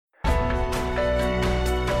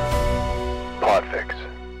Podfix.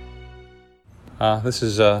 This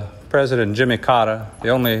is President Jimmy Carter. The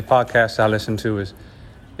only podcast I listen to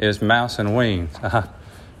is Mouse and Wings.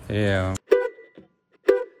 Yeah.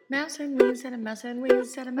 Mouse and wings, and a mouse and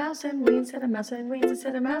wings, and a mouse and wings, and a mouse and wings,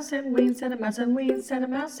 and a mouse and wings, and a mouse and wings, and a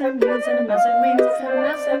mouse and wings, and a mouse and wings, and a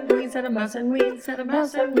mouse and wings, and a mouse and wings, and a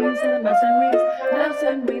mouse and wings, and a mouse and wings, mouse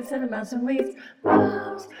and wings, and a mouse and wings,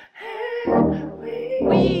 mouse and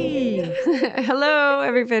wings. Hello,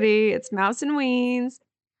 everybody. It's Mouse and Weens.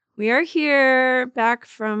 We are here back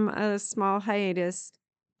from a small hiatus.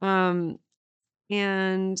 And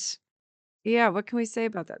yeah, what can we say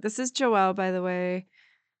about that? This is Joelle, by the way.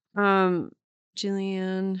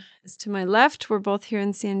 Jillian is to my left. We're both here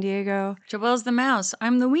in San Diego. Joelle's the mouse.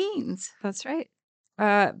 I'm the Weens. That's right.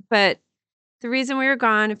 But the reason we were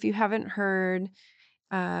gone, if you haven't heard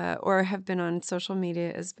or have been on social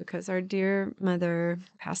media, is because our dear mother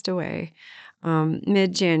passed away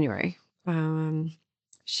mid-January.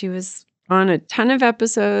 She was on a ton of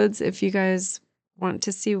episodes. If you guys want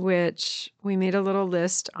to see which, we made a little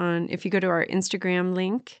list on, if you go to our Instagram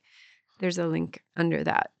link, there's a link under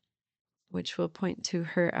that, which will point to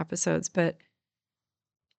her episodes. But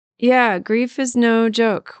yeah, grief is no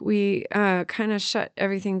joke. We kind of shut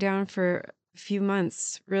everything down for a few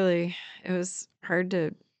months, really. It was hard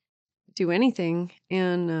to do anything.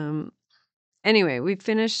 And anyway, we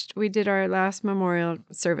did our last memorial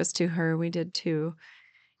service to her. We did two.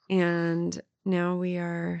 And now we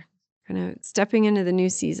are kind of stepping into the new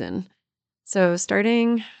season. So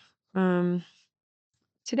starting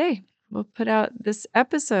today, we'll put out this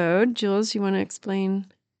episode. Jules, you want to explain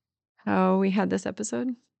how we had this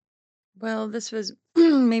episode? Well, this was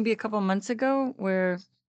maybe a couple months ago, where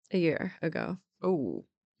A year ago. oh,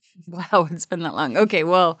 wow, it's been that long. Okay,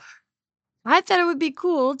 well, I thought it would be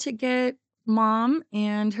cool to get Mom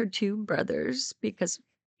and her two brothers because,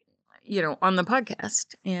 on the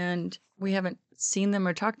podcast, and we haven't seen them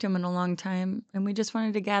or talked to them in a long time, and we just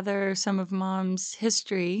wanted to gather some of Mom's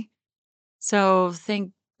history. So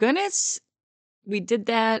thank goodness we did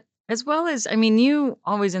that, as well as, you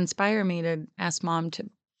always inspire me to ask Mom to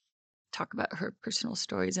talk about her personal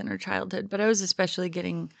stories in her childhood, but I was especially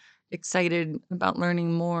getting excited about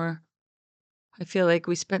learning more. I feel like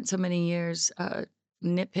we spent so many years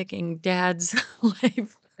nitpicking Dad's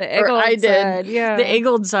life. The Or I Eggold did. side, yeah. The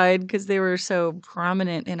Eggold side, because they were so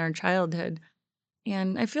prominent in our childhood.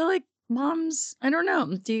 And I feel like Mom's, I don't know.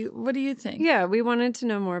 What do you think? Yeah, we wanted to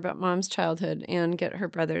know more about Mom's childhood and get her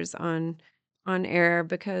brothers on air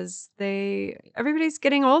because everybody's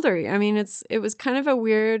getting older. It was kind of a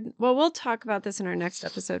weird. Well, we'll talk about this in our next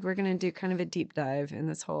episode. We're going to do kind of a deep dive in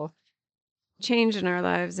this whole change in our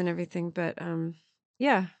lives and everything. But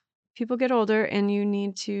yeah, people get older and you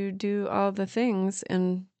need to do all the things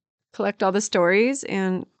and collect all the stories,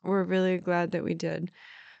 and we're really glad that we did.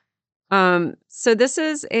 So this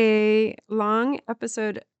is a long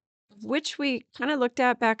episode, which we kind of looked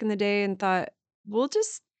at back in the day and thought, we'll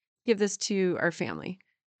just give this to our family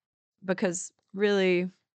because really,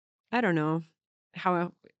 I don't know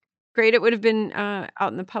how great it would have been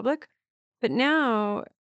out in the public, but now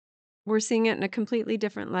we're seeing it in a completely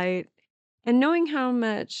different light. And knowing how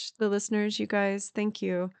much the listeners, you guys, thank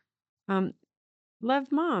you,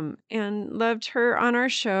 loved Mom and loved her on our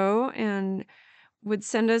show and would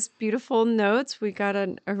send us beautiful notes. We got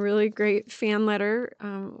a really great fan letter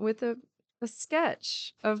with a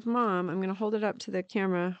sketch of Mom. I'm going to hold it up to the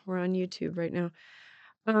camera. We're on YouTube right now.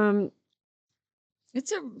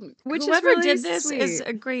 Which Whoever is really did this is sweet.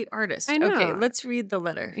 a great artist. I know. Okay, let's read the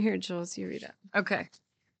letter. Here, Jules, you read it. Okay.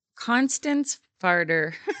 Constance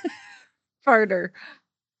Farter. Farter.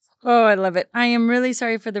 Oh, I love it. I am really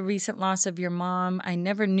sorry for the recent loss of your mom. I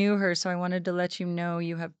never knew her, so I wanted to let you know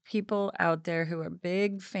you have people out there who are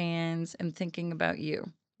big fans and thinking about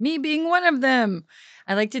you. Me being one of them.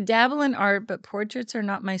 I like to dabble in art, but portraits are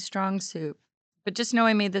not my strong suit. But just know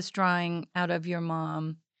I made this drawing out of your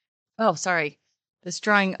mom. Oh, sorry. This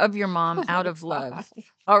drawing of your mom out of love.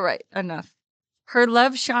 All right, enough. Her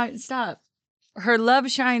love shines. Stop. Her love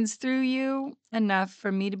shines through you enough for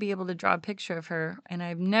me to be able to draw a picture of her, and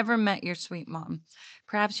I've never met your sweet mom.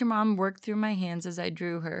 Perhaps your mom worked through my hands as I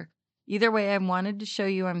drew her. Either way, I wanted to show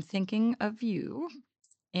you I'm thinking of you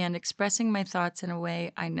and expressing my thoughts in a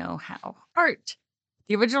way I know how. Art.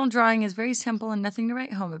 The original drawing is very simple and nothing to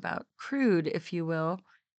write home about. Crude, if you will,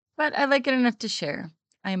 but I like it enough to share.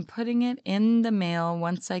 I am putting it in the mail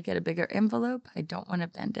once I get a bigger envelope. I don't want to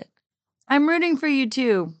bend it. I'm rooting for you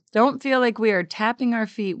too. Don't feel like we are tapping our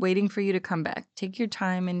feet waiting for you to come back. Take your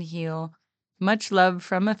time and heal. Much love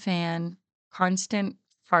from a fan, Constant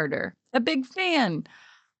Farter. A big fan.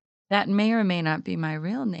 That may or may not be my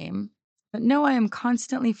real name. But no, I am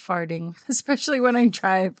constantly farting, especially when I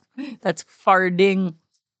drive. That's farting.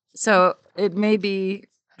 So it may be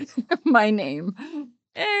my name.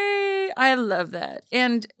 Hey, I love that.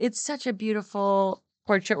 And it's such a beautiful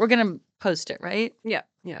portrait. We're going to post it, right? Yeah,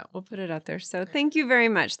 we'll put it out there. So thank you very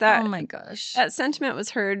much. Oh my gosh. That sentiment was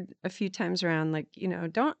heard a few times around, like,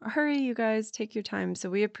 don't hurry, you guys, take your time. So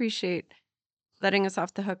we appreciate letting us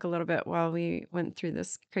off the hook a little bit while we went through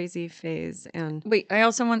this crazy phase. And Wait, I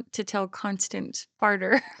also want to tell Constant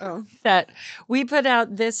Farter oh, that we put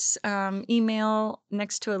out this email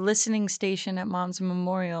next to a listening station at Mom's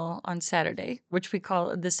Memorial on Saturday, which we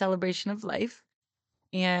call the Celebration of Life.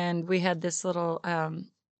 And we had this little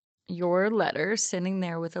your letter sitting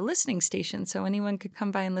there with a listening station, so anyone could come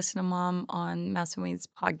by and listen to Mom on Mouse and Wayne's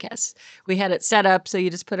podcast. We had it set up so you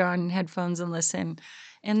just put on headphones and listen.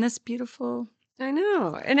 And this beautiful I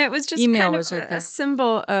know. And it was just email kind was of right there. a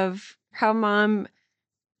symbol of how Mom,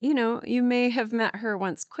 you may have met her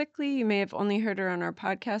once quickly. You may have only heard her on our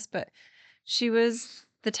podcast, but she was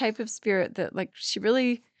the type of spirit that, like, she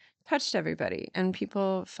really touched everybody, and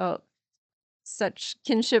people felt such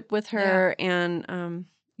kinship with her and,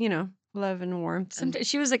 love and warmth. Sometimes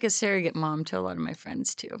she was like a surrogate mom to a lot of my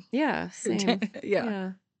friends too. Yeah, same.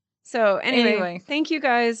 Yeah. So anyway, thank you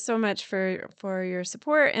guys so much for your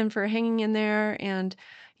support and for hanging in there. And,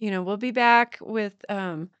 we'll be back with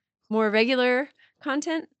more regular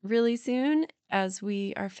content really soon as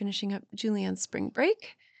we are finishing up Julianne's spring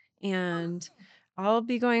break. And I'll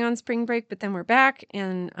be going on spring break, but then we're back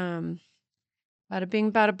and bada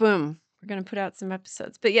bing, bada boom. We're going to put out some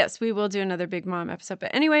episodes. But yes, we will do another Big Mom episode.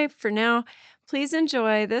 But anyway, for now, please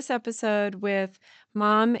enjoy this episode with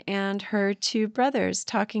Mom and her two brothers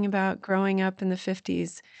talking about growing up in the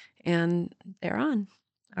 50s and thereon.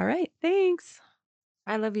 All right. Thanks.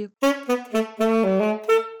 I love you.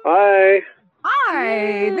 Hi.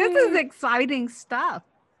 Hi, this is exciting stuff.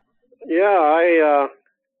 Yeah, I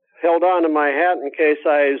held on to my hat in case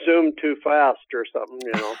I zoomed too fast or something,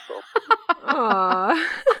 so. Aww.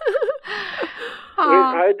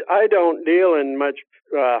 I don't deal in much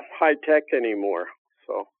high tech anymore,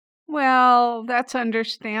 so. Well, that's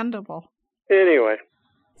understandable. Anyway.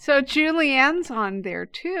 So Julianne's on there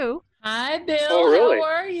too. Hi, Bill. Oh, really? How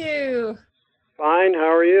are you? Fine,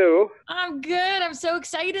 how are you? I'm good. I'm so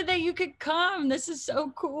excited that you could come. This is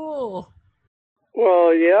so cool.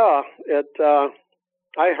 Well, yeah,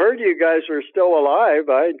 I heard you guys were still alive.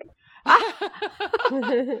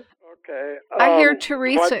 Okay. I hear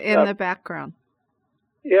Teresa in the background.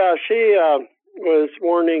 Yeah, she was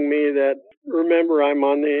warning me that, remember, I'm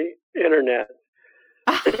on the internet.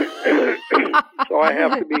 So I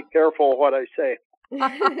have to be careful what I say.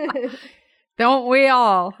 Don't we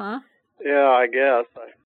all, huh? Yeah, I guess.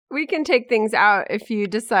 We can take things out if you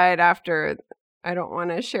decide after I don't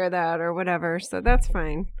want to share that or whatever. So that's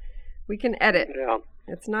fine. We can edit. Yeah.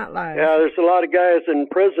 It's not live. Yeah, there's a lot of guys in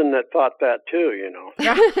prison that thought that too,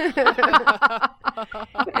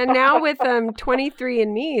 And now with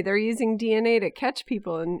 23andMe, they're using DNA to catch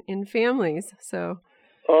people in families. So.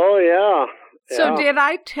 Oh, yeah. So did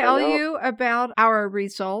I tell you about our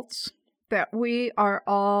results? That we are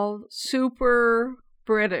all super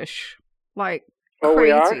British, like crazy.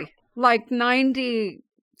 We are? Like 97%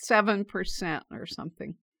 or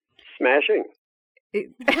something. Smashing.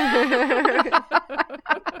 It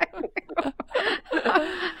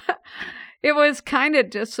was kind of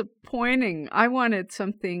disappointing. I wanted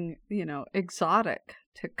something, exotic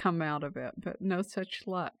to come out of it, but no such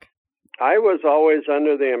luck. I was always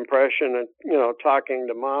under the impression, talking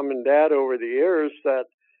to Mom and Dad over the years, that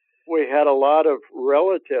we had a lot of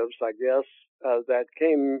relatives, I guess, that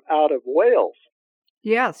came out of Wales.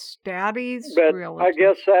 Yes, Daddy's but relatives. I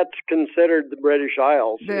guess that's considered the British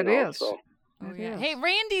Isles. That is. So. Oh, yeah. Hey,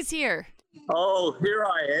 Randy's here. Oh, here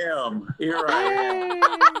I am. Yay!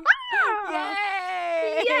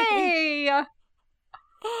 Yay!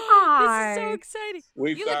 This is so exciting.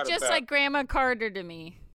 You look just like Grandma Carter to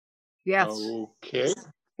me. Yes. Okay.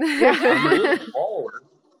 I'm looking forward,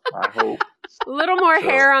 I hope. A little more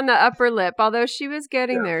hair on the upper lip, although she was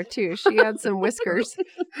getting there too. She had some whiskers.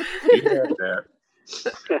 You had that.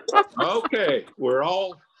 Okay, we're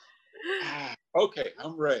all... Okay,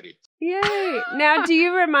 I'm ready. Yay. Now, do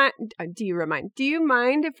you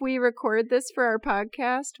mind if we record this for our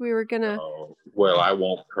podcast? We were going to... Oh, well, I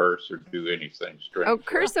won't curse or do anything strange. Oh,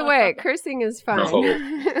 curse away. Cursing is fine.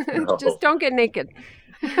 No. Just don't get naked.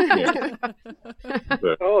 Yeah.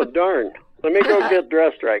 Oh, darn. Let me go get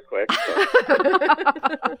dressed right quick.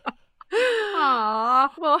 Aww.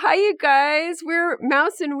 Well, hi, you guys. We're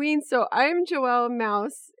Mouse and Ween. So I'm Joelle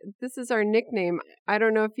Mouse. This is our nickname. I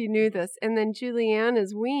don't know if you knew this. And then Julianne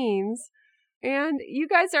is Weens. And you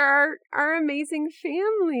guys are our amazing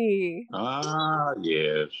family. Ah,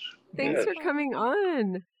 yes. Thanks Yes. for coming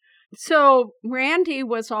on. So Randy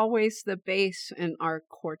was always the bass in our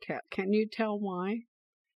quartet. Can you tell why?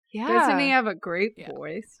 Yeah. Doesn't he have a great Yeah.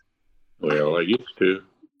 voice? Well, I used to.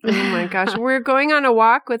 Oh my gosh. We're going on a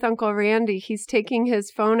walk with Uncle Randy. He's taking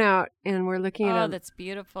his phone out and we're looking Oh, at that's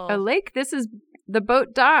beautiful. a lake. This is the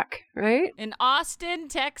boat dock, right? In Austin,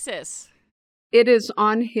 Texas. It is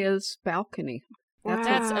on his balcony.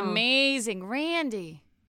 That's Wow. amazing. Randy.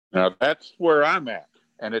 Now, that's where I'm at.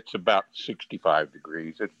 And it's about 65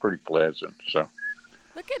 degrees. It's pretty pleasant. So,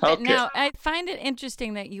 Look at that. Okay. Now, I find it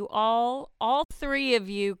interesting that you all three of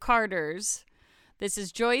you Carters, this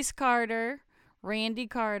is Joyce Carter, Randy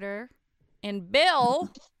Carter, and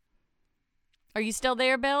Bill. Are you still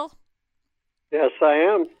there, Bill? Yes, I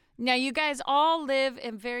am. Now, you guys all live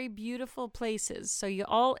in very beautiful places. So you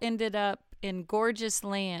all ended up in gorgeous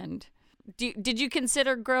land. Did you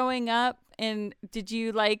consider growing up, and did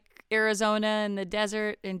you like Arizona and the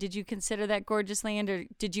desert, and did you consider that gorgeous land, or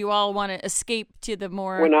did you all want to escape to the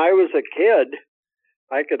more... When I was a kid,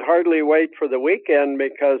 I could hardly wait for the weekend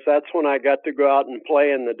because that's when I got to go out and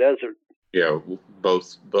play in the desert. yeah,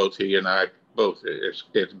 both he and I, both as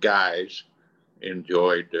guys,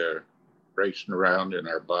 enjoyed racing around in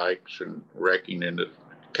our bikes and wrecking into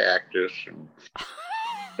cactus and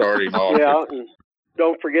starting off. Yeah, and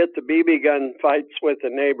don't forget the BB gun fights with the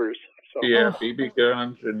neighbors. So Yeah, BB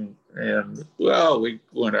guns and well, we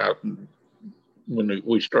went out and when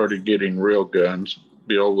we started getting real guns,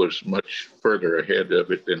 Bill was much further ahead of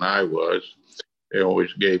it than I was. They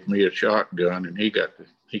always gave me a shotgun, and he got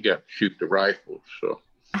to shoot the rifles. So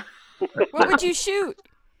What would you shoot?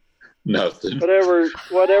 nothing. whatever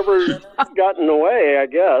got in the way, I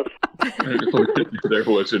guess. There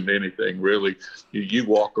wasn't anything really. You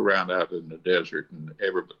walk around out in the desert, and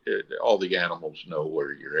all the animals know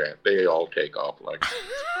where you're at. They all take off like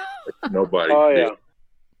nobody Oh did. yeah.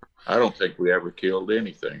 I don't think we ever killed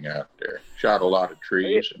anything out there. Shot a lot of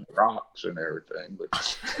trees and rocks and everything,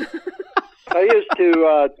 but I used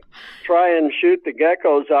to try and shoot the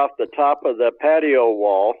geckos off the top of the patio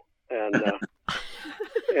wall, and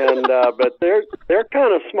but they're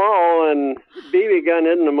kind of small, and BB gun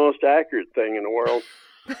isn't the most accurate thing in the world.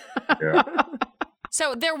 yeah.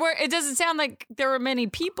 So it doesn't sound like there were many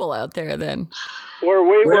people out there then. Where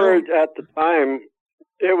we Well- were at the time,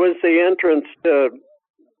 it was the entrance to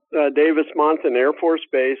Davis Monthan Air Force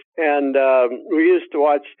Base, and we used to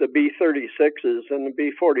watch the B-36s and the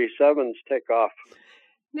B-47s take off.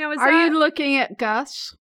 Now, Are you looking at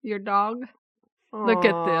Gus, your dog? Look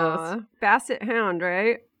at Aw, this. Basset Hound,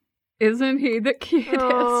 right? Isn't he the cutest?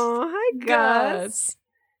 Oh, hi, Gus.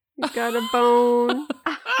 He's got a bone.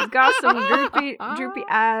 He's got some droopy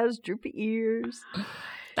eyes, droopy ears.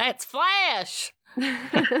 That's Flash.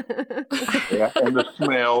 Yeah, and the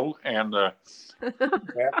smell and the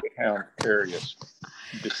Basset Hound curious.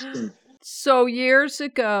 Distinct. So years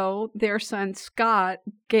ago, their son Scott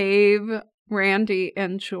gave Randy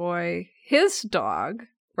and Joy his dog,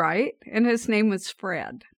 right? And his name was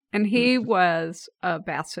Fred. And he was a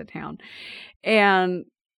Basset Hound. And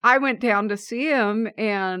I went down to see him,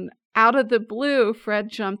 and out of the blue, Fred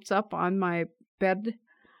jumps up on my bed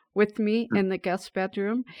with me in the guest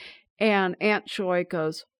bedroom. And Aunt Joy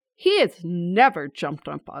goes, "He has never jumped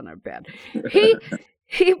up on a bed.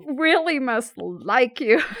 He really must like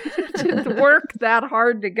you to work that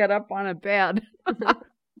hard to get up on a bed."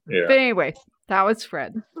 Yeah. But anyway, that was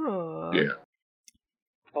Fred. Aw. Yeah.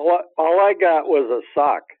 All I got was a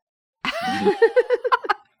sock.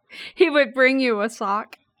 He would bring you a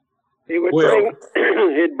sock. He would Well-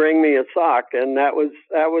 he'd bring me a sock, and that was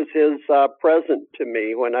his present to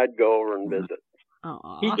me when I'd go over and visit.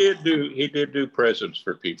 He did do presents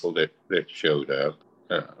for people that showed up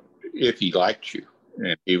if he liked you,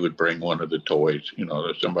 and he would bring one of the toys. You know,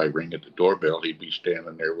 if somebody ring at the doorbell, he'd be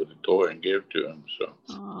standing there with a toy and give to him. So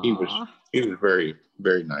he was very,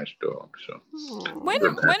 very nice dog. So When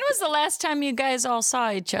was the last time you guys all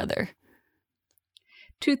saw each other?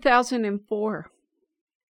 2004.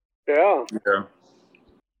 Yeah. yeah,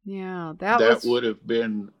 Yeah, that was would have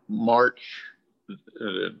been March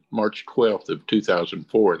 12th of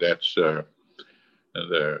 2004. That's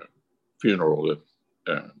the funeral of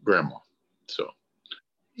Grandma. So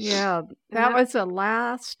yeah, that was the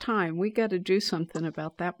last time. We got to do something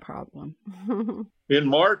about that problem. in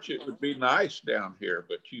March it would be nice down here,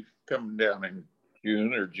 but you come down in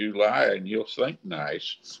June or July and you'll think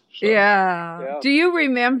nice. So, Yeah. Do you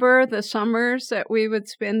remember the summers that we would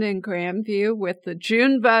spend in Grandview with the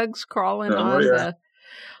June bugs crawling on the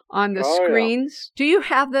Oh, yeah. screens? Do you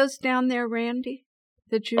have those down there, Randy?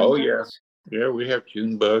 The June Oh, bugs? yeah. Yeah, we have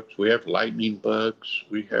June bugs. We have lightning bugs.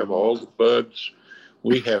 We have all the bugs.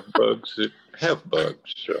 We have bugs that have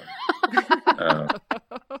bugs. So,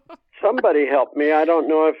 Somebody helped me. I don't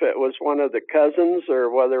know if it was one of the cousins or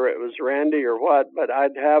whether it was Randy or what, but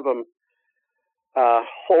I'd have them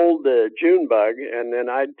hold the June bug, and then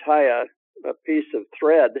I'd tie a piece of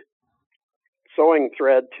thread, sewing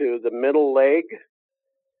thread, to the middle leg,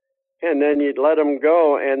 and then you'd let them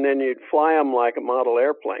go, and then you'd fly them like a model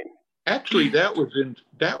airplane. actually, that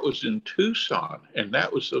was in Tucson, and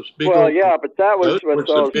that was those big. Well, old, yeah, but that was with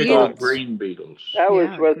the those big old green beetles. That was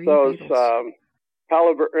with green those beetles.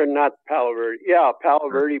 Palo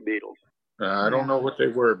Verde beetles. I don't know what they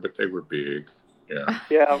were, but they were big. Yeah.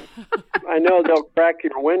 Yeah, I know they'll crack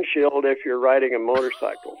your windshield if you're riding a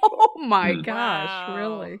motorcycle. So. Oh my Hmm. gosh, Wow.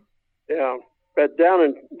 really? Yeah, but down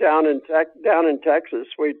in Texas,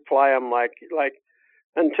 we'd fly them like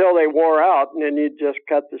until they wore out, and then you'd just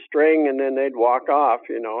cut the string, and then they'd walk off,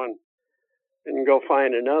 and go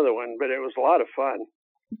find another one. But it was a lot of fun.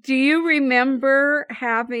 Do you remember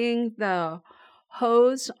having the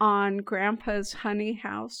hose on Grandpa's honey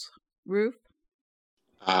house roof?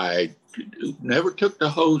 I never took the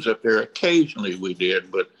hose up there. Occasionally we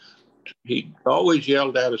did, but he always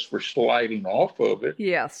yelled at us for sliding off of it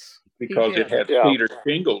Yes. because it had Yeah. cedar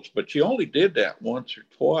shingles. But you only did that once or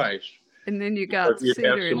twice. And then you got Because you'd cedar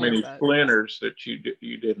have so in many your butt. splinters that you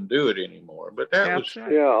didn't do it anymore. But that That's was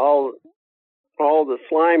right. Yeah, all the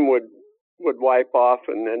slime would wipe off,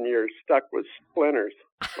 and then you're stuck with splinters.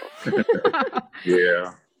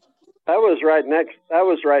 yeah. That was right next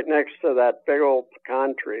to that big old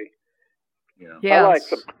pecan tree. Yeah. Yes. I like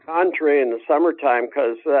the pecan tree in the summertime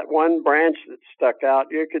because that one branch that stuck out,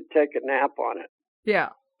 you could take a nap on it. Yeah.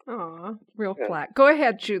 Aw. Real Yeah. flat. Go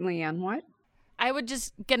ahead, Julianne. What? I would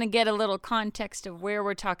just gonna get a little context of where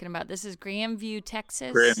we're talking about. This is Grandview,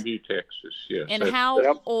 Texas. Grandview, Texas. Yes. And That's- how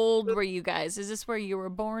Yep. old were you guys? Is this where you were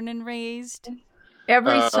born and raised?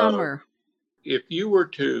 Every Uh, summer. If you were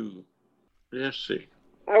to, let's see,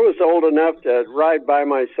 I was old enough to ride by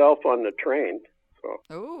myself on the train. So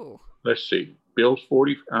Oh. let's see. Bill's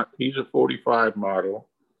 40. He's a 45 model,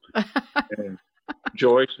 and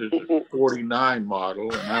Joyce is a 49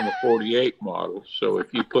 model, and I'm a 48 model. So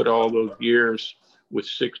if you put all those years with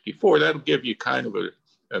 64, that'll give you kind of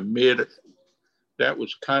a mid. That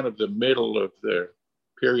was kind of the middle of the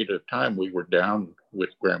period of time we were down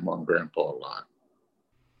with Grandma and Grandpa a lot.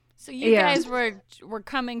 So you Yeah. guys were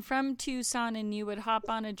coming from Tucson, and you would hop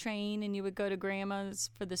on a train and you would go to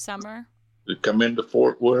Grandma's for the summer? We'd come into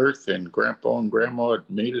Fort Worth, and Grandpa and Grandma would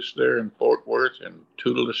meet us there in Fort Worth and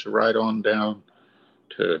tootle us right on down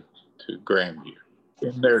to Grandview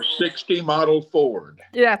in their 60 model Ford.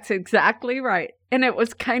 That's exactly right. And it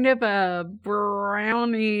was kind of a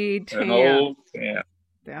browny tan. An old tan.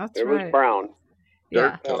 That's it right. was brown.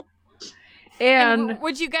 Yeah. Dirt color. And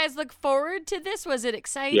would you guys look forward to this? Was it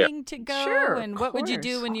exciting to go? Sure, And of what would you course.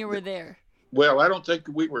 do when you were there? Well, I don't think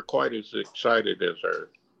we were quite as excited as our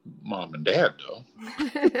mom and dad,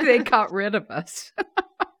 though, they got rid of us.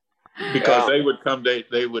 because Yeah. they would come.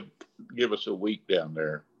 They would give us a week down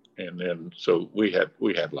there, and then so we had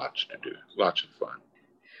lots to do, lots of fun.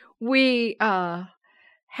 We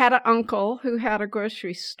had an uncle who had a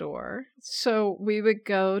grocery store. So we would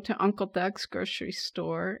go to Uncle Doug's grocery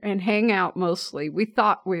store and hang out mostly. We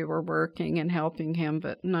thought we were working and helping him,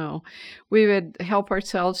 but no. We would help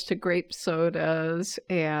ourselves to grape sodas.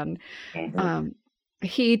 And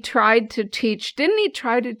he tried to teach, didn't he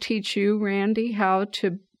try to teach you, Randy, how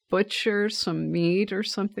to butcher some meat or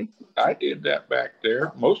something? I did that back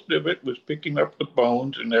there. Most of it was picking up the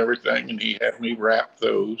bones and everything, and he had me wrap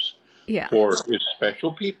those Yeah. for his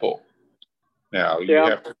special people. Now, you Yeah.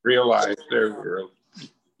 have to realize there were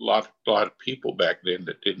a lot of people back then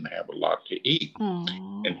that didn't have a lot to eat. Aw.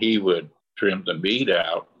 And he would trim the meat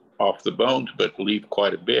out off the bones, but leave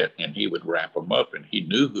quite a bit. And he would wrap them up, and he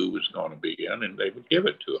knew who was going to be in, and they would give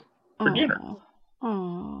it to him for dinner.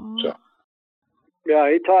 Aw. So,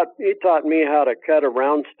 Yeah, he taught me how to cut a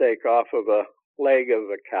round steak off of a leg of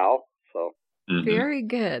a cow. So mhm. Very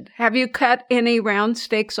good. Have you cut any round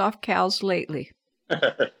steaks off cows lately?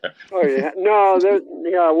 oh yeah, no,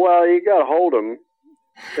 yeah. Well, you got to hold them.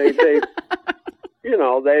 They they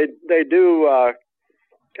do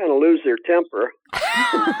kind of lose their temper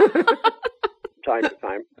time to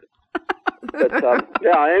time. But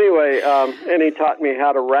yeah, anyway, and he taught me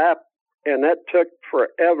how to wrap, and that took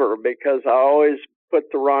forever because I always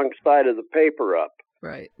put the wrong side of the paper up.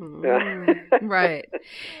 Right. Yeah. Right.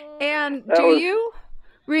 And That do was- you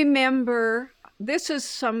remember, this is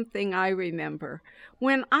something I remember,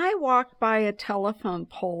 when I walk by a telephone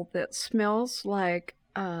pole that smells like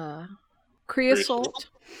creosote.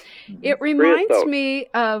 It reminds Creosote. me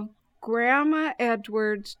of Grandma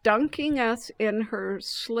Edwards dunking us in her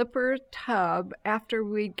slipper tub after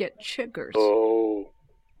we'd get chiggers. Oh,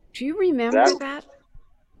 Do you remember that?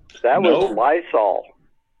 that No. was Lysol.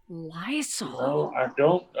 Lysol.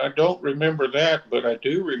 No, I don't remember that, but I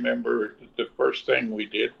do remember the first thing we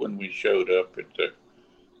did when we showed up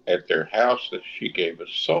at their house that she gave us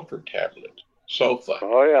sulfa.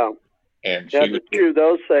 Oh, yeah. And You have she to would chew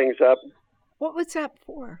those things up. What was that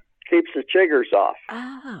for? Keeps the chiggers off.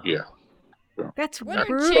 Oh, yeah. that's What are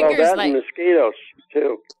brutal. chiggers Well, that like? and mosquitoes,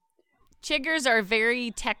 too. Chiggers are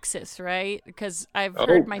very Texas, right? Because I've Oh.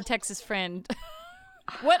 heard my Texas friend.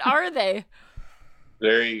 What are they?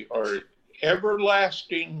 They are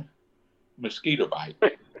everlasting mosquito bite.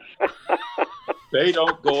 They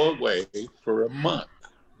don't go away for a month.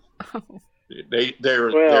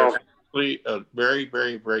 They're Well- actually a very,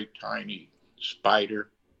 very, very tiny spider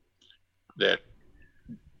that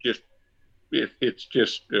just it's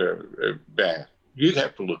just bad. You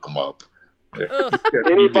have to look them up.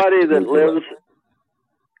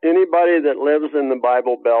 Anybody that lives in the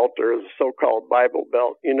Bible Belt or the so-called Bible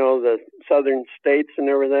Belt, you know, the southern states and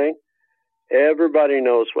everything, everybody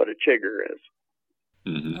knows what a chigger is.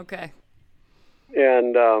 Mhm. Okay.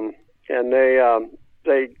 And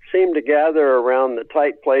they seem to gather around the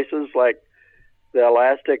tight places like the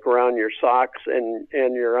elastic around your socks and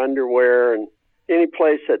your underwear and any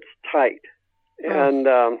place that's tight. And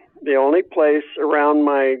the only place around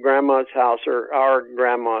my grandma's house or our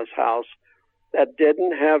grandma's house that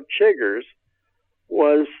didn't have chiggers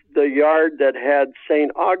was the yard that had St.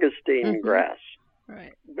 Augustine grass.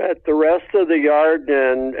 Right. But the rest of the yard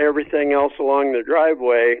and everything else along the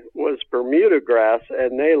driveway was Bermuda grass,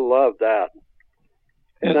 and they loved that.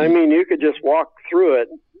 And I mean, you could just walk through it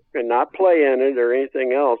and not play in it or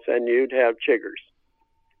anything else, and you'd have chiggers.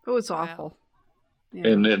 It was Wow. awful. Yeah.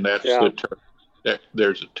 And then that's Yeah. the term.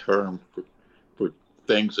 There's a term for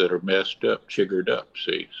things that are messed up, chiggered up.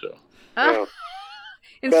 See, so Yeah.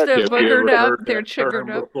 Instead But- of have you ever buggered up, heard they're that term chiggered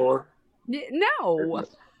up. before? No.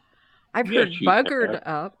 I've Yes, heard you buggered have.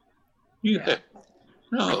 up. You Yeah. have,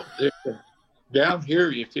 no. Down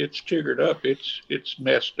here, if it's chiggered up, it's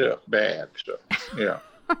messed up bad. So yeah.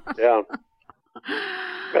 Yeah.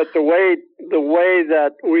 But the way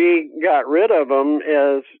that we got rid of them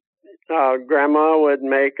is Grandma would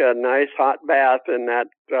make a nice hot bath in that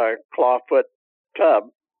clawfoot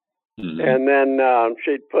tub. Mhm. And then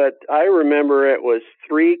she'd put, I remember it was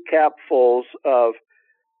 3 capfuls of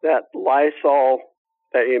that Lysol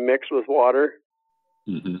that you mix with water.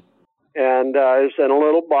 Mhm. And it was in a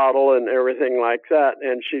little bottle and everything like that.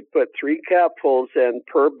 And she'd put 3 capfuls in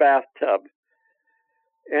per bathtub.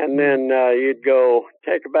 And then you'd go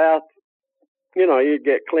take a bath. You know, you'd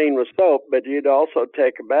get clean with soap, but you'd also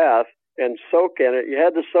take a bath and soak in it. You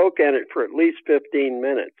had to soak in it for at least 15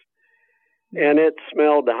 minutes. And it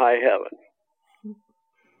smelled to high heaven.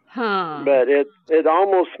 Huh. But it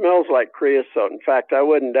almost smells like creosote. In fact, I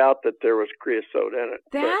wouldn't doubt that there was creosote in it.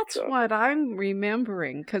 That's But, what I'm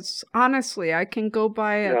remembering. Because honestly, I can go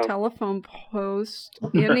by a Yeah. telephone post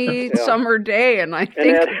any Yeah. summer day and I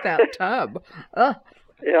think that- of that tub. Ugh.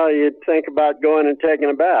 yeah, you'd think about going and taking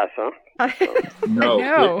a bath, huh? No,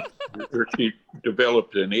 No. or she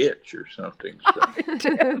developed an itch or something. So.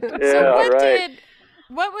 Yeah, So right.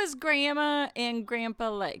 what was Grandma and Grandpa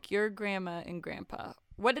like? Your grandma and grandpa.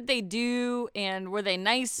 What did they do, and were they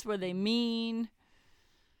nice? Were they mean?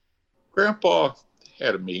 Grandpa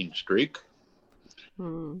had a mean streak,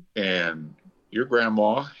 Hmm. and your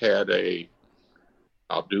grandma had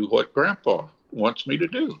I'll do what Grandpa wants me to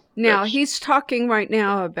do. Now, That's- he's talking right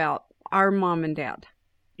now about our mom and dad.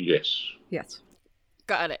 yes. Yes.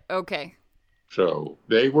 Got it. Okay. So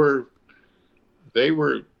they were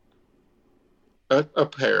a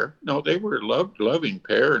pair. No, they were a loving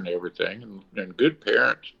pair and everything, and good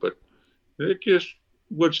parents. But it just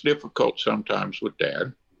was difficult sometimes with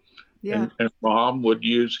Dad. Yeah. And Mom would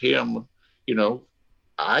use him. You know,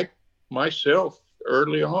 I myself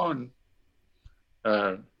early on,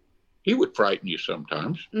 he would frighten you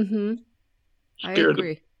sometimes, Mm-hmm. I scare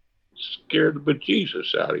agree. the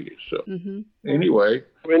bejesus out of you. So Mm-hmm. anyway,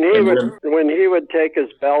 When he would take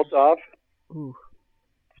his belt off, Ooh.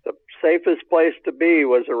 the safest place to be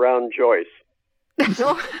was around Joyce.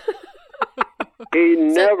 He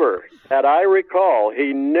never, that I recall,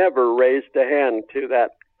 he never raised a hand to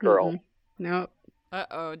that girl. Mm-hmm. No.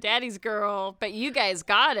 Uh-oh. Daddy's girl. But you guys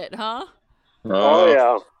got it, huh? Oh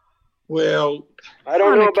yeah. Well, I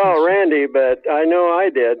don't know about Randy, but I know I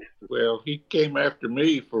did. Well, he came after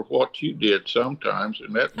me for what you did sometimes,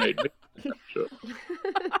 and that made me. So,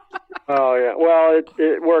 Oh, yeah. Well,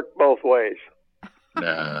 it worked both ways.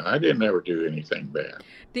 Nah, I didn't ever do anything bad.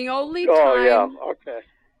 The only time, Oh, yeah. Okay.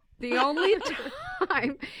 the only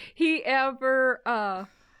time he ever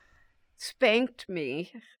spanked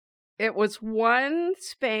me, it was one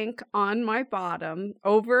spank on my bottom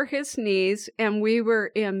over his knees, and we were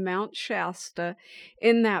in Mount Shasta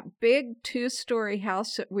in that big 2-story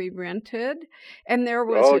house that we rented, and there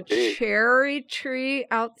was a cherry tree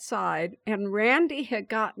outside, and Randy had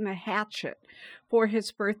gotten a hatchet for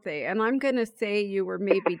his birthday, and I'm going to say you were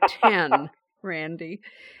maybe 10, Randy,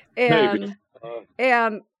 and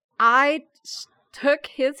I took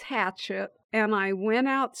his hatchet and I went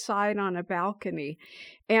outside on a balcony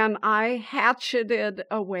and I hatcheted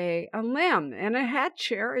away a limb, and it had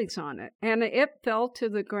cherries on it, and it fell to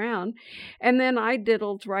the ground, and then I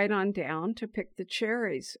diddled right on down to pick the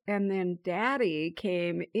cherries, and then Daddy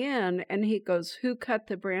came in and he goes, "Who cut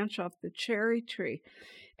the branch off the cherry tree?"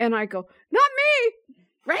 And I go, "Not me,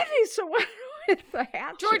 Randy's the one with the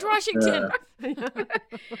hatchet." George Washington.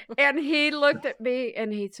 And he looked at me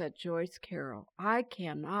and he said, "Joyce Carol, I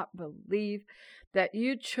cannot believe that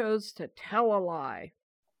you chose to tell a lie."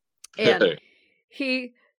 And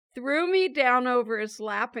he threw me down over his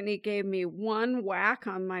lap and he gave me one whack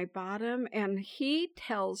on my bottom. And he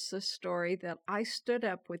tells the story that I stood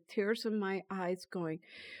up with tears in my eyes going,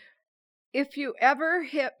 "If you ever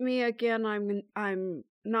hit me again, I'm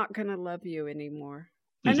not going to love you anymore."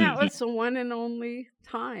 And that was the one and only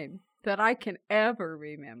time that I can ever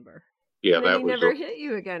remember. Yeah, And then that he was never hit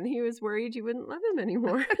you again. He was worried you wouldn't love him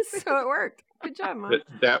anymore. So it worked. Good job, Mom.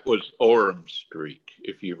 that was Orem Street,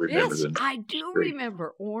 if you remember Yes, the I do street.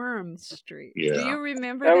 remember Orem Street. Yeah. Do you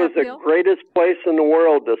remember That that, was the Bill? greatest place in the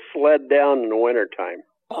world to sled down in the wintertime.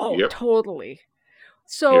 Oh, Yep. totally.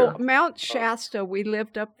 So Yeah. Mount Shasta, we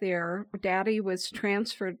lived up there. Daddy was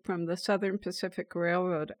transferred from the Southern Pacific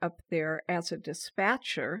Railroad up there as a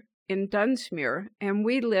dispatcher in Dunsmuir, and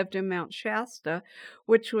we lived in Mount Shasta,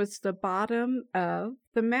 which was the bottom of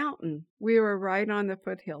the mountain. We were right on the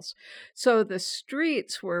foothills. So the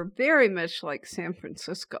streets were very much like San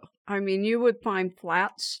Francisco. I mean, you would find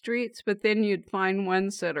flat streets, but then you'd find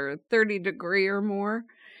ones that are 30-degree or more.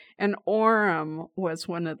 And Orem was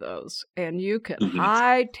one of those. And you could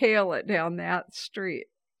hightail it down that street.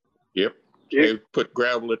 Yep. They put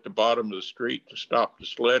gravel at the bottom of the street to stop the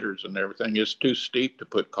sledders and everything. It's too steep to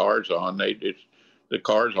put cars on. The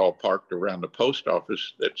cars all parked around the post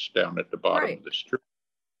office that's down at the bottom of the street.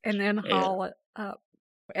 And then haul it up.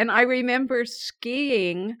 And I remember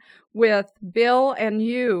skiing with Bill and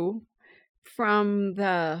you from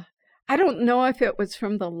I don't know if it was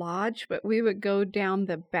from the lodge, but we would go down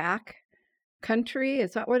the back country.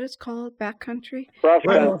 Is that what it's called? Back country? Cross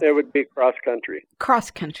country. It would be cross country.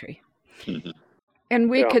 Cross country.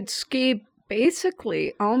 And we could ski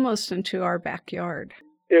basically almost into our backyard.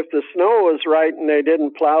 If the snow was right and they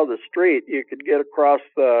didn't plow the street, you could get across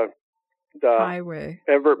the highway,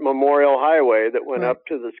 Everett Memorial Highway that went up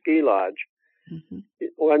to the ski lodge.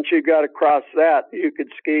 Once you got across that, you could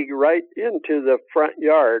ski right into the front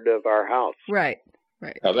yard of our house. Right.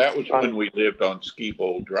 Now, that was when we lived on Ski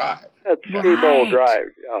Bowl Drive. That's Ski Bowl Drive,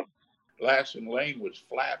 yeah. Lassen Lane was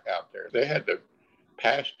flat out there. They had the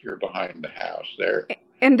pasture behind the house there.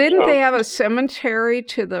 And didn't they have a cemetery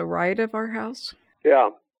to the right of our house? Yeah.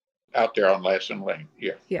 Out there on Lassen Lane,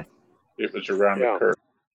 yeah. Yeah. It was around the curve.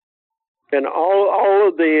 And all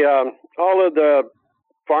of the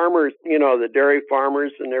farmers, the dairy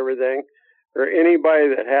farmers and everything, or anybody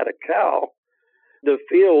that had a cow, the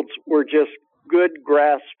fields were just good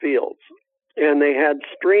grass fields. And they had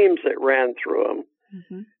streams that ran through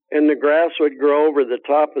them. And the grass would grow over the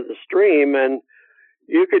top of the stream, and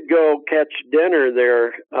you could go catch dinner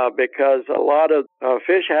there because a lot of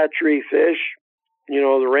fish hatchery fish,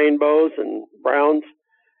 the rainbows and browns,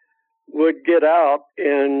 would get out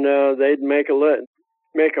and they'd make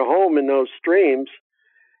a home in those streams.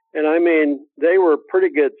 And I mean, they were pretty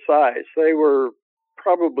good size. They were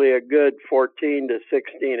probably a good 14 to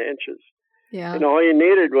 16 inches. Yeah. And all you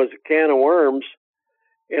needed was a can of worms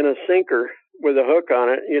and a sinker with a hook on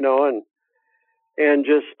it, and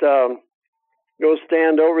just go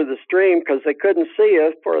stand over the stream because they couldn't see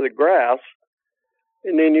us for the grass.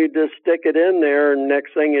 And then you just stick it in there, and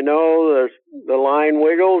next thing you know, the line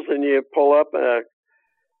wiggles, and you pull up 2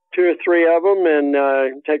 or 3 of them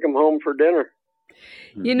and take them home for dinner.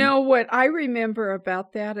 You know what I remember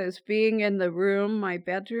about that is being in the room, my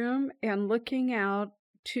bedroom, and looking out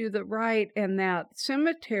to the right, and that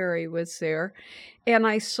cemetery was there, and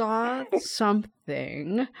I saw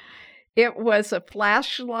something. It was a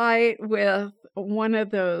flashlight with one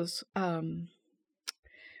of those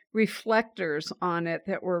reflectors on it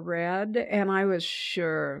that were red, and I was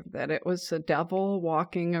sure that it was the devil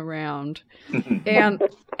walking around. And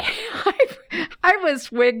I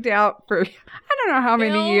was wigged out for I don't know how Bill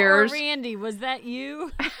many years. Or Randy, was that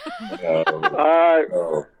you?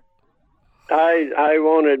 No. I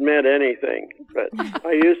won't admit anything, but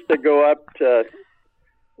I used to go up to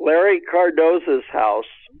Larry Cardoza's house,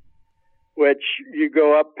 which you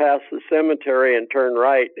go up past the cemetery and turn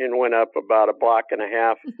right and went up about a block and a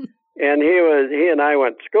half. And he and I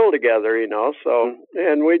went to school together, so,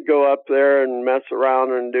 and we'd go up there and mess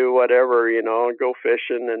around and do whatever, go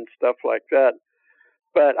fishing and stuff like that.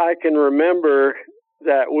 But I can remember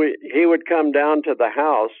that he would come down to the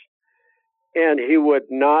house and he would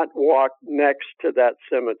not walk next to that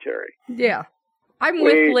cemetery. Yeah. I'm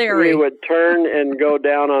with Larry. We would turn and go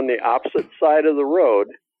down on the opposite side of the road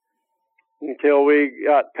until we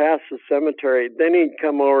got past the cemetery. Then he'd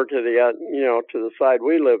come over to the, to the side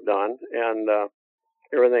we lived on, and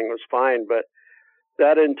everything was fine. But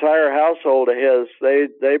that entire household of his,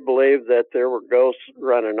 they believed that there were ghosts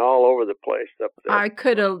running all over the place up there. I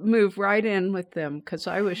could have moved right in with them because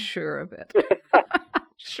I was sure of it.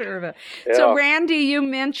 Sure of it. Yeah. So, Randy, you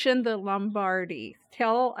mentioned the Lombardi.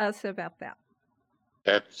 Tell us about that.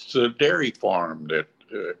 That's a dairy farm that,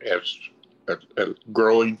 as a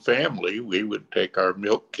growing family, we would take our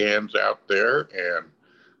milk cans out there and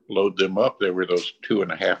load them up. There were those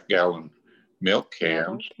 2.5 gallon milk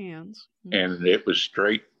cans. And it was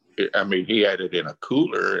straight. I mean, he had it in a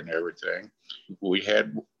cooler and everything. We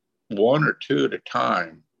had 1 or 2 at a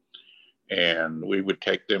time, and we would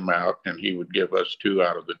take them out, and he would give us 2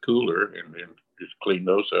 out of the cooler, and then just clean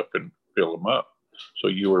those up and fill them up. So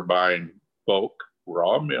you were buying bulk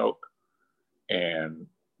raw milk, and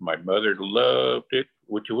my mother loved it,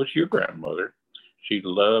 which was your grandmother. She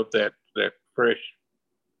loved that fresh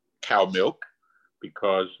cow milk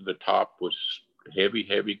because the top was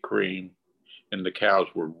heavy cream, and the cows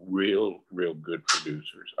were real good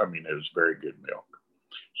producers. I mean, it was very good milk.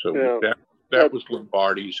 So Yeah. that was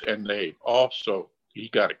Lombardi's, and he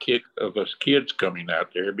got a kick of us kids coming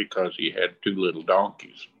out there because he had 2 little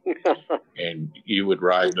donkeys, and you would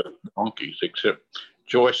ride those donkeys, except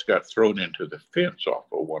Joyce got thrown into the fence off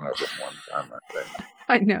of one of them one time, I think.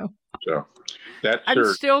 I know. So that's I'm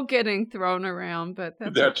her. still getting thrown around, but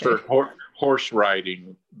That's okay. her horse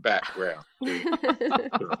riding background.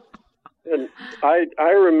 And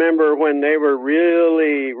I remember when they were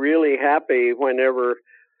really happy whenever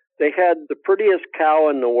they had the prettiest cow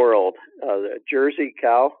in the world, the Jersey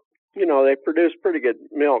cow. They produce pretty good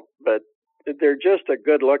milk, but they're just a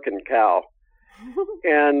good-looking cow.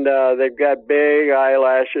 And they've got big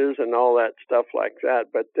eyelashes and all that stuff like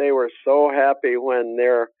that. But they were so happy when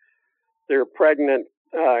their pregnant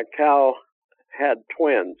cow had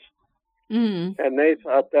twins. Mm. And they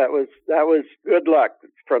thought that was good luck.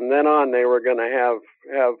 From then on, they were going to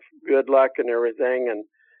have good luck and everything. And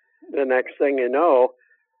the next thing you know,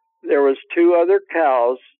 there was 2 other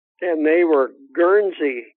cows, and they were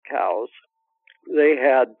Guernsey cows. They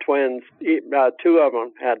had twins. 2 of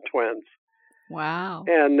them had twins. Wow.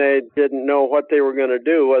 And they didn't know what they were going to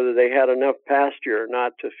do, whether they had enough pasture or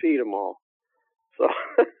not to feed them all. So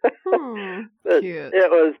Cute.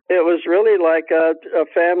 it was really like a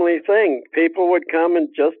family thing. People would come and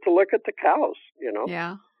just to look at the cows,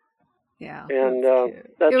 Yeah. And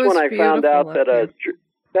It that's was when I found out beautiful up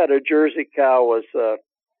that a Jersey cow was the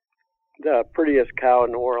prettiest cow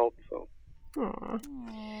in the world. So Aw.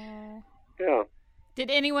 yeah. Did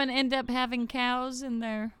anyone end up having cows in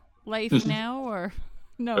their life now, or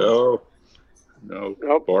no? Oh, no.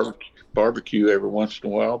 Nope. Barbecue every once in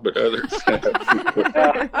a while, but others hate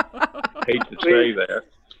to say that.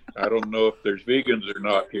 I don't know if there's vegans or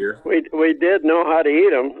not here. We did know how to eat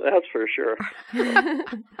them, that's for sure.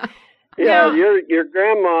 Yeah, your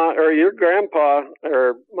grandma or your grandpa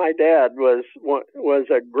or my dad was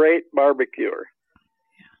a great barbecuer.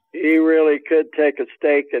 He really could take a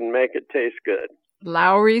steak and make it taste good.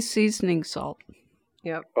 Lowry seasoning salt.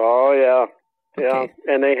 Yep. Oh yeah, yeah, Okay.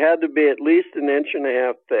 and they had to be at least 1.5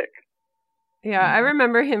 inches thick. Yeah, I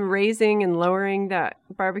remember him raising and lowering that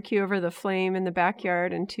barbecue over the flame in the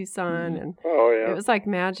backyard in Tucson, and Oh it yeah. was like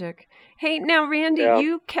magic. Hey, now Randy, Yeah.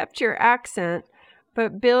 you kept your accent,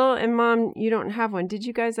 but Bill and Mom, you don't have one. Did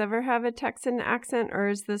you guys ever have a Texan accent, or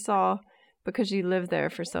is this all because you lived there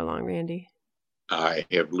for so long, Randy? I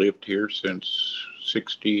have lived here since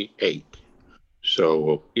 1968.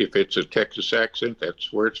 So if it's a Texas accent,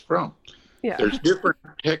 that's where it's from. Yeah. There's different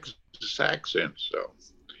Texas accents, though.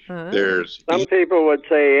 Uh, There's, Some people would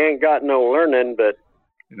say he ain't got no learning, but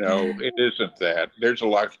no, it isn't that. There's a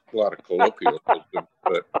lot of colloquialism,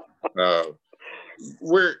 but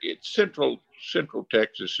Central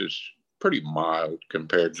Texas is pretty mild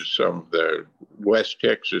compared to some of the West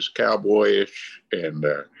Texas cowboyish and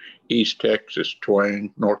East Texas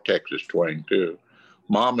twang, North Texas twang too.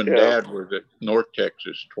 Mom and Dad were the North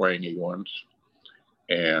Texas twangy ones,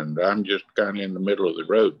 and I'm just kind of in the middle of the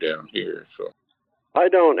road down here. So I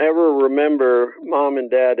don't ever remember Mom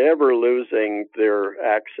and Dad ever losing their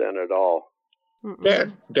accent at all.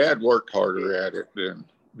 Dad worked harder at it than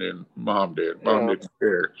Mom did. Mom didn't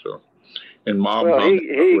care. So, and Mom. Well,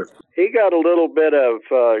 he got a little bit of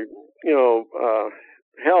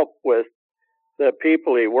help with the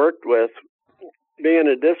people he worked with. Being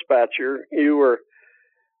a dispatcher, you were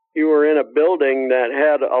in a building that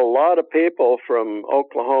had a lot of people from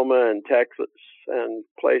Oklahoma and Texas and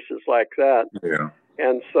places like that. Yeah.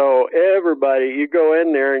 And so everybody, you go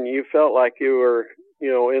in there and you felt like you were,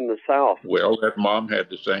 in the South. Well, that Mom had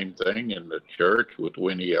the same thing in the church with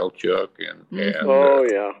Winnie Elchuk and that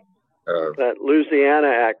Louisiana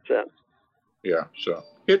accent. Yeah, so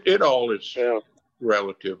it all is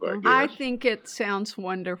relative, I guess. I think it sounds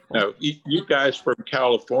wonderful. Now, you guys from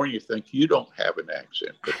California think you don't have an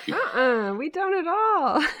accent, but you... we don't at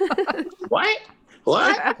all. What?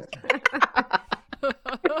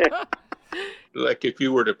 Like if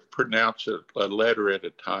you were to pronounce a letter at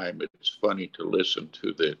a time, it's funny to listen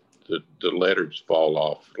to the letters fall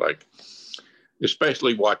off. Like,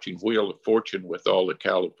 especially watching Wheel of Fortune with all the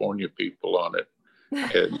California people on it.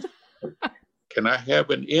 And can I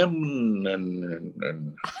have an M?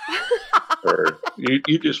 Or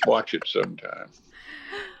you just watch it sometime.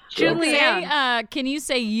 So. Julianne, can you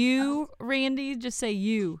say you, Randy? Just say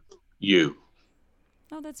you. You.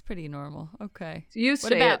 Oh, that's pretty normal. Okay. You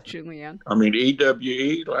say it, Julianne. I mean,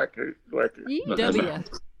 EWE, like EW.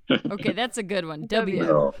 Okay, that's a good one. W.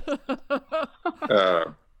 No.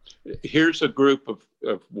 Here's a group of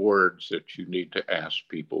words that you need to ask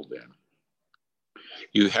people then.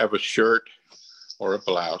 You have a shirt or a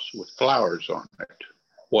blouse with flowers on it.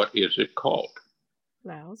 What is it called?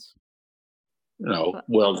 Blouse. No,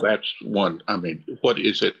 well, that's one. I mean, what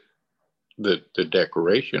is it? The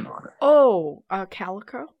decoration on it. Oh,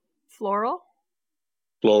 calico, floral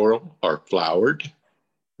or flowered,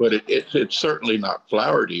 but it's certainly not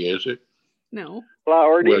flowery, is it? No.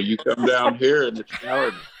 Flowery. Well, you come down here and it's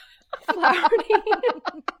flowered.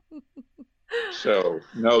 So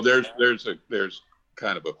no, there's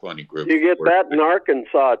kind of a funny group. You get that in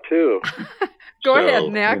Arkansas too. Go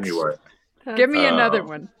ahead, next. Anyway, give me another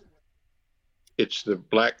one. It's the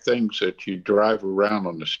black things that you drive around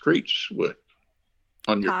on the streets with,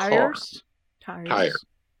 on your car. Tires.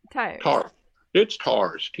 Tar. It's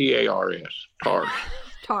tars. TARS. Tars.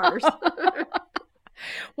 Tars.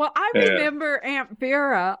 Well, I remember Aunt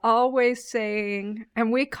Vera always saying,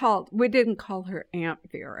 and we didn't call her Aunt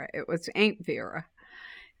Vera. It was Aunt Vera.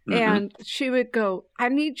 Mm-hmm. And she would go, I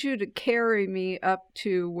need you to carry me up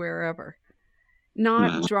to wherever.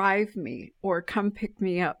 Not drive me or come pick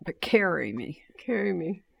me up, but carry me. Carry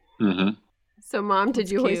me. Mm-hmm. So, Mom, did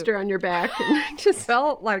you hoist her on your back? And just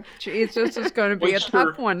felt like, geez, this is going to be a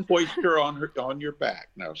tough one. Hoist her on your back.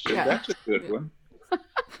 Now, see, that's a good one.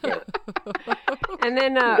 Yeah. And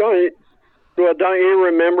then, don't you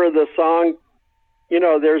remember the song?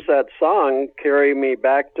 There's that song, "Carry Me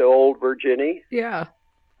Back to Old Virginia." Yeah.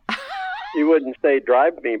 You wouldn't say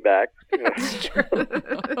 "drive me back." That's true.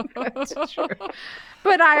 That's true.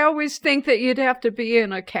 But I always think that you'd have to be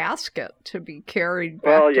in a casket to be carried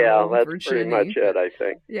back to Old that's Virginia. Pretty much it, I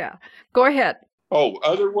think. Yeah. Go ahead. Oh,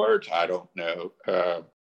 other words? I don't know.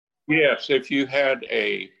 Yes, if you had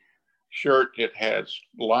a shirt that has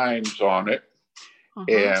lines on it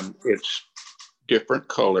and it's different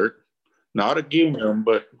colored, not a gingham,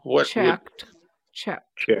 but what? Checked.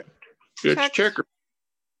 It's checkered.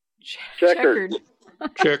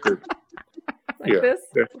 Checkered. Like this?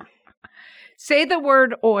 Yeah. Say the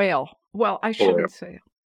word oil. Well, I shouldn't say it.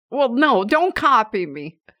 Well, no, don't copy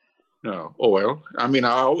me. No, oil. I mean,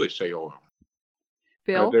 I always say oil.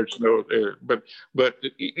 Bill? There's no, but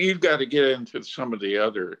you've got to get into some of the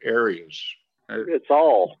other areas. It's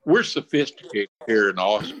all. We're sophisticated here in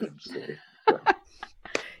Austin. So.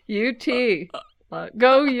 UT.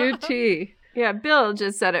 Go UT. Yeah, Bill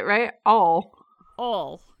just said it, right? All,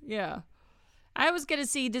 yeah. I was going to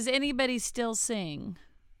see, does anybody still sing?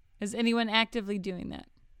 Is anyone actively doing that?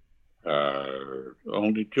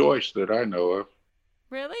 Only Joyce that I know of.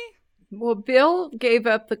 Really? Well, Bill gave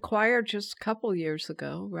up the choir just a couple years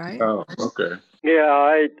ago, right? Oh, okay.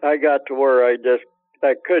 Yeah, I got to where I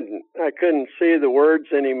couldn't see the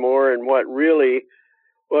words anymore, and what really,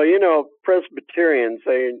 well, Presbyterians,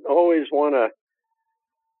 they always want to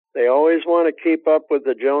keep up with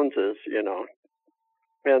the Joneses,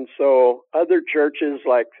 And so other churches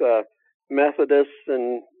like the Methodists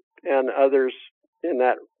and others in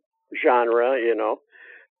that genre,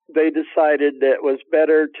 they decided that it was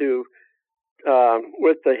better to,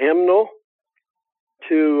 with the hymnal,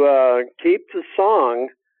 to keep the song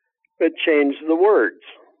but change the words.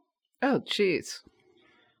 Oh, geez.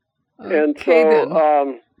 And Okay, then.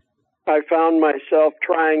 so I found myself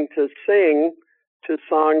trying to sing to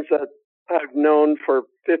songs that I've known for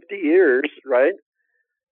 50 years, right?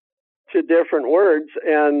 To different words,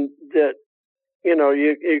 and that,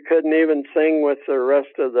 you couldn't even sing with the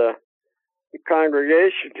rest of the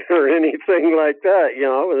congregation or anything like that,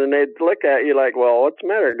 and they'd look at you like, well, what's the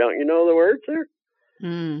matter? Don't you know the words there?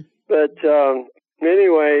 Mm. But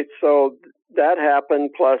anyway, so that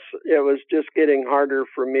happened. Plus, it was just getting harder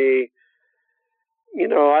for me.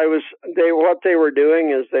 What they were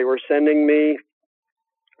doing is they were sending me,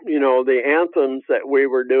 the anthems that we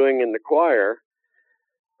were doing in the choir.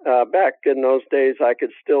 Back in those days, I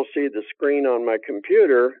could still see the screen on my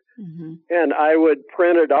computer, and I would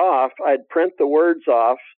print it off. I'd print the words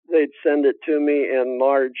off. They'd send it to me in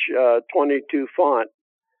large 22 font,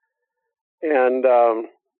 and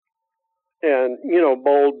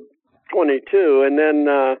bold 22. And then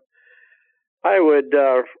I would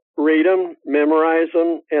read them, memorize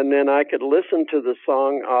them, and then I could listen to the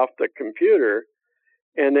song off the computer.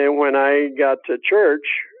 And then when I got to church,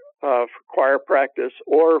 for choir practice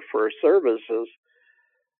or for services,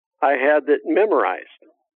 I had it memorized,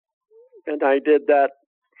 and I did that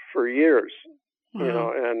for years. And it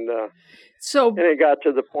got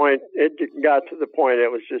to the point.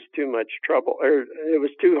 It was just too much trouble, or it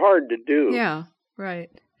was too hard to do. Yeah,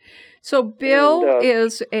 right. So Bill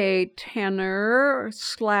is a tenor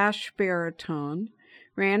 / baritone.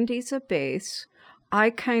 Randy's a bass. I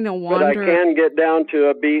kind of wonder. But I can get down to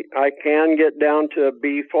a B. I can get down to a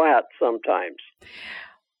B flat sometimes.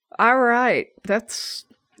 All right, that's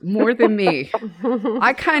more than me.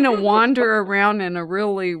 I kind of wander around in a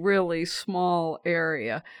really, really small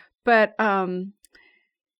area. But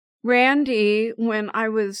Randy, when I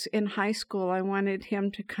was in high school, I wanted him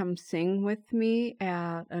to come sing with me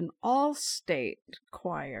at an all-state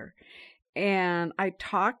choir. And I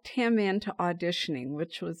talked him into auditioning,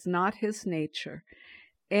 which was not his nature.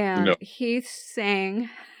 And he sang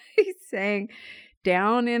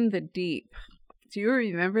Down in the Deep. Do you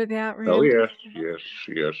remember that, Randy? Oh, yes.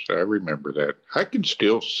 I remember that. I can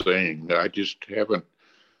still sing. I just haven't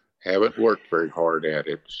worked very hard at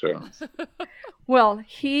it. So, well,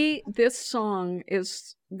 this song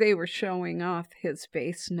is, they were showing off his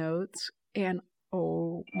bass notes, and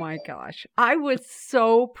oh my gosh, I was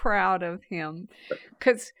so proud of him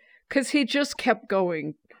because he just kept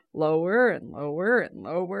going lower and lower and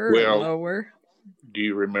lower and lower. Do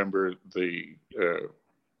you remember the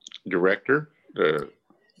director, the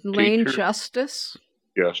Lane teacher? Justice?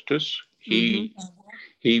 He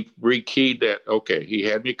rekeyed that. Okay, he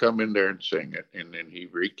had me come in there and sing it, and then he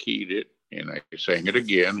rekeyed it, and I sang it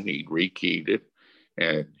again, and he rekeyed it,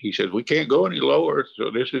 and he said, we can't go any lower,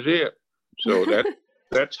 so this is it. So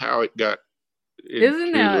that's how it got.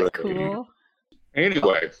 Isn't that cool?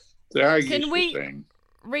 Anyway, I used to sing.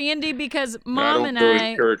 Randy, because Mom and I don't go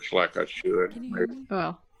to church like I should.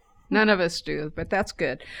 Well, none of us do, but that's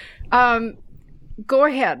good. Go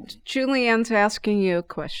ahead. Julianne's asking you a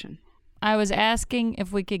question. I was asking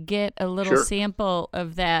if we could get a little sample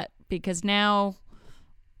of that, because now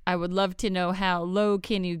I would love to know how low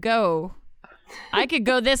can you go. I could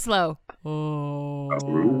go this low. Oh, how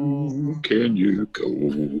low can you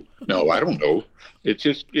go? No, I don't know. It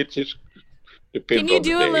just depends. Can you on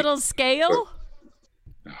do the a day. little scale?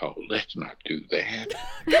 No, let's not do that.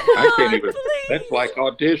 I can't even. Please. That's like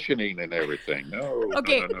auditioning and everything. No.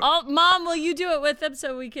 Okay, No. Mom, will you do it with them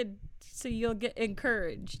so you'll get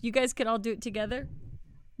encouraged? You guys could all do it together.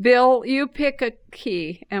 Bill, you pick a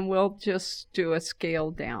key, and we'll just do a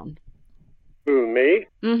scale down. Who, me?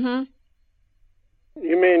 Mm-hmm.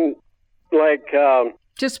 You mean like?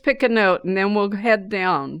 Just pick a note, and then we'll head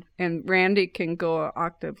down, and Randy can go an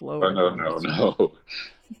octave lower. No.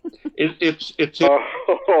 It's.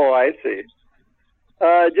 Oh, I see.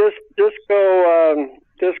 Just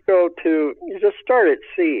start at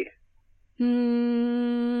C.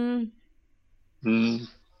 Is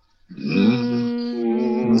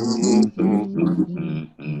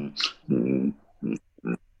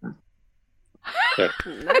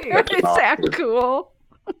that cool?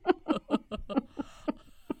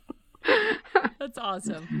 That's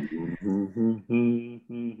awesome.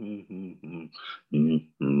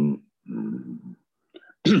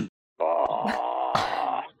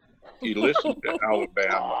 You listen to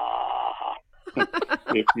Alabama.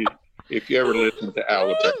 if you ever listen to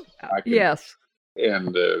Alabama, Yes.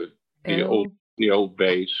 and the old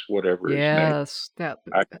bass, whatever his name, Yes. That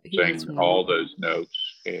I can he was sing all wonderful. those notes,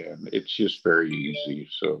 and it's just very easy.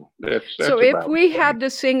 So that's So if about we it. had to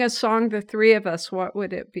sing a song, the three of us, what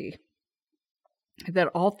would it be? That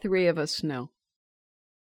all three of us know.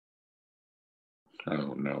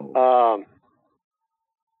 Oh no.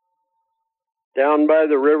 Down by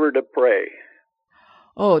the river to pray.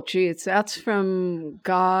 Oh, geez, that's from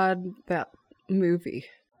God, that movie.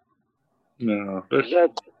 No,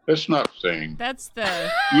 let's not sing. That's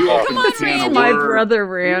the. You Come opened on, a can Randy. of My worms. brother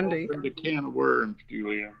You Randy. opened a can of worms,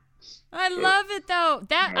 Julia. I love it though.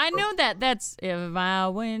 That I know that. That's if I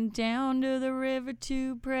went down to the river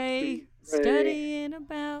to pray, studying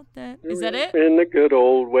about that. Is that it? In the good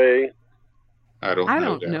old way. I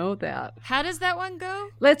don't know that. How does that one go?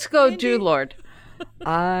 Let's go, Randy? do Lord.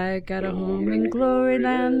 I got a home in glory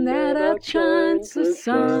land that outshines the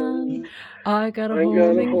sun. I got a home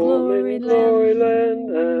in glory land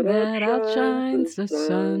that outshines the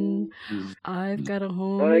sun. I've got a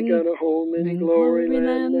home in glory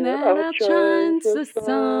land that outshines the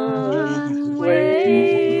sun.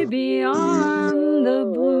 Way beyond the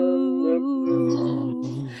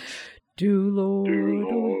blue. Do Lord,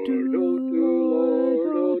 oh do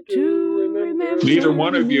Lord, oh do remember. Neither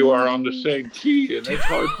one of you are on the same key, and it's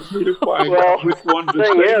hard for me to find Well, out which one to the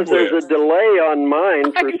thing sing is, there's with. a delay on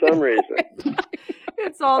mine for some reason.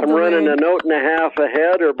 It's all I'm running delayed. a note and a half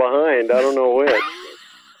ahead or behind. I don't know which.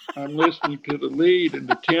 I'm listening to the lead, and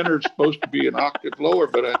the tenor's supposed to be an octave lower,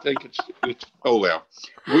 but I think it's. Oh well,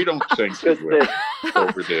 we don't sing too well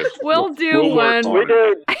over this. We'll do work one. We on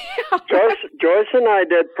it. did. Joyce and I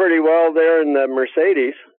did pretty well there in the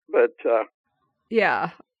Mercedes, but Yeah.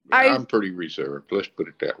 I'm pretty reserved. Let's put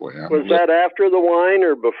it that way. was that after the wine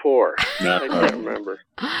or before? No, I can't remember.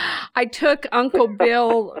 I took Uncle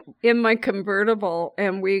Bill in my convertible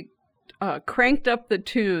and we cranked up the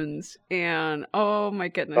tunes, and oh my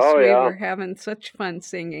goodness, we were having such fun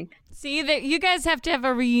singing. See, that you guys have to have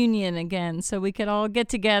a reunion again, so we could all get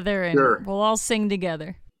together and we'll all sing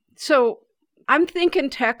together. So I'm thinking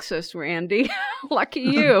Texas, Randy. Lucky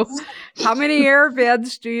you. How many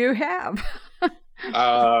airbeds do you have?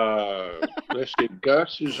 Let's see.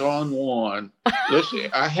 Gus is on one. Let's see.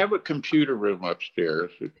 I have a computer room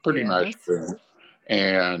upstairs. It's a pretty nice room,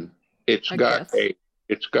 and it's got a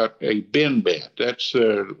bin bed. That's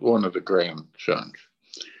one of the grandsons.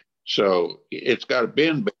 So it's got a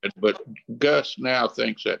bin bed, but Gus now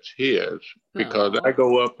thinks that's his because I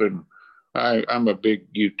go up and I'm a big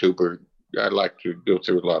YouTuber. I like to go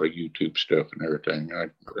through a lot of YouTube stuff and everything. I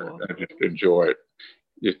just enjoy it.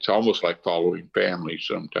 It's almost like following family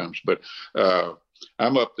sometimes, but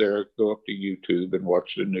I'm up there, go up to YouTube and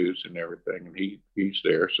watch the news and everything, and he's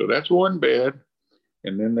there. So that's one bed,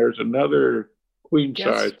 and then there's another queen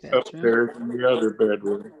size upstairs in the other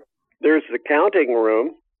bedroom. There's the counting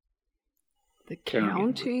room. The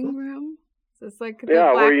counting room? So it's like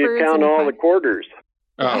where you count all the quarters.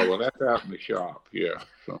 Oh, well, that's out in the shop, yeah.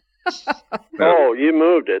 So. Oh, you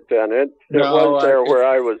moved it then. It was there where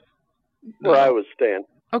I was staying.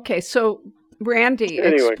 Okay, so Randy,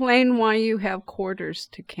 explain why you have quarters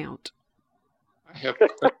to count. I have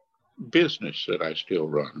a business that I still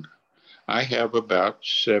run. I have about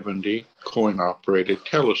 70 coin-operated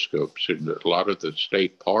telescopes in a lot of the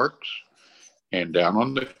state parks and down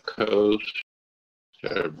on the coast,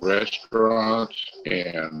 restaurants,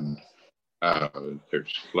 and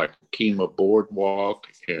there's like Kemah Boardwalk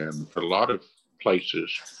and a lot of places.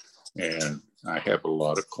 And I have a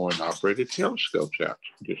lot of coin-operated telescopes out,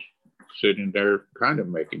 just sitting there kind of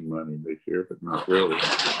making money this year, but not really.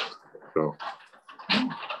 So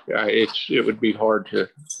it would be hard to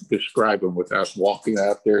describe them without walking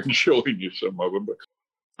out there and showing you some of them. But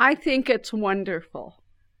I think it's wonderful.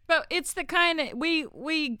 But it's the kind of,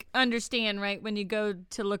 we understand, right? When you go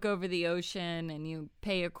to look over the ocean and you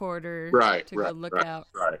pay a quarter to go look out.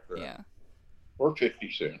 Right. Yeah. Or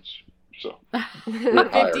 50 cents. So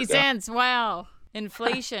 50 cents. Wow.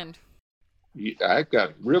 Inflation. I've got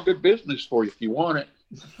a real good business for you if you want it.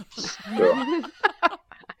 So.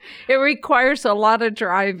 It requires a lot of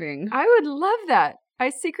driving. I would love that. I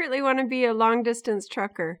secretly want to be a long distance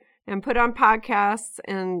trucker and put on podcasts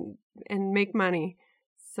and make money.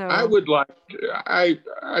 So I would like to,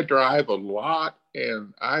 I drive a lot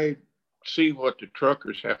and I see what the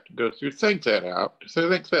truckers have to go through. Think that out.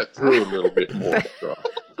 Think that through a little bit more.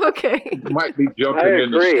 Okay. You might be jumping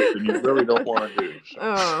into something you really don't want to do. So.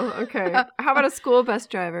 Oh, okay. How about a school bus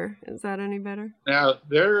driver? Is that any better? Now,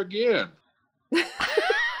 there again.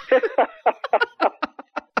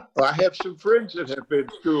 Well, I have some friends that have been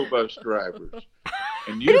school bus drivers.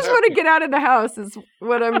 And I you just have want to get out of the house is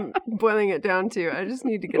what I'm boiling it down to. I just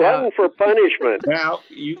need to get Glutton out. for punishment. now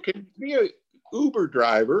you can be a Uber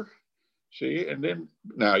driver, see, and then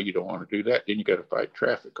now you don't want to do that. Then you got to fight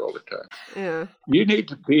traffic all the time. Yeah. You need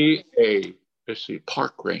to be a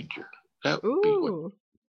park ranger. That would be what. Ooh.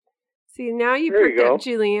 See, now you There you pricked go. up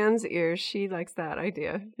Julianne's ears. She likes that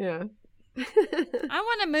idea. Yeah. I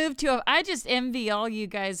want to move to I just envy all you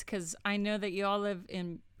guys because I know that you all live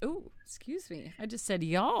in. Oh, excuse me. I just said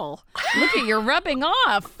y'all. Look at you're rubbing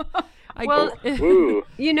off. Well, Ooh.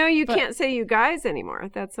 you know, you can't say you guys anymore.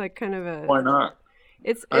 That's like kind of a. Why not?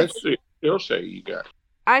 It's. I see. They'll say you got.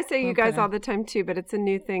 I say you guys Okay. all the time too, but it's a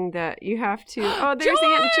new thing that you have to. Oh, there's Joy!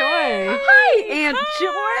 Aunt Joy. Hi, Aunt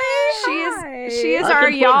Joy. She is I our can put her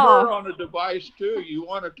y'all. on a device too. You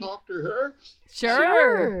want to talk to her?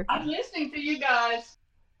 Sure. I'm listening to you guys.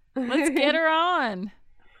 Let's get her on.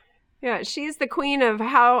 Yeah, she's the queen of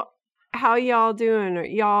how y'all doing? Are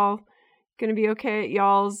y'all gonna be okay at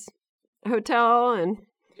y'all's hotel? And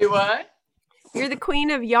You what? you're the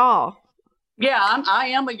queen of y'all. Yeah, I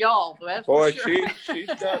am a y'all. That's Boy, for sure.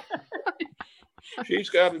 she's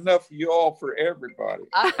got enough y'all for everybody.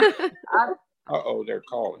 I, They're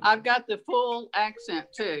calling. I've got the full accent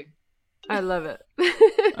too. I love it.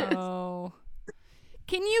 Oh.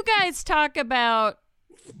 Can you guys talk about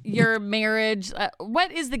your marriage?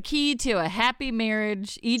 What is the key to a happy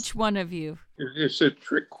marriage, each one of you? Is this a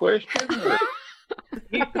trick question? Or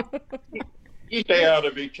You stay out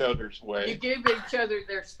of each other's You way. give each other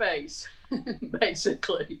their space,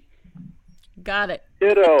 basically. Got it.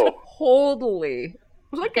 Ditto. Totally.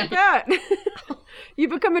 Look at that. You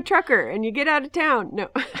become a trucker and you get out of town. No.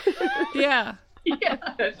 Yeah. Yeah,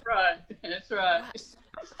 that's right. That's right.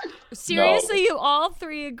 Seriously, you all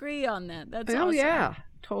three agree on that. That's Oh awesome. yeah,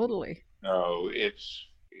 totally. No, it's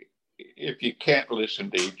if you can't listen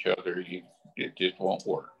to each other, it just won't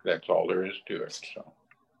work. That's all there is to it. So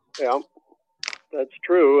Yeah, that's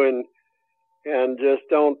true. And just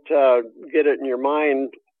don't get it in your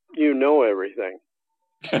mind. You know everything.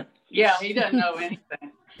 Yeah, he doesn't know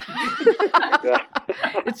anything. Yeah.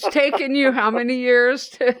 It's taken you how many years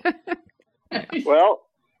to? Well,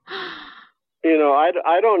 you know,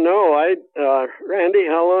 I don't know. Randy,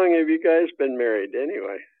 how long have you guys been married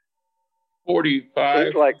anyway? 45.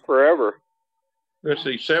 Seems like forever. Let's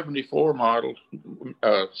see, 74 models,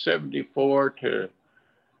 74 to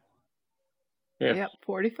Yep,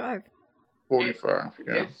 45. 45.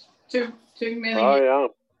 Yeah. It's too many. Oh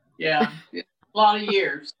Yeah, it's a lot of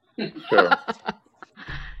years. So,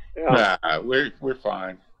 yeah. we're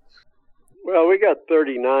fine. Well, we got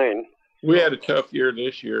 39. We had a tough year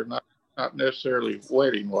this year, not necessarily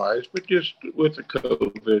wedding wise, but just with the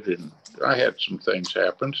COVID, and I had some things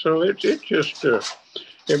happen. So it's just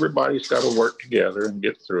everybody's got to work together and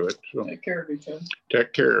get through it. So Take care of each other.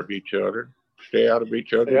 take care of each other, stay out of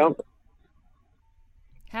each other. Yeah.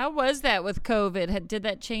 How was that with COVID? Did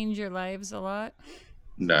that change your lives a lot?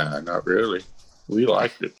 Nah, not really. We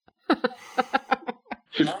liked it.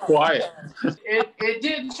 It's quiet. It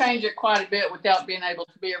did change it quite a bit without being able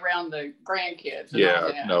to be around the grandkids. And all Yeah,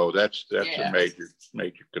 that. no, that's Yeah. a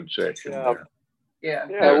major concession Yeah. there. Yeah.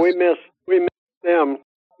 Yeah, we miss them.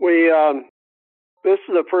 This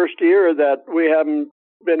is the first year that we haven't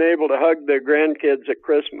been able to hug the grandkids at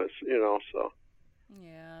Christmas, you know, so.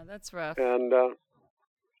 Yeah, that's rough. And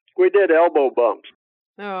we did elbow bumps.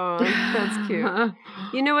 Oh, that's cute.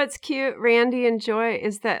 You know what's cute, Randy and Joy,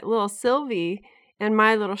 is that little Sylvie and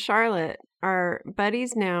my little Charlotte are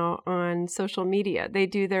buddies now on social media. They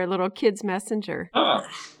do their little kids messenger. Oh,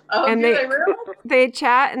 And do they really? They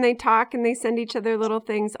chat and they talk and they send each other little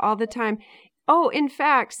things all the time. Oh, in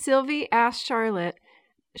fact, Sylvie asked Charlotte,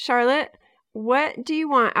 what do you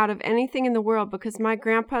want out of anything in the world? Because my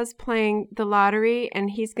grandpa's playing the lottery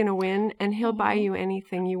and he's going to win and he'll buy you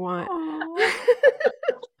anything you want.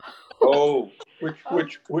 oh,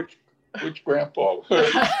 which grandpa?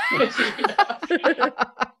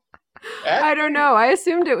 I don't know. I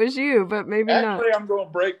assumed it was you, but maybe not. Actually, I'm going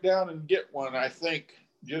to break down and get one. I think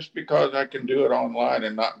just because I can do it online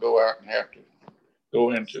and not go out and have to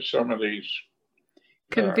go into some of these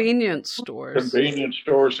Convenience stores. convenience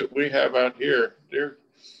stores that we have out here.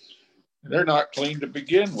 They're not clean to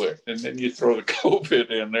begin with, and then you throw the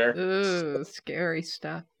COVID in there. Ooh, scary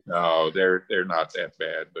stuff. No, they're not that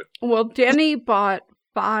bad, but Well, Denny bought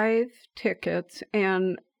 5 tickets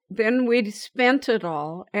and then we spent it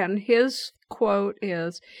all. And his quote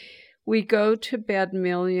is, "We go to bed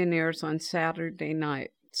millionaires on Saturday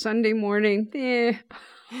night. Sunday morning,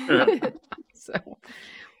 So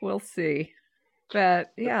we'll see.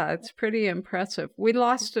 But yeah, it's pretty impressive. We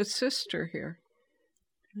lost a sister here.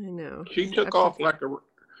 I know. She took off like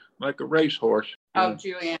a racehorse. Oh,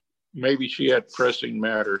 Julianne. Maybe she had pressing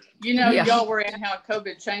matters. You know, y'all were in how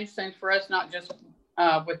COVID changed things for us, not just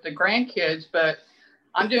with the grandkids, but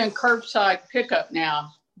I'm doing curbside pickup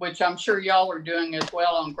now, which I'm sure y'all are doing as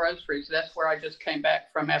well on groceries. That's where I just came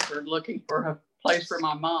back from after looking for a place for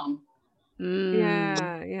my mom.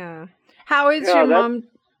 Yeah. How is your mom?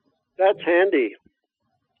 That's handy.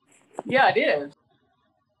 Yeah, it is.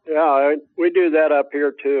 Yeah, we do that up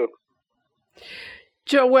here too.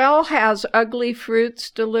 Joelle has ugly fruits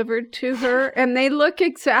delivered to her, and they look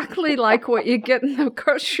exactly like what you get in the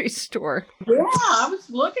grocery store. Yeah, I was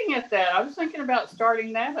looking at that. I was thinking about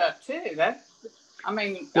starting that up too.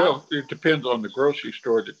 Well, it depends on the grocery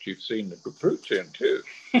store that you've seen the fruits in too.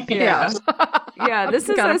 Yeah. This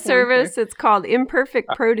is a service. It's called Imperfect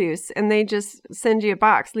Produce, and they just send you a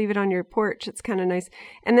box, leave it on your porch. It's kind of nice.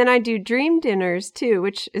 And then I do Dream Dinners too,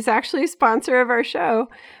 which is actually a sponsor of our show.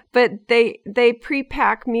 But they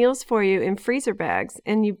pre-pack meals for you in freezer bags,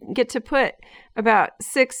 and you get to put about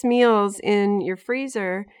 6 meals in your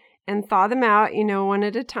freezer and thaw them out, one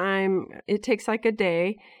at a time. It takes like a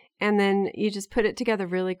day, and then you just put it together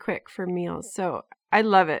really quick for meals. So I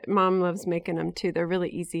love it. Mom loves making them too. They're really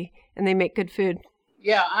easy, and they make good food.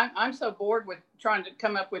 Yeah, I'm so bored with trying to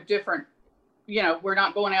come up with different, we're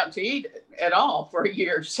not going out to eat at all for a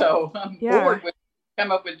year, so I'm bored with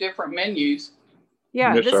come up with different menus.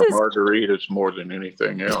 Yeah, this is margaritas more than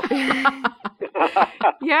anything else.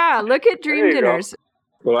 Yeah, look at Dream Dinners.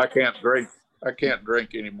 Well, I can't drink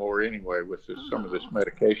anymore anyway with some of this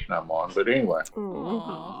medication I'm on. But anyway.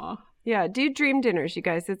 Aww. Yeah, do Dream Dinners, you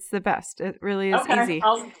guys. It's the best. It really is easy.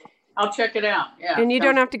 I'll check it out. Yeah, and you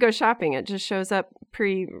don't have to go shopping. It just shows up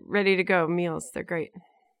ready to go meals. They're great.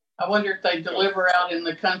 I wonder if they deliver out in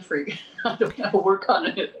the country. I don't know. We're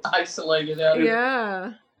kind of isolated out here.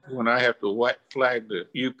 Yeah. When I have to flag the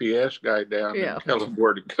UPS guy down and tell him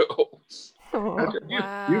where to go. I said,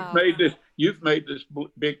 you've made this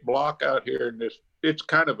big block out here, and it's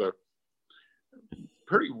kind of a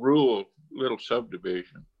pretty rural little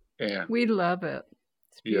subdivision, and we love it.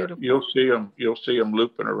 It's beautiful. You'll see them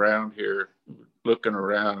looping around here, looking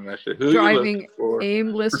around, and I said, "Who driving are you looking for?"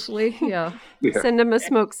 aimlessly? Yeah. Send them a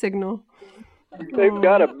smoke signal. They've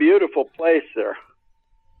got a beautiful place there.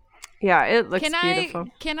 Yeah, it looks beautiful.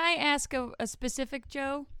 Can I ask a specific,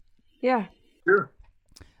 Joe? Yeah. Sure.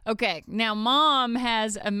 Okay. Now, Mom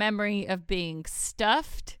has a memory of being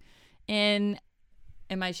stuffed in...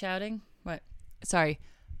 Am I shouting? What? Sorry.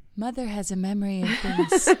 Mother has a memory of being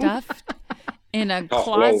stuffed in a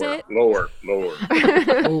closet. Lower.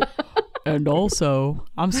 Oh, and also,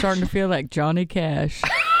 I'm starting to feel like Johnny Cash.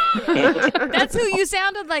 That's who you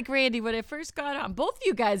sounded like, Randy, when I first got on. Both of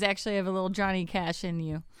you guys actually have a little Johnny Cash in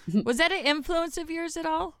you. Was that an influence of yours at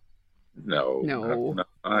all? No.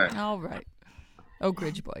 All right. Oak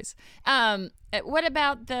Ridge Boys. What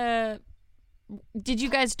about did you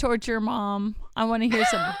guys torture Mom? I want to hear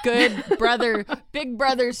some good big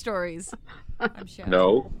brother stories. I'm sure.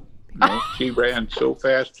 No. She ran so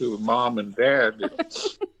fast to Mom and Dad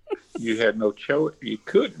that you had no choice. You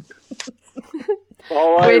couldn't.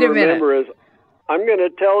 All I remember is, I'm going to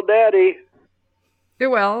tell Daddy.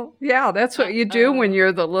 Well, yeah, that's what you do when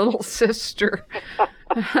you're the little sister.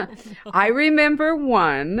 I remember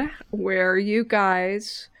one where you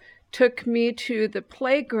guys took me to the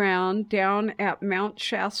playground down at Mount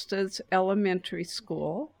Shasta's elementary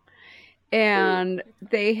school. And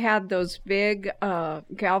they had those big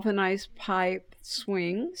galvanized pipe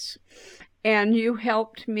swings. And you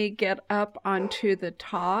helped me get up onto the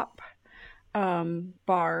top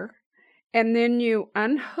bar. And then you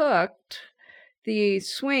unhooked the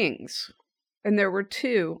swings. And there were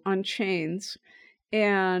 2 on chains.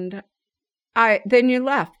 And then you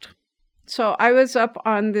left. So I was up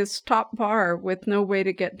on this top bar with no way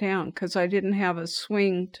to get down because I didn't have a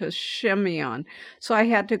swing to shimmy on. So I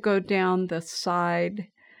had to go down the side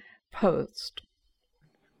post.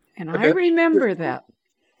 And I remember that.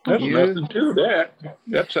 There's nothing to that.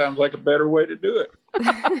 That sounds like a better way to do it.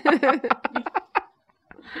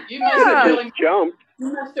 You must have really jumped.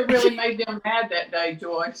 You must have really made them mad that day,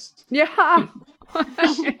 Joyce. Yeah.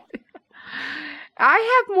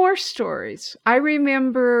 I have more stories. I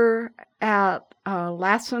remember at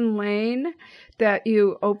Lassen Lane that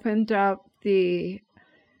you opened up the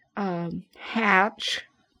hatch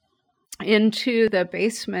into the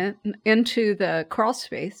basement, into the crawl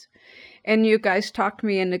space, and you guys talked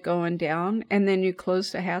me into going down, and then you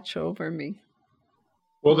closed the hatch over me.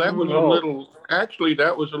 Well, that was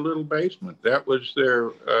that was a little basement. That was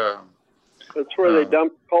their... That's where they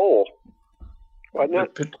dumped coal,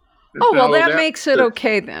 wasn't it? Oh, well, No, that that's makes it the-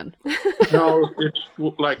 okay then. No, it's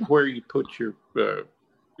like where you put your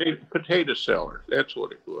potato cellar. That's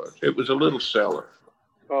what it was. It was a little cellar.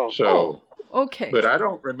 Oh, So, Okay. but I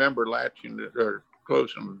don't remember latching it or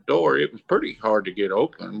closing the door. It was pretty hard to get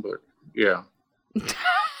open, but yeah.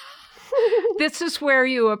 This is where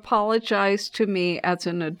you apologize to me as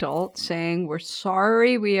an adult, saying we're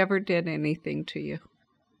sorry we ever did anything to you.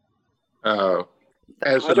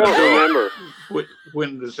 As I an don't adult, remember.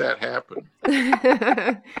 when does that happen?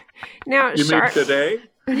 Now, You mean today?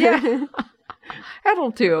 Yeah,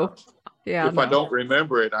 that'll do. Yeah. If I don't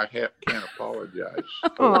remember it, I can't apologize.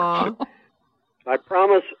 Aw. I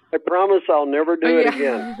promise I'll never do it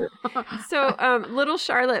again. So, little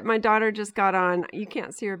Charlotte, my daughter just got on. You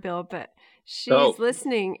can't see her, Bill, but she's Oh.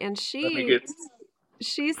 listening, and Let me get.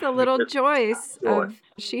 she's the little Joyce Joy. of.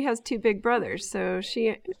 She has two big brothers, so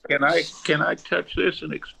she. Can I touch this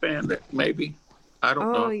and expand it? Maybe. I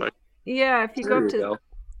don't know if I. Yeah, if you go There up you to go.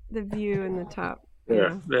 the view in the top. There,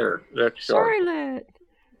 Yeah. there. That's Charlotte. Charlotte.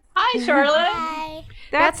 Hi, Charlotte. Hi.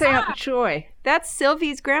 That's Aunt Joy. That's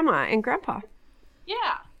Sylvie's grandma and grandpa.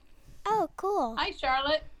 Yeah. Oh, cool. Hi,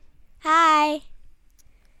 Charlotte. Hi.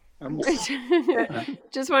 I'm-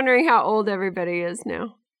 Just wondering how old everybody is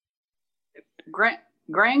now. Grand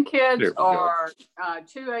There grandkids we go. are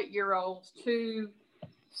 2 8-year-olds, 2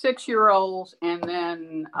 6-year-olds, and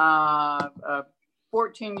then a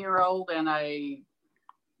 14-year-old and a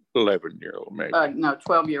 11-year-old, maybe.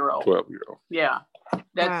 12-year-old. 12-year-old. Yeah,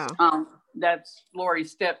 that's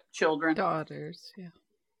Lori's stepchildren. Daughters. Yeah.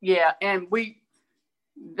 Yeah, and we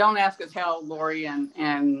don't ask us how Lori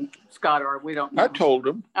and Scott are. We don't know. I told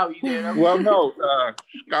him. Oh, you did? Okay. Well, no.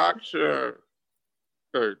 Scott's or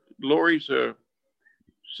Lori's a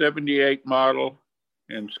 78 model,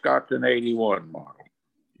 and Scott's an 81 model.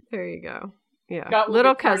 There you go. Yeah. Scott will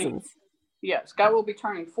Little be turning- cousins. Yeah, Scott will be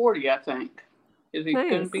turning 40, I think. Is he going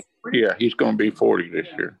to Nice. be 40? Yeah, he's going to be 40 this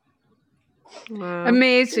year. Wow.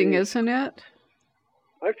 Amazing, isn't it?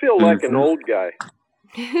 I feel like an old guy.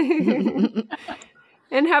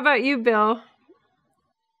 And how about you, Bill?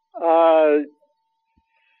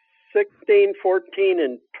 16, 14,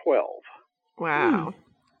 and 12. Wow.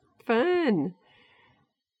 Fun.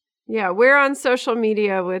 Yeah, we're on social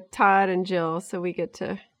media with Todd and Jill, so we get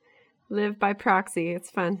to live by proxy. It's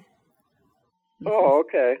fun. Oh,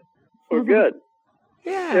 okay. Well, good.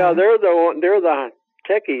 Yeah. Yeah, they're the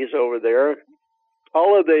techies over there.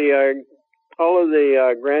 All of the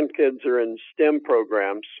grandkids are in STEM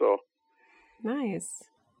programs, so Nice.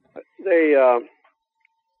 they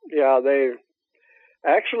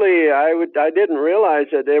actually I didn't realize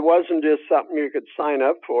it wasn't just something you could sign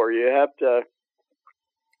up for. You have to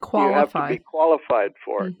Qualify. be qualified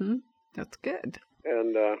for it. Hmm. That's good.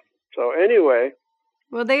 And so anyway,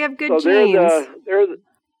 Well, they have good so genes.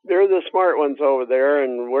 they're the smart ones over there,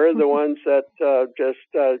 and we're the ones that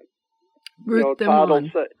Root them Todd will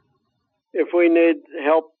on. say, if we need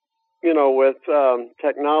help, with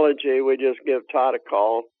technology, we just give Todd a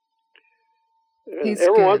call. And He's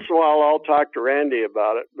every good. once in a while, I'll talk to Randy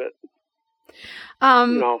about it, but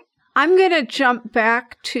I'm going to jump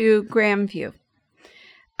back to Grandview.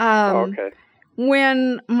 okay.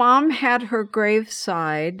 When Mom had her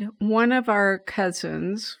graveside, one of our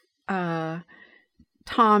cousins,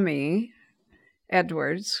 Tommy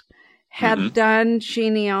Edwards, had done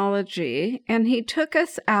genealogy, and he took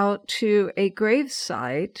us out to a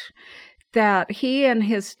gravesite that he and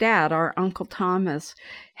his dad, our Uncle Thomas,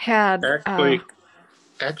 had.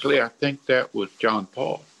 Actually, I think that was John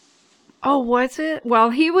Paul. Oh, was it? Well,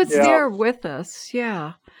 he was Yeah. there with us.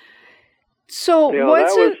 Yeah. So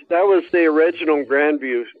that was the original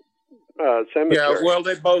Grandview cemetery. Yeah, well,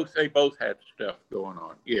 they both had stuff going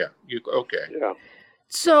on. Yeah, okay. Yeah.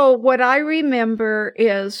 So what I remember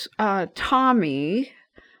is Tommy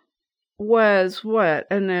was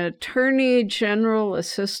an attorney general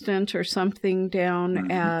assistant or something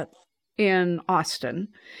down in Austin.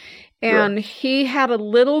 And he had a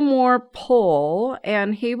little more pull,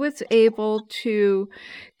 and he was able to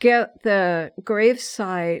get the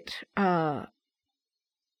gravesite,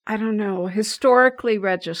 historically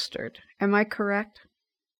registered. Am I correct?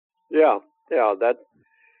 Yeah.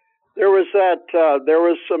 There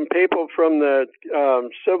was some people from the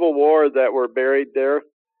Civil War that were buried there,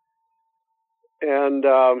 and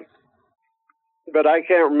but I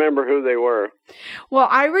can't remember who they were. Well,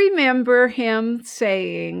 I remember him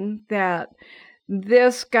saying that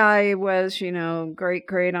this guy was,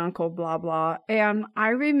 great uncle, blah, blah. And I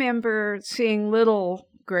remember seeing little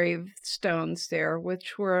gravestones there,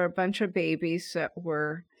 which were a bunch of babies that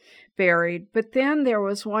were buried. But then there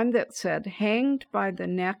was one that said, hanged by the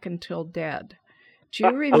neck until dead. Do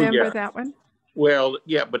you remember yeah. that one? Well,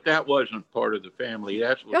 yeah, but that wasn't part of the family.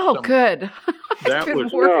 That's what Oh, good. That I've been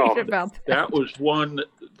was worried about that. That was one,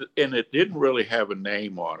 and it didn't really have a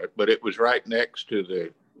name on it, but it was right next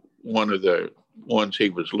to one of the ones he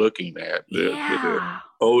was looking at, the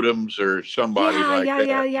Odoms or somebody like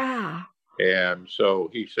that. Yeah. And so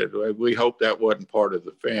he said, well, we hope that wasn't part of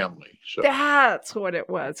the family. So that's what it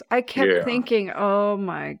was. I kept thinking, oh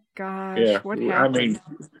my gosh, what happened? I mean,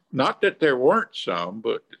 not that there weren't some,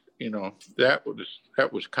 but that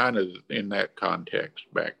was kind of in that context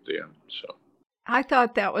back then. So I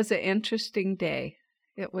thought that was an interesting day.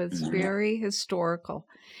 It was very historical.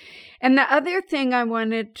 And the other thing I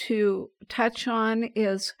wanted to touch on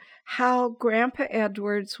is how Grandpa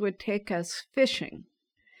Edwards would take us fishing.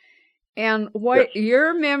 And what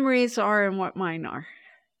your memories are and what mine are.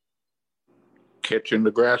 Catching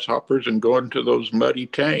the grasshoppers and going to those muddy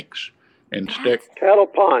tanks and cattle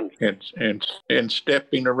ponds and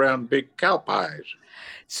stepping around big cow pies.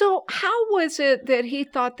 So how was it that he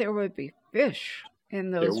thought there would be fish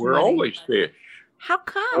in those? There were always fish. How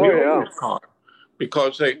come? Oh, caught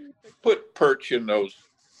because they put perch in those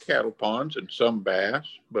cattle ponds and some bass,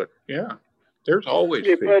 but there's always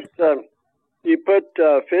fish. You put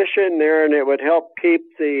fish in there, and it would help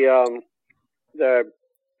keep the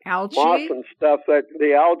algae, moss and stuff, that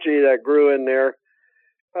the algae that grew in there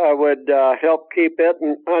would help keep it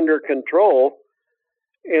under control.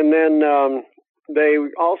 And then they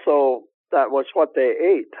also, that was what they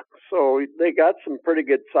ate. So they got some pretty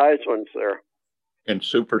good sized ones there. And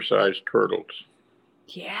supersized turtles.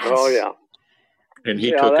 Yes. Oh yeah. And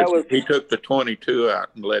he took the 22 out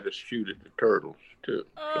and let us shoot at the turtles too.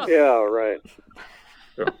 So. Yeah, right.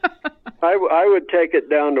 So. I would take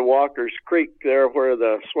it down to Walker's Creek there where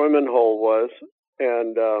the swimming hole was,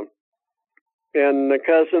 and the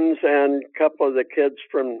cousins and a couple of the kids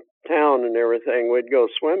from town and everything would go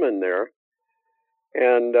swimming there,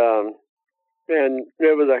 and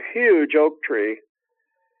it was a huge oak tree,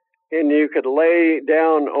 and you could lay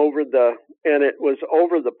down and it was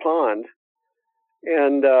over the pond.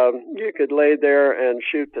 And you could lay there and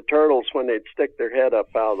shoot the turtles when they'd stick their head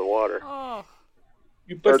up out of the water. Oh,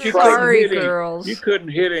 sorry, girls. You couldn't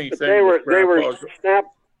hit anything. They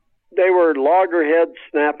were loggerhead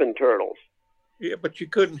snapping turtles. Yeah, but you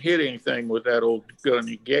couldn't hit anything with that old gun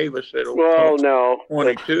you gave us. That old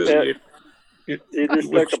 22. You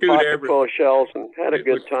just took a pocket full of shells and had a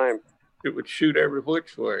good time. It would shoot every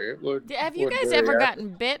which way. Have you guys ever gotten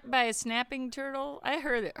bit by a snapping turtle? I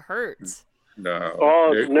heard it hurts. No.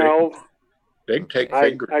 Oh, no. They can take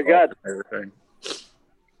fingers off and everything.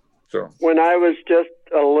 So when I was just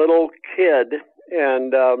a little kid,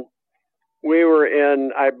 and we were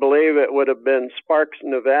in, I believe it would have been Sparks,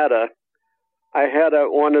 Nevada, I had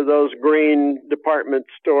one of those green department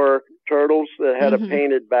store turtles that had a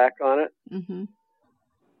painted back on it. Mm-hmm.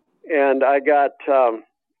 And I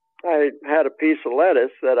had a piece of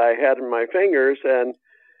lettuce that I had in my fingers, and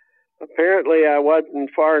apparently I wasn't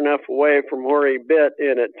far enough away from where he bit,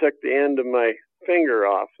 and it took the end of my finger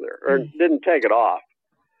off there, or didn't take it off,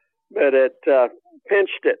 but it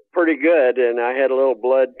pinched it pretty good, and I had a little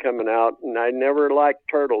blood coming out, and I never liked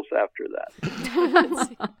turtles after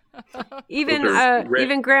that.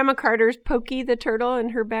 Even Grandma Carter's Pokey the turtle in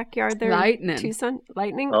her backyard there in Tucson.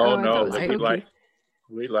 Lightning? Oh no,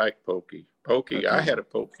 we like Pokey. Pokey, I had a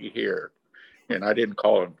Pokey here, and I didn't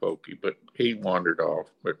call him Pokey, but he wandered off.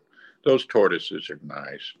 But those tortoises are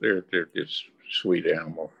nice. They're just sweet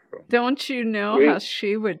animals. So. Don't you know how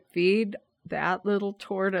she would feed that little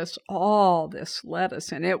tortoise all this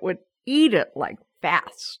lettuce, and it would eat it like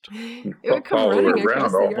fast. It would come running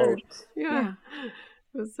across the yard. Yeah.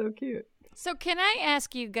 It was so cute. So can I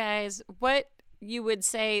ask you guys what you would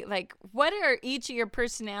say, like, what are each of your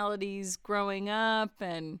personalities growing up?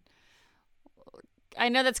 And I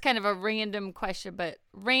know that's kind of a random question, but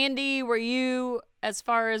Randy, were you, as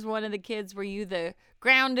far as one of the kids, were you the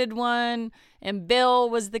grounded one, and Bill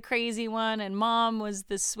was the crazy one, and Mom was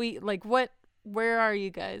the sweet, like, where are you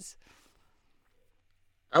guys?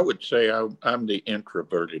 I would say I'm the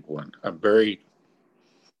introverted one. I'm very,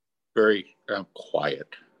 very quiet.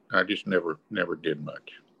 I just never did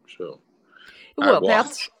much. So well, I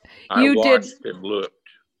watched and looked,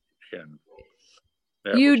 and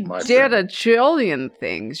you did a jillion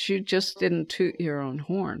things. You just didn't toot your own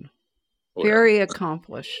horn. Well, very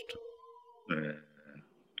accomplished.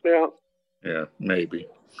 Yeah, maybe.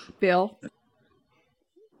 Bill?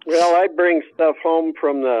 Well, I bring stuff home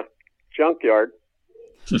from the junkyard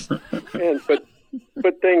and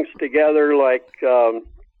put things together. Like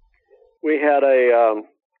we had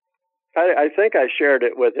I think I shared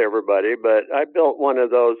it with everybody, but I built one of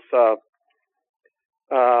those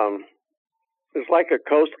it's like a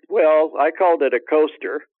coast. Well, I called it a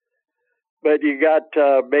coaster, but you got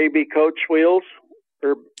baby coach wheels,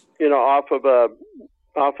 or off of a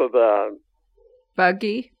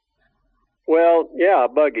Buggy. Well, yeah, a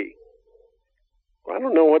buggy. I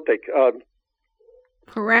don't know what they call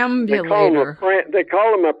Perambulator. They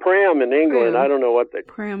call them a pram in England. Pram. I don't know what they.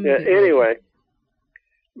 Perambulator. Yeah, anyway,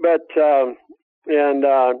 but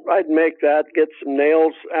I'd make that, get some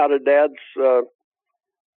nails out of Dad's,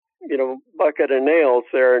 bucket of nails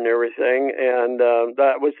there and everything, and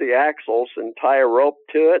that was the axles, and tie a rope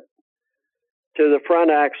to it, to the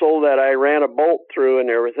front axle that I ran a bolt through and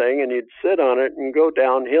everything, and you'd sit on it and go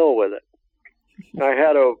downhill with it. I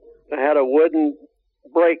had a wooden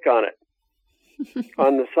brake on it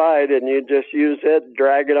on the side, and you just use it,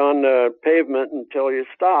 drag it on the pavement until you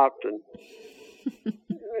stopped,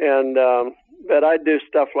 and but I do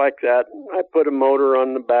stuff like that. I put a motor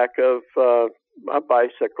on the back of a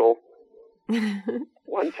bicycle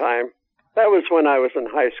one time. That was when I was in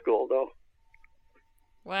high school, though.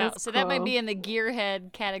 Wow, That's so that might cool. be in the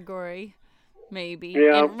gearhead category, maybe.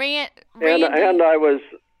 Yeah. And Randy, And I was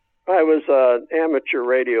an amateur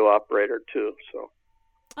radio operator too. So.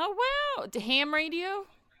 Oh wow, ham radio,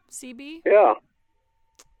 CB. Yeah.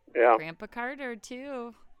 Grandpa Carter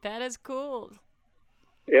too. That is cool.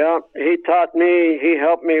 Yeah, he helped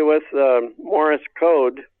me with Morse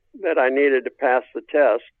code that I needed to pass the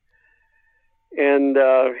test. And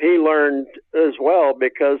he learned as well,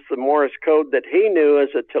 because the Morse code that he knew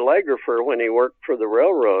as a telegrapher when he worked for the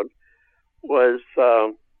railroad was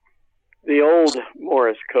the old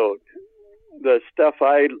Morse code. The stuff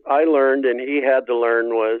I learned and he had to learn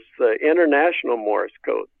was the international Morse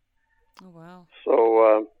code. Oh wow.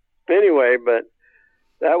 So anyway, but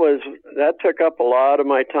that took up a lot of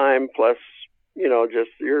my time, plus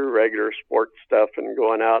just your regular sports stuff and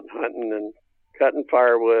going out and hunting and cutting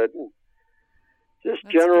firewood and just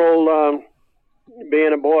That's general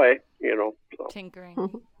being a boy, So.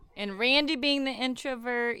 Tinkering. And Randy, being the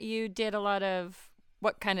introvert, you did a lot of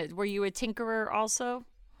were you a tinkerer also?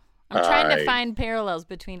 I'm trying to find parallels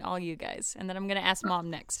between all you guys, and then I'm going to ask Mom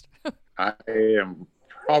next. I am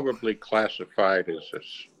probably classified as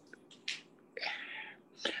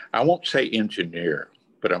I won't say engineer,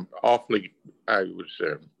 but I was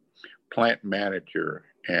a plant manager,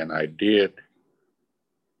 and I did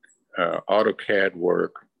AutoCAD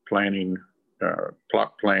work, planning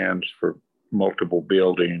plot plans for multiple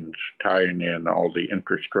buildings, tying in all the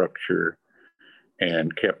infrastructure,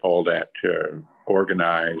 and kept all that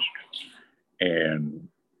organized, and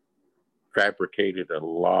fabricated a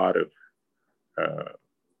lot of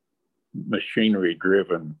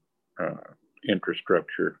machinery-driven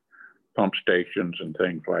infrastructure, pump stations and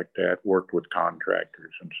things like that, worked with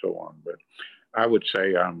contractors and so on. But I would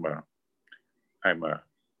say I'm a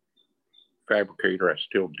fabricator. I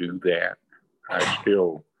still do that. I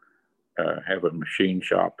still have a machine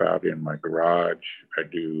shop out in my garage. I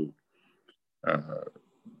do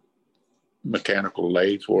mechanical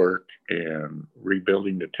lathe work and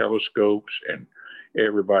rebuilding the telescopes, and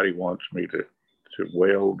everybody wants me to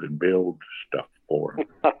weld and build stuff for them.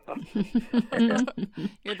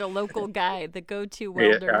 You're the local guy, the go-to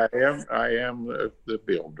welder. Yeah, I am the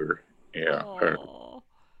builder. Yeah.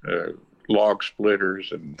 Log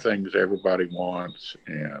splitters and things everybody wants,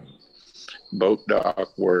 and boat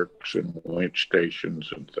dock works and winch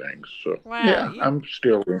stations and things. So Wow, yeah, I'm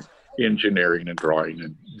still engineering and drawing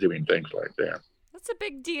and doing things like that. That's a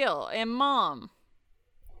big deal. And Mom?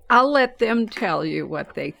 I'll let them tell you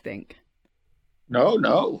what they think. No,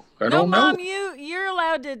 I don't know. Mom, you're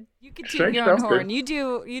allowed to. You can Say toot your own something. horn. You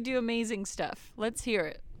do amazing stuff. Let's hear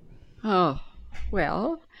it. Oh,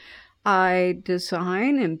 well, I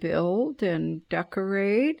design and build and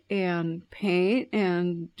decorate and paint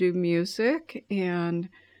and do music and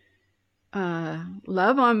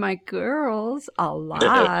love on my girls a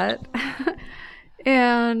lot.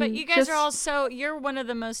 And But you guys are you're one of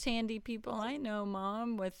the most handy people I know,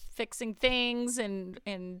 Mom, with fixing things and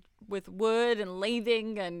with wood and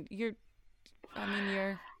lathing, and you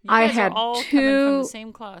guys are all coming from the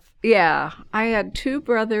same cloth. Yeah, I had two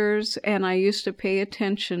brothers, and I used to pay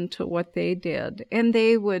attention to what they did. And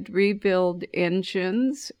they would rebuild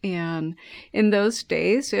engines, and in those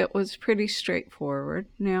days, it was pretty straightforward.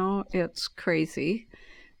 Now it's crazy.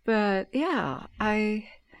 But yeah, I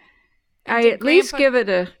at least give it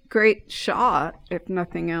a great shot, if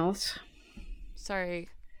nothing else. Sorry.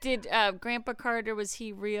 Did Grandpa Carter, was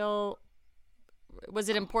it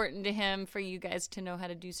important to him for you guys to know how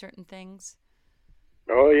to do certain things?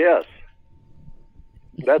 Oh, yes.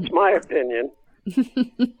 That's my opinion.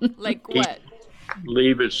 Like what?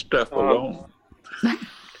 Leave his stuff alone.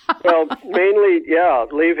 Well, mainly, yeah,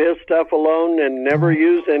 leave his stuff alone and never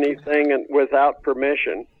use anything without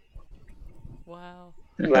permission. Wow.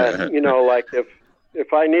 But, like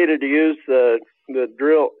if I needed to use the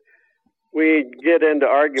drill, we'd get into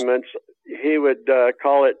arguments. He would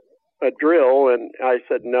call it a drill, and I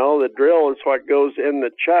said, no, the drill is what goes in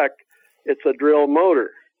the chuck. It's a drill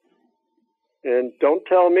motor. And don't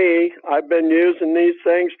tell me, I've been using these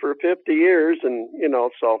things for 50 years, and,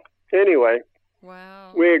 so anyway.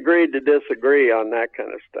 Wow. We agreed to disagree on that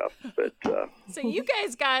kind of stuff. But So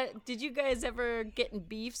did you guys ever get in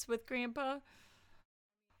beefs with Grandpa?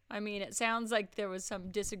 I mean, it sounds like there was some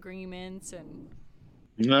disagreements and...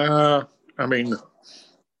 No, I mean,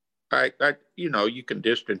 I you can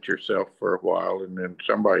distance yourself for a while, and then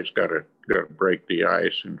somebody's got to break the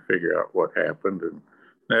ice and figure out what happened, and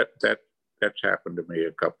that's happened to me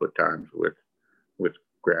a couple of times with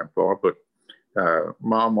Grandpa. But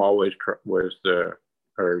Mom always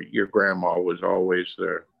your grandma was always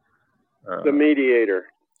the mediator,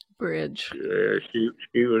 bridge. She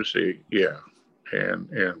was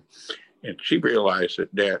and she realized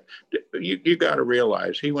that Dad, you got to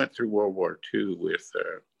realize he went through World War II with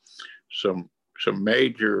some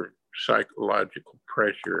major psychological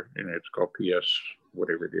pressure, and it's called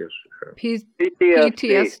whatever it is.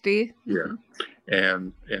 PTSD. Yeah,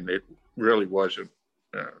 and it really wasn't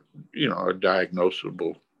a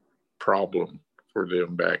diagnosable problem for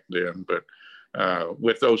them back then, but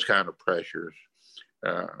with those kind of pressures,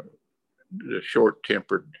 the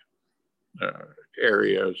short-tempered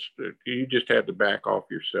areas, you just had to back off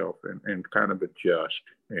yourself and kind of adjust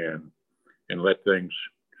and let things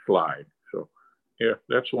slide. So yeah,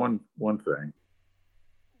 that's one thing.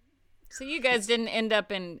 So you guys didn't end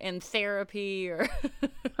up in therapy, or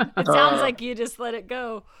it sounds like you just let it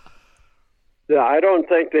go. Yeah, I don't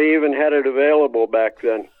think they even had it available back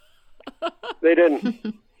then. They didn't,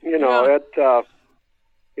 it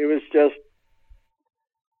was just,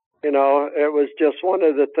 it was just one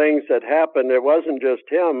of the things that happened. It wasn't just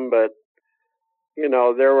him, but,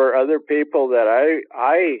 there were other people that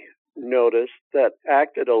I noticed that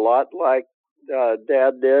acted a lot like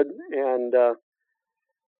Dad did,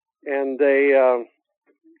 and they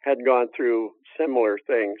had gone through similar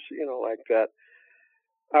things, like that.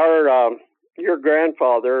 Your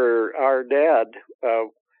grandfather, or our dad,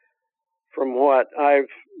 from what I've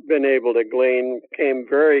been able to glean, came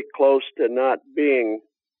very close to not being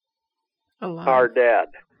our dad.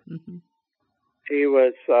 Mm-hmm. He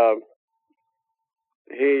was,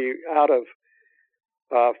 out of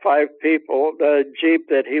 5 people, the Jeep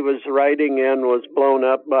that he was riding in was blown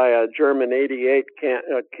up by a German 88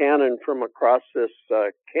 cannon from across this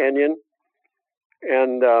canyon.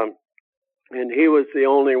 And he was the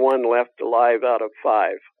only one left alive out of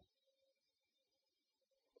 5.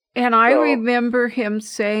 And I remember him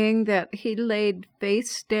saying that he laid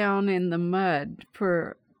face down in the mud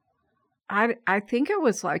for, I think it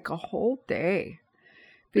was like a whole day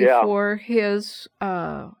before his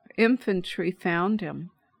infantry found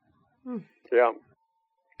him. Yeah.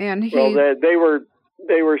 And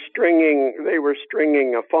they were stringing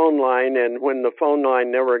a phone line, and when the phone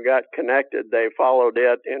line never got connected, they followed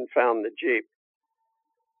it and found the Jeep.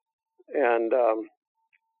 And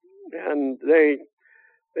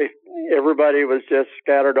everybody was just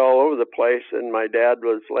scattered all over the place, and my dad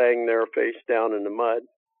was laying there face down in the mud.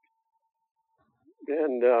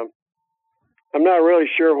 And I'm not really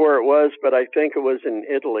sure where it was, but I think it was in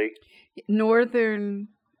Italy. Northern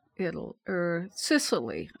Italy, or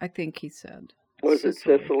Sicily, I think he said. Was it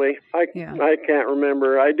Sicily? I can't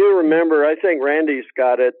remember. I do remember. I think Randy's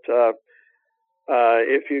got it.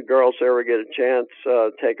 If you girls ever get a chance,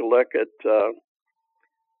 take a look at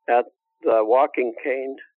the walking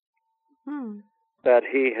cane that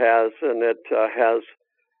he has, and it has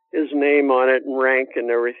his name on it and rank and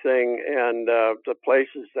everything, and the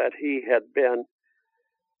places that he had been.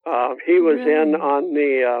 He was in on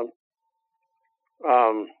the.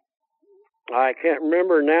 I can't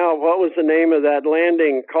remember now. What was the name of that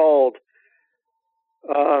landing called?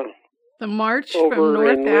 The March from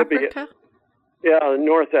North Africa? Yeah,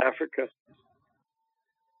 North Africa.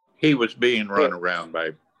 He was being run around by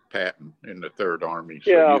Patton in the Third Army.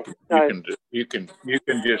 So you can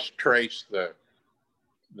just trace the.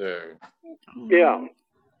 Yeah.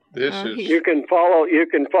 This is. You can follow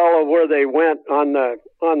where they went on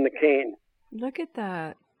the cane. Look at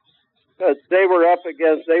that. They were up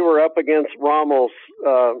against Rommel's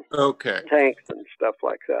tanks and stuff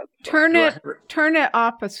like that. Turn it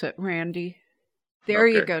opposite, Randy. There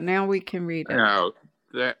you go. Now we can read it. Now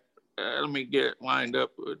that let me get it lined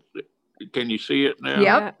up. Can you see it now?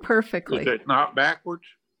 Yep, perfectly. Is it not backwards?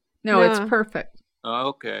 No, it's perfect.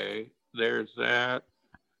 Okay, there's that.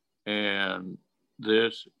 And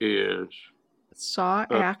this is Saw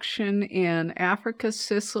action in Africa,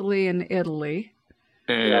 Sicily, and Italy.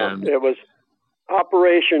 and it was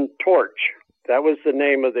Operation Torch. That was the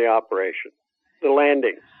name of the operation. The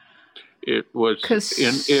landing. it was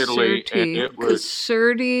in Italy, and it was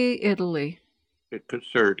Caserta, Italy. at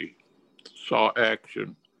Caserta. Saw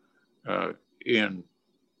action in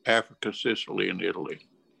Africa, Sicily, and Italy.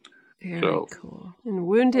 Very So- cool. And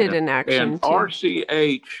wounded in action And too.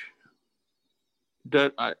 RCH,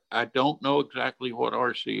 I don't know exactly what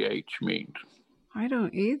RCH means. I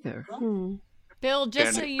don't either. Bill, just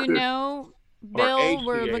And so it you could- know, or Bill,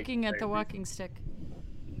 we're ACH, looking at the maybe. walking stick.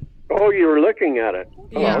 Oh, you were looking at it.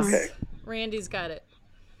 Yes. Oh, okay. Randy's got it.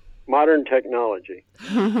 Modern technology.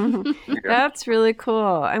 That's really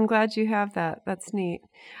cool. I'm glad you have that. That's neat.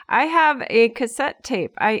 I have a cassette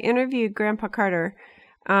tape. I interviewed Grandpa Carter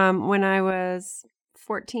when I was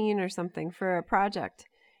 14 or something for a project.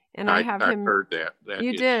 And I have him. heard that. That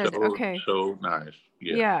You is did? So, Okay. So nice.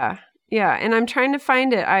 Yeah. Yeah. Yeah. And I'm trying to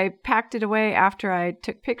find it. I packed it away after I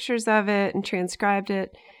took pictures of it and transcribed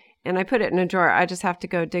it. And I put it in a drawer. I just have to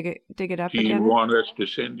go dig it up Do you again. want us to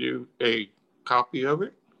send you a copy of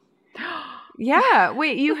it? Yeah.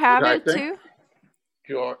 Wait, you have I it think- too?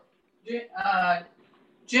 Sure.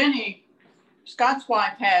 Jenny, Scott's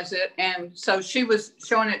wife, has it, and so she was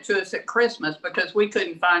showing it to us at Christmas because we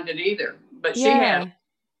couldn't find it either. But she has.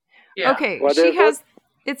 Yeah. Okay. What she is has.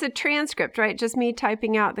 It's a transcript, right? Just me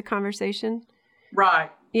typing out the conversation. Right.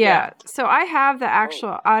 Yeah. So I have the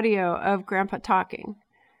actual audio of Grandpa talking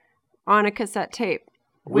on a cassette tape,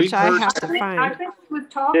 which We've I heard- have to I find. think we were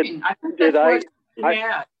talking. I think did that's I- what.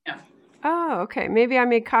 Yeah. Oh, okay. Maybe I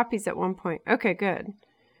made copies at one point. Okay, good.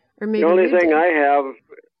 Or maybe The only you thing did. I have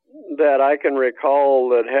that I can recall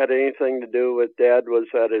that had anything to do with Dad was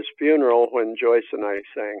at his funeral when Joyce and I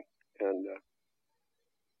sang. And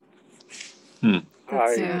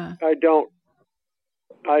That's Yeah. I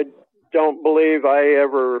don't believe I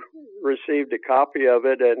ever received a copy of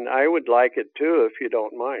it, and I would like it too if you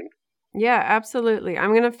don't mind. Yeah, absolutely.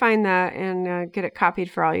 I'm going to find that and get it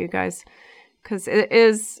copied for all you guys because it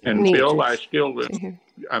is And neat. Bill, to-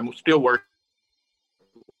 I'm still working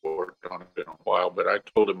on it in a while, but I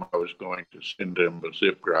told him I was going to send him a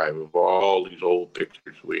zip drive of all these old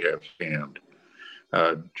pictures we have scanned.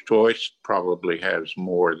 Joyce probably has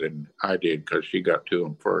more than I did because she got to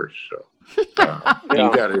them first. So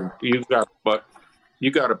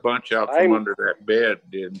you got a bunch out from under that bed,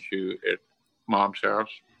 didn't you, at Mom's house?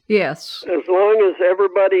 Yes. As long as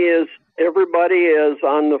everybody is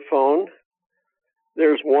on the phone,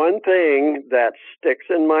 there's one thing that sticks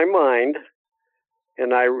in my mind,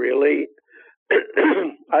 and I really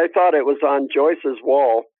I thought it was on Joyce's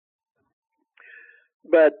wall,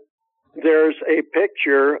 but there's a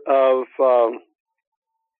picture of a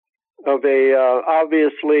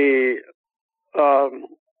obviously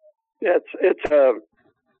it's a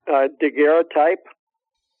daguerreotype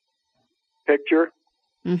picture,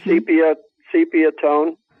 sepia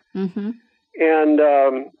tone, and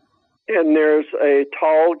there's a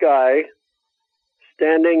tall guy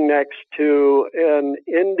standing next to an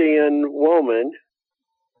Indian woman,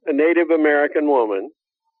 a Native American woman.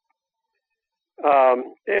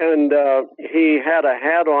 And he had a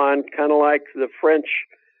hat on, kind of like the French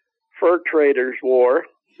fur traders wore.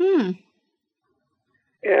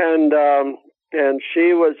 And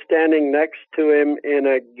she was standing next to him in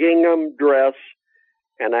a gingham dress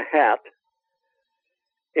and a hat.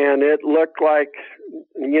 And it looked like,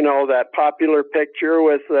 that popular picture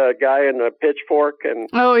with a guy in a pitchfork and,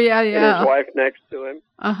 Oh, yeah, and yeah. his wife next to him.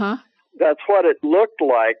 Uh-huh. That's what it looked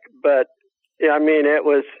like, but I mean, it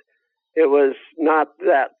was not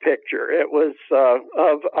that picture. It was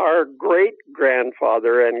of our great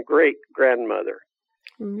grandfather and great grandmother.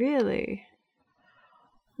 Really?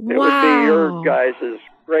 It would be your guys'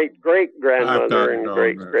 great great grandmother and known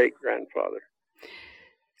great that. great grandfather. And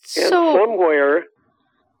So, somewhere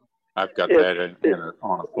I've got It- that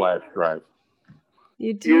on a flash drive.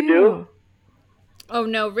 You do? You do? Oh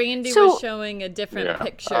no, Randy So- was showing a different Yeah,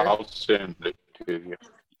 picture. I'll send it to you.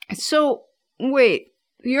 wait,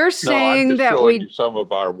 you're No, I'm saying just that showing you some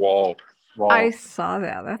of our wall. I saw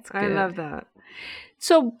that. That's good. I love that.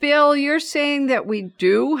 So, Bill, you're saying that we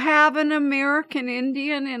do have an American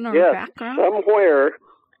Indian in our yes, background?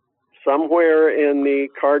 somewhere in the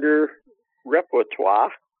Carter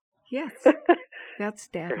repertoire, Yes. That's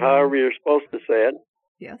Dad. or however you're supposed to say it.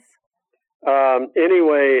 Yes.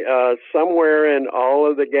 Anyway, somewhere in all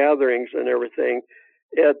of the gatherings and everything,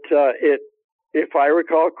 if I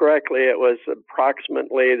recall correctly, it was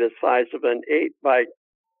approximately the size of an 8 by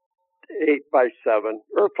 8x7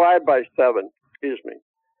 or 5x7. Excuse me.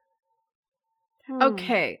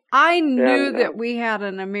 Okay, I knew And, that we had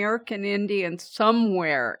an American Indian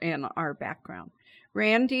somewhere in our background.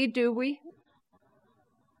 Randy, do we?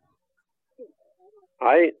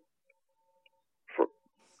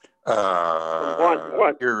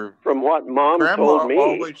 From what Mom told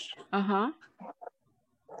me.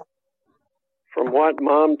 From what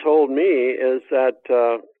Mom told me is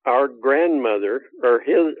that our grandmother or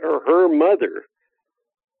her mother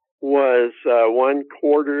was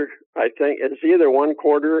 1/4. I think it's either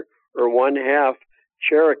 1/4 or 1/2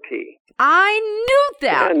 Cherokee. I knew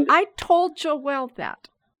that. And I told Joelle that.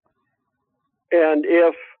 And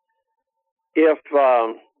if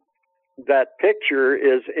that picture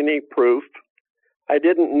is any proof, I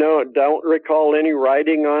don't recall any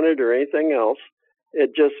writing on it or anything else.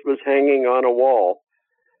 It just was hanging on a wall.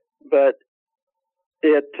 But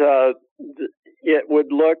it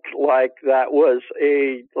would look like that was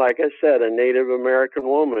like I said, a Native American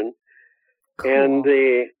woman. Cool.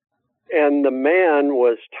 And the man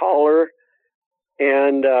was taller,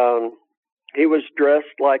 and he was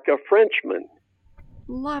dressed like a Frenchman.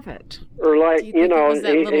 Love it. Or like, he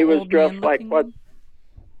was dressed like what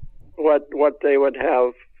they would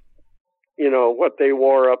have, what they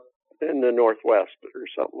wore up in the Northwest or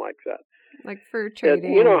something like that. Like fur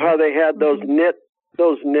trading. You know how they had those knit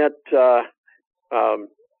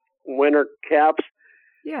winter caps?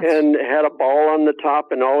 Yes. And had a ball on the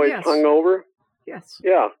top and always hung over? Yes.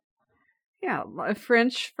 Yeah. Yeah, a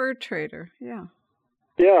French fur trader. Yeah.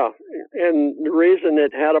 Yeah, and the reason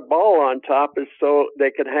it had a ball on top is so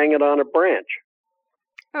they could hang it on a branch.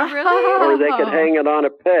 Oh, really? Or they could hang it on a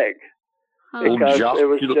peg. Because it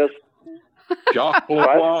was just... Jacques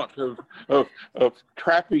LeBlanc of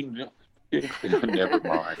trapping... Never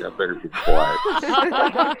mind, I better be quiet.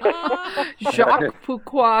 Jacques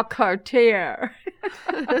Fuqua Cartier.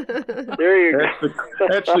 There you go.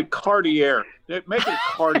 That's the Cartier. Make it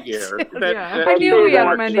Cartier. I knew we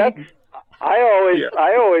had money.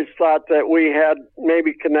 I always thought that we had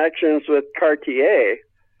maybe connections with Cartier.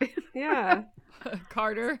 Yeah.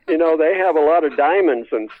 Carter. They have a lot of diamonds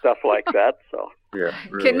and stuff like that, so. Yeah,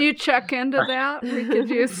 really. Can you check into that? We could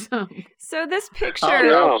use some. So this picture...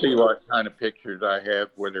 I'll see what kind of pictures I have,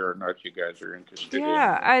 whether or not you guys are interested in.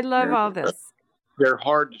 Yeah, I love all this. They're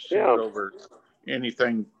hard to send over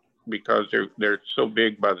anything because they're so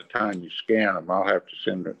big by the time you scan them. I'll have to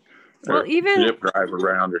send a zip drive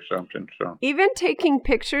around or something. So even taking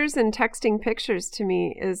pictures and texting pictures to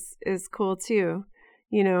me is cool too.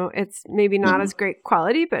 It's maybe not as great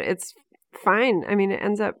quality, but it's fine. I mean, it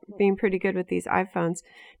ends up being pretty good with these iPhones.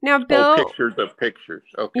 Now, Bill... pictures of pictures.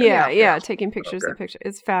 Okay. Yeah, taking pictures of pictures.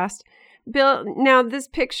 It's fast. Bill, now this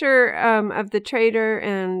picture of the trader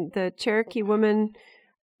and the Cherokee woman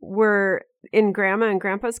were in Grandma and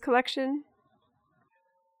Grandpa's collection?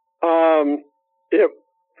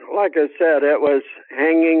 Like I said, it was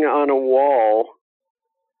hanging on a wall.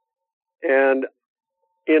 And,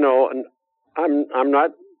 I'm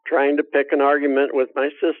not trying to pick an argument with my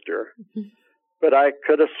sister, but I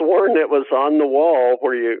could have sworn it was on the wall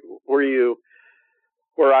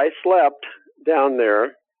where I slept down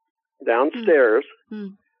there, downstairs.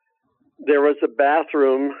 Mm. There was a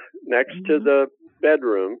bathroom next to the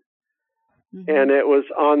bedroom, and it was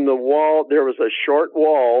on the wall. There was a short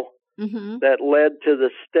wall that led to the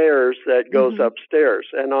stairs that goes upstairs,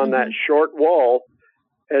 and on that short wall,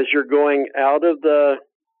 as you're going out of the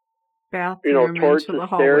bathroom towards into the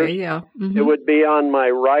hallway, stairs, it would be on my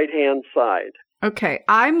right-hand side. Okay,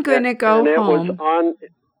 I'm going to go home.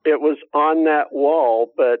 It was on that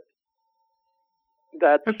wall, but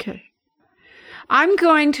that's... Okay. I'm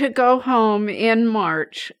going to go home in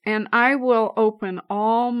March, and I will open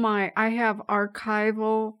I have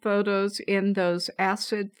archival photos in those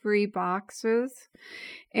acid-free boxes,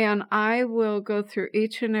 and I will go through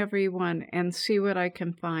each and every one and see what I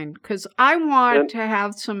can find, because I want to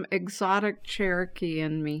have some exotic Cherokee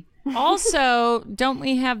in me. Also, don't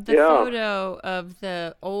we have the photo of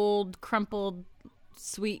the old crumpled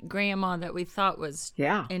sweet grandma that we thought was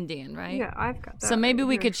Indian, right? Yeah, I've got that. So maybe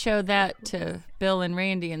we could show that to Bill and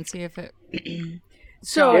Randy and see if it...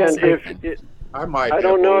 I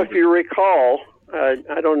don't know if you recall,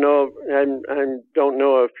 I don't know, I don't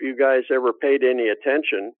know if you guys ever paid any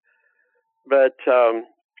attention, but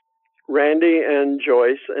Randy and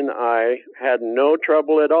Joyce and I had no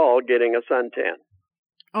trouble at all getting a suntan.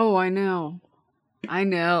 Oh, I know.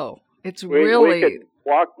 It's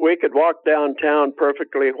We could walk downtown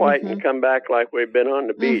perfectly white and come back like we've been on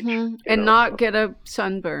the beach. And not get a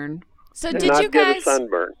sunburn. So did you guys...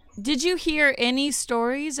 Did you hear any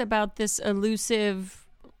stories about this elusive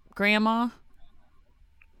grandma?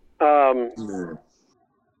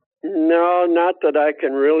 No, not that I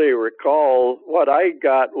can really recall. What I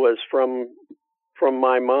got was from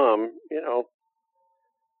my mom,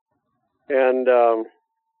 and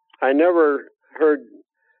I never heard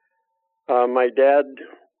my dad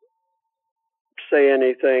say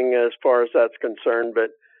anything as far as that's concerned.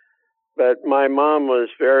 But my mom was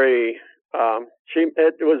very.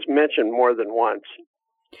 It was mentioned more than once.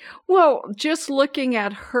 Well, just looking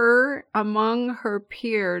at her among her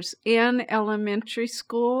peers in elementary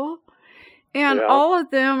school, and all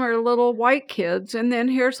of them are little white kids. And then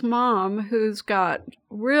here's Mom, who's got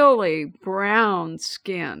really brown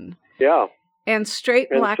skin. Yeah. And straight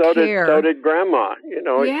black hair. So did Grandma.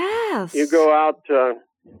 Yes. You go out.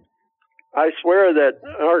 I swear that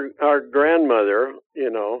our grandmother,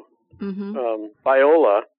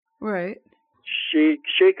 Viola. Right. She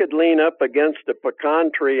could lean up against a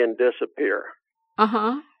pecan tree and disappear.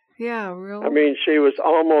 Uh-huh. Yeah, really. I mean, she was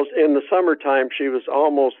almost, in the summertime, she was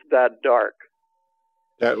almost that dark.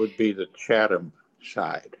 That would be the Chatham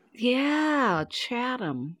side. Yeah,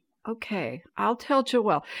 Chatham. Okay, I'll tell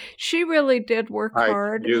Joelle. She really did work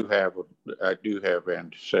hard. I do have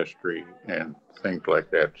ancestry and things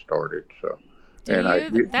like that started. So,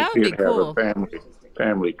 That would be cool. Have a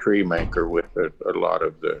family tree maker with a lot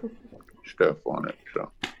of the stuff on it.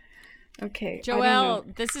 So, okay,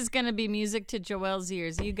 Joelle, this is going to be music to Joelle's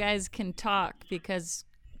ears. You guys can talk because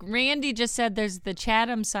Randy just said there's the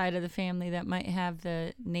Chatham side of the family that might have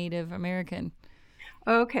the Native American.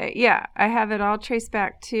 Okay, yeah, I have it all traced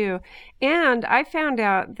back too. And I found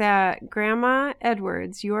out that Grandma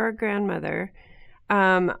Edwards, your grandmother,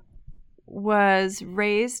 was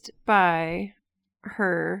raised by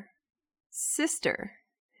her sister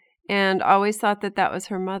and always thought that was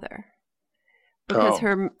her mother. Because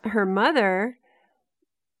her mother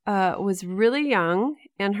was really young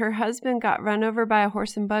and her husband got run over by a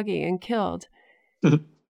horse and buggy and killed.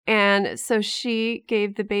 And so she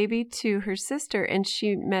gave the baby to her sister, and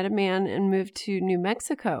she met a man and moved to New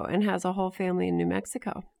Mexico and has a whole family in New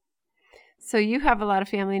Mexico. So you have a lot of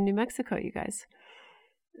family in New Mexico, you guys.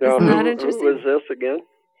 Isn't that interesting? Who was this again?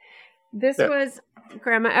 This was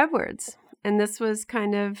Grandma Edwards, and this was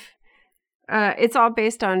kind of, it's all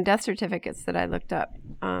based on death certificates that I looked up.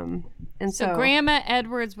 And so Grandma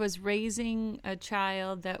Edwards was raising a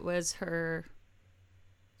child that was her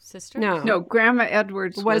sister? No, Grandma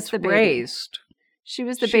Edwards was the baby. raised. She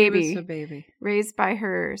was the baby. Was the baby. Raised by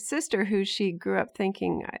her sister, who she grew up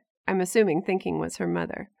thinking, I'm assuming, thinking was her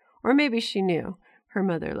mother. Or maybe she knew her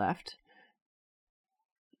mother left.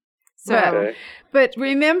 So, but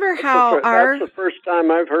remember how that's the first time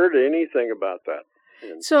I've heard anything about that.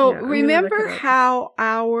 So remember how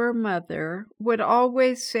our mother would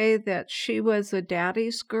always say that she was a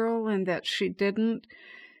daddy's girl and that she didn't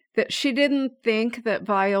think that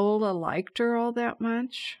Viola liked her all that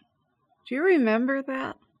much? Do you remember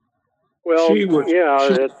that? Well, she was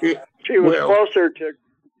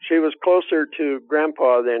closer to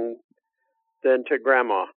Grandpa than to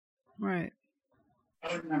Grandma. Right.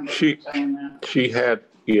 She had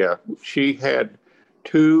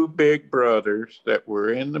two big brothers that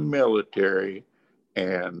were in the military,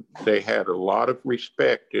 and they had a lot of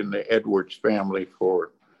respect in the Edwards family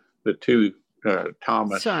for the two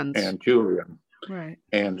Thomas sons and Julian. Right.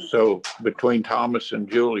 And so between Thomas and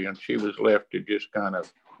Julian, she was left to just kind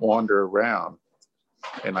of wander around.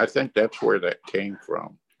 And I think that's where that came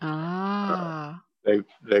from. They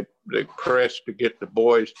pressed to get the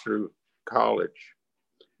boys through college,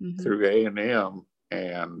 through A&M,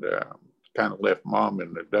 and kind of left Mom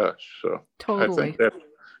in the dust. So totally. I think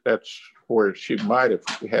that's where she might have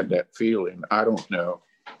had that feeling. I don't know.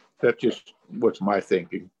 That just was my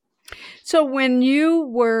thinking. So when you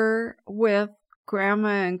were with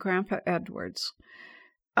Grandma and Grandpa Edwards,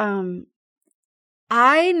 I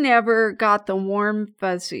never got the warm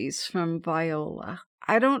fuzzies from Viola.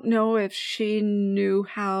 I don't know if she knew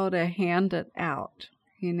how to hand it out,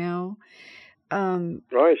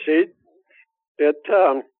 Right, she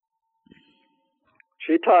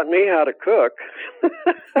taught me how to cook.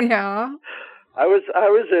 Yeah. I was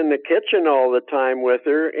in the kitchen all the time with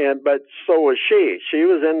her, but so was she. She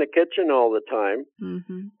was in the kitchen all the time,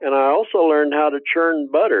 and I also learned how to churn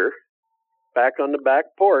butter back on the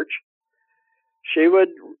back porch. She would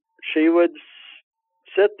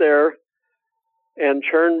sit there and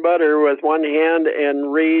churn butter with one hand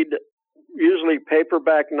and read usually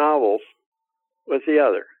paperback novels with the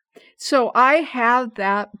other. So I have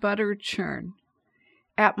that butter churn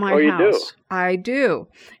at my house. You do? I do.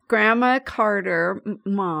 Grandma Carter,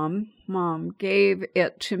 my Mom gave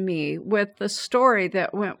it to me with the story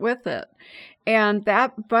that went with it. And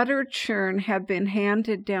that butter churn had been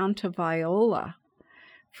handed down to Viola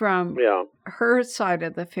from her side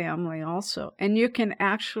of the family also. And you can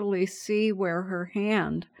actually see where her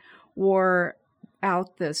hand wore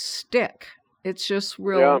out this stick. It's just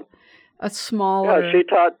real a smaller. Yeah,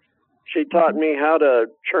 she taught me how to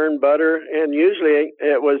churn butter, and usually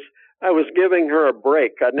I was giving her a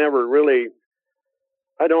break. I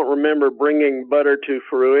don't remember bringing butter to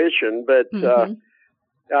fruition, but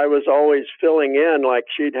I was always filling in. Like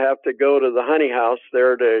she'd have to go to the honey house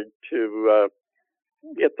there to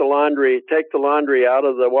get take the laundry out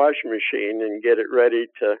of the washing machine and get it ready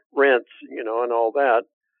to rinse, and all that.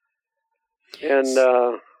 And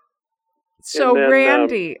so then,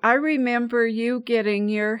 Randy, I remember you getting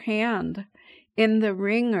your hand in the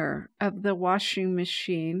wringer of the washing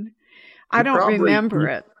machine. I don't remember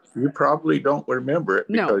it. You probably don't remember it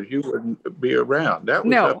because you wouldn't be around. That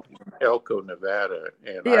was up in Elko, Nevada,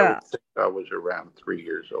 and I would think I was around 3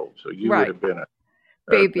 years old. So you would have been a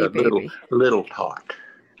baby. Little tot.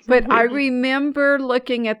 But I remember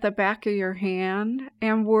looking at the back of your hand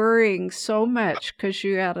and worrying so much because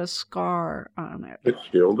you had a scar on it. It's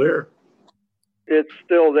still there. It's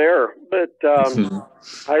still there. But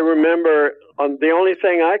I remember the only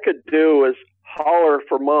thing I could do was holler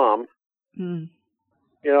for Mom. The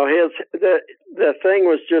thing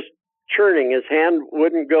was just churning. His hand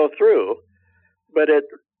wouldn't go through, but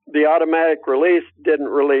the automatic release didn't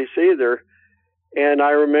release either. And I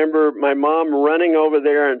remember my mom running over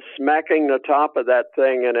there and smacking the top of that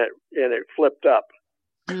thing, and it flipped up.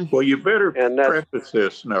 Well, you better preface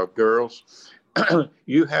this now, girls.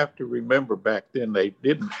 You have to remember back then they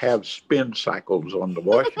didn't have spin cycles on the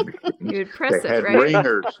washing machine. You'd press they had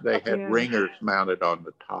ringers. They had ringers mounted on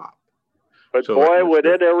the top. But so boy, would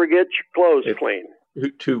it ever get your clothes clean.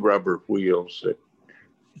 2 rubber wheels that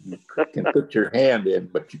you can put your hand in,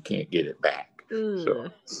 but you can't get it back. So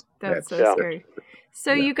that's so scary.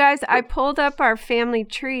 So you guys, I pulled up our family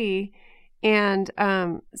tree, and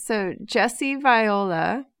so Jessie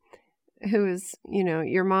Viola, who is,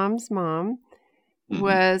 your mom's mom,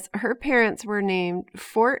 was, her parents were named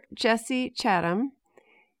Fort Jessie Chatham,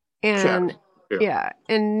 and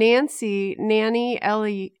and Nanny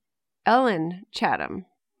Ellen Chatham.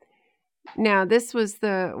 Now, this was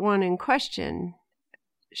the one in question.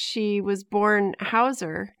 She was born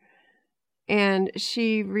Hauser, and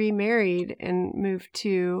she remarried and moved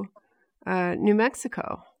to New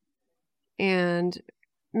Mexico and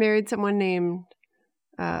married someone named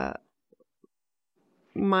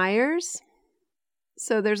Myers.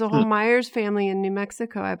 So there's a whole Myers family in New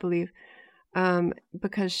Mexico, I believe,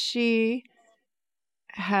 because she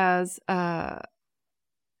has a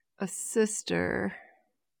sister.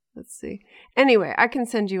 Let's see. Anyway, I can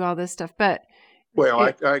send you all this stuff, but well,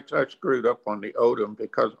 I screwed up on the Odom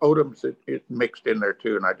because Odom's it mixed in there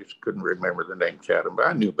too, and I just couldn't remember the name Chatham, but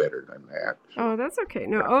I knew better than that. So. Oh, that's okay.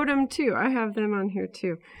 No, Odom too. I have them on here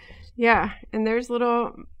too. Yeah, and there's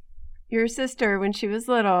your sister when she was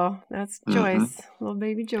little. That's Joyce, little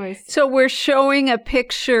baby Joyce. So we're showing a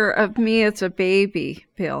picture of me as a baby,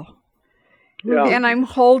 Bill. Yeah. And I'm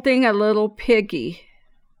holding a little piggy.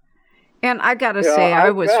 And I got to say,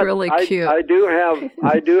 I was really cute. I do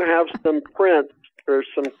have some prints or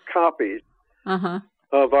some copies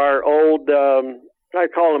of our old, I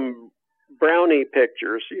call them brownie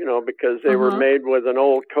pictures, because they were made with an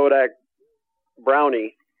old Kodak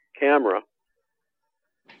brownie camera.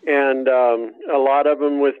 And a lot of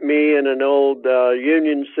them with me in an old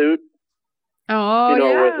union suit. Oh,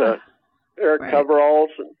 with the air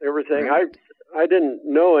coveralls and everything. Right. I didn't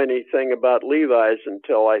know anything about Levi's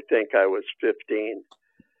until I think I was 15.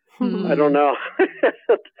 I don't know.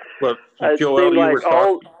 Well, Joel, you were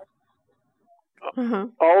talking.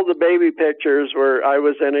 All the baby pictures I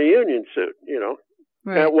was in a union suit,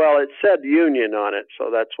 Right. Well, it said union on it, so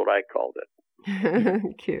that's what I called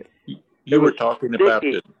it. Cute. You were talking about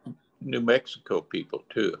the New Mexico people,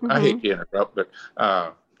 too. I hate to interrupt, but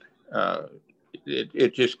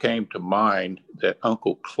it just came to mind that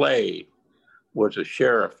Uncle Clay was a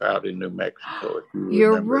sheriff out in New Mexico. If you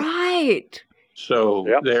You're remember. right. So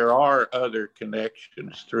there are other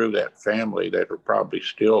connections through that family that are probably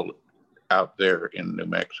still out there in New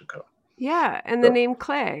Mexico. Yeah, and the name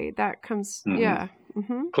Clay, that comes,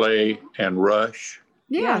 Clay and Rush.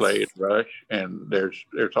 Yes. Clay and Rush, and there's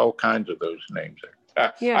all kinds of those names there.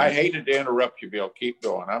 I hated to interrupt you, Bill. Keep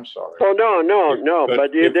going. I'm sorry. Oh, no.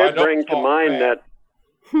 But you did bring to mind that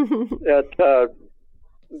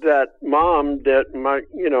mom that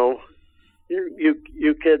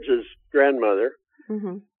you kids' grandmother,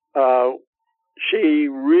 she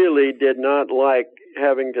really did not like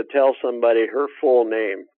having to tell somebody her full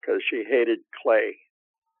name because she hated Clay.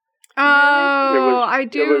 Oh, I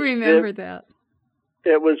do remember that.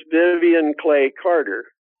 It was Vivian Clay Carter.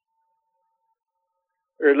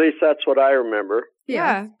 Or at least that's what I remember.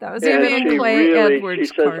 Yeah, that was Vivian Clay Edwards She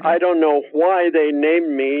says, Carter. I don't know why they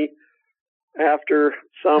named me after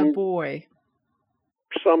some boy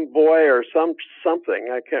or something.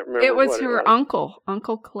 I can't remember. It was what her it was. uncle,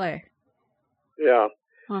 Uncle Clay. Yeah.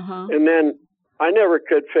 Uh-huh. And then I never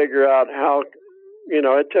could figure out how,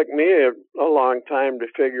 it took me a long time to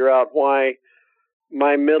figure out why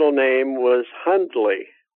my middle name was Hundley.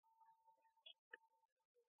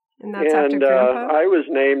 And that's after Grandpa? I was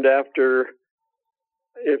named after,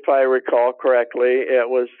 if I recall correctly, it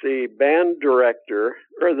was the band director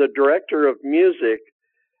or the director of music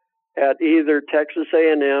at either Texas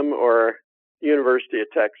A&M or University of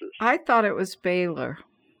Texas. I thought it was Baylor.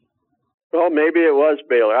 Well, maybe it was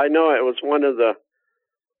Baylor. I know it was one of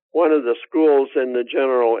the schools in the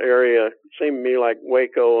general area. It seemed to me like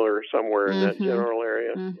Waco or somewhere in that general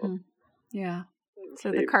area. Mm-hmm. Yeah.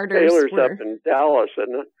 So the Carters Baylor's were up in Dallas,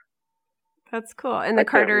 isn't it? That's cool. And the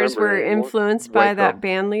Carters were influenced by that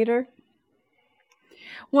band leader?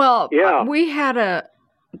 Well, yeah. We had a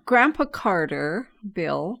Grandpa Carter,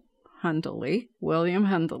 Bill Hundley, William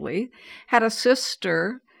Hundley, had a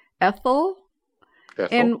sister, Ethel.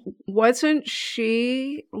 And wasn't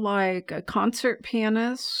she like a concert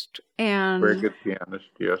pianist? And very good pianist,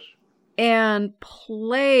 yes. And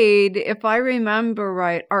played, if I remember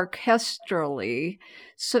right, orchestrally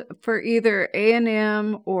for either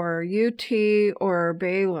A&M or UT or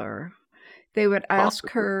Baylor. They would ask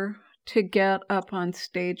her to get up on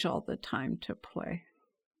stage all the time to play.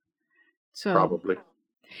 So probably.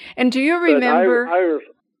 And do you remember?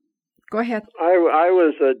 Go ahead. I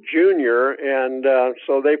was a junior, and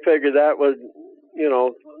so they figured that was,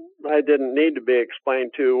 I didn't need to be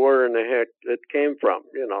explained to where in the heck it came from,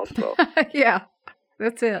 so. Yeah,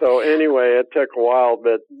 that's it. So anyway, it took a while,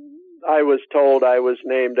 but I was told I was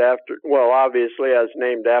named after, well, obviously I was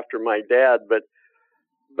named after my dad, but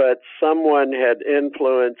someone had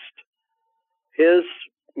influenced his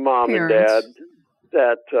mom and dad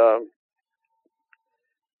that,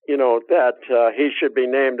 he should be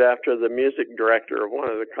named after the music director of one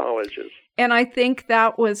of the colleges. And I think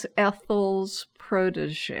that was Ethel's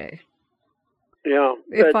protege. Yeah.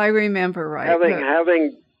 If I remember right.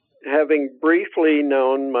 Having briefly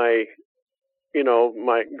known my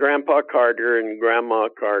Grandpa Carter and Grandma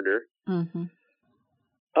Carter, mm-hmm.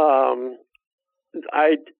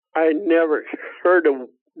 I never heard a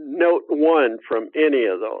note one from any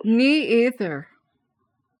of those. Me either.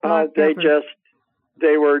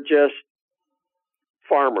 They were just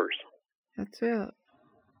farmers. That's it.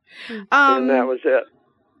 And that was it.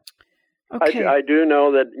 Okay. I do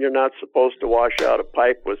know that you're not supposed to wash out a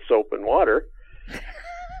pipe with soap and water.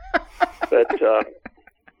 But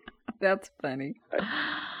that's funny.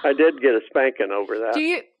 I did get a spanking over that.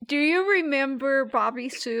 Do you remember Bobby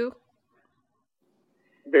Sue?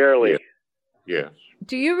 Barely. Yes.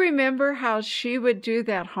 Do you remember how she would do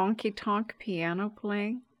that honky-tonk piano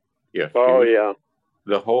playing? Yes. Oh, yeah.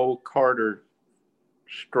 The whole Carter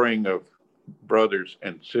string of brothers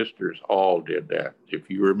and sisters all did that. If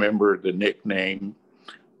you remember, the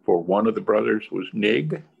for one of the brothers was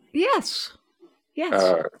Nig. Yes.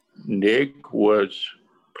 Yes. Nig was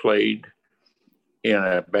played in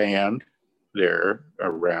a band there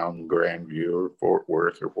around Grandview or Fort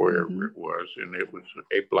Worth or wherever it was, and it was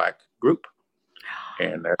a black group.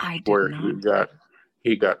 And that's where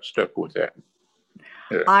he got stuck with that.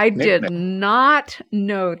 I did not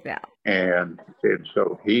know that. And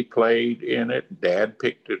so he played in it. Dad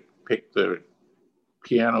picked the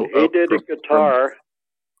piano he up. He did a guitar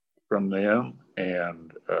from them,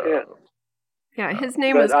 and yeah, his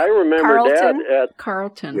name was. I remember Carlton. Dad at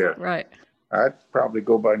Carlton. Yeah. Right. I'd probably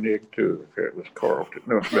go by Nick too if it was Carlton.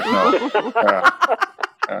 No, but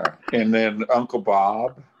no. And then Uncle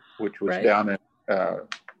Bob, which was down in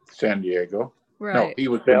San Diego. Right. No, he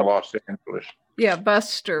was in Los Angeles. Yeah,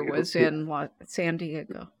 Buster was in San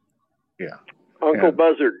Diego. Yeah. Uncle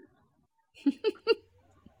Buzzard.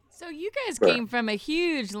 So you guys came from a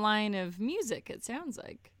huge line of music, it sounds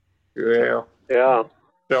like. Yeah. Yeah.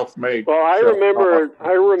 Self-made. Well, I remember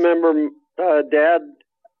Dad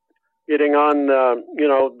getting on,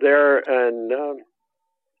 there and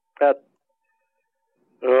at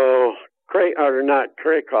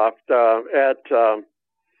Craycroft, at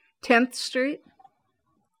 10th Street?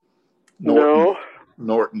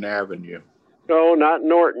 Norton Avenue. No, not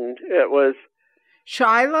Norton. It was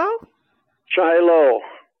Shiloh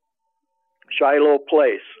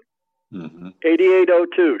Place. Mm-hmm.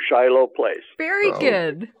 8802 Shiloh Place. Very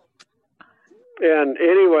good. And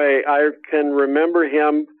anyway, I can remember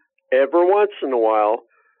him every once in a while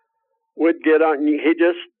would get on, he'd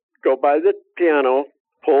just go by the piano,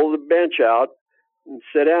 pull the bench out, and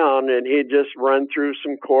sit down, and he'd just run through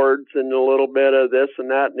some chords and a little bit of this and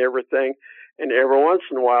that and everything. And every once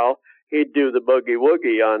in a while, he'd do the boogie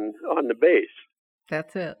woogie on the bass.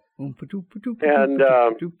 That's it. And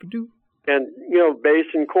you know, bass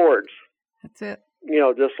and chords. That's it. You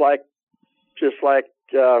know, just like,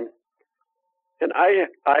 and I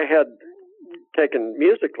had taken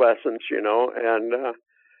music lessons, you know, and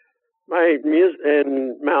my music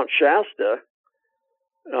in Mount Shasta,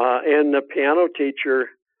 and the piano teacher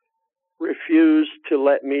refused to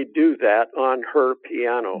let me do that on her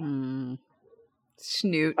piano.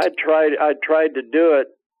 Snoot. I tried to do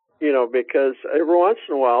it, you know, because every once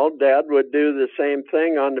in a while, Dad would do the same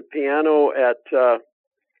thing on the piano at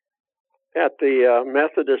the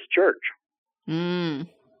Methodist church.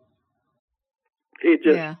 He'd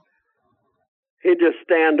just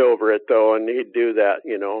stand over it, though, and he'd do that,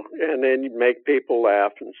 you know, and then he'd make people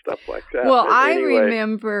laugh and stuff like that. Well, but anyway, I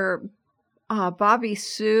remember Bobby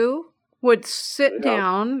Sue would sit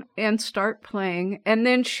down and start playing, and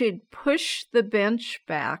then she'd push the bench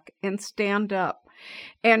back and stand up.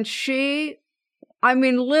 And she, I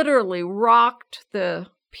mean, literally rocked the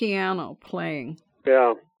piano playing.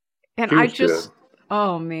 Yeah. And I just,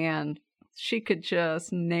 oh, man, she could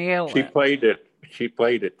just nail it. She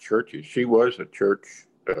played at churches. She was a church.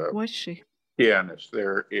 Was she? Pianist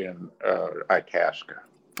there in Itasca.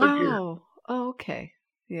 Oh, okay.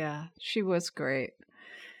 Yeah, she was great.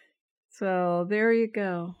 So there you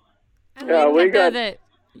go. Yeah, we got that.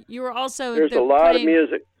 You were also there's a lot of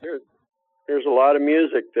music. There's a lot of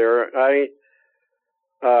music there. I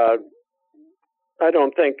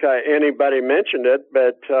don't think anybody mentioned it,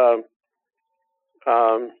 but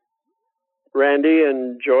Randy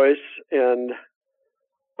and Joyce and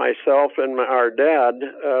myself and our dad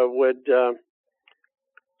would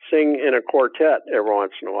sing in a quartet every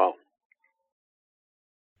once in a while.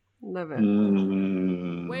 Love it.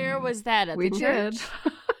 Where was that at we the did. church?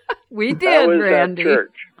 We That did, was Randy. at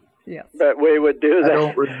church. Yes. But we would do that. I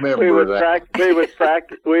don't remember we would that.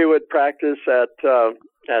 we would practice at the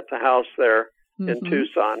house there in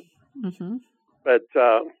Tucson. Mm-hmm. But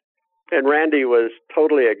and Randy was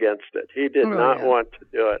totally against it. He did not want to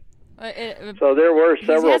do it. So there were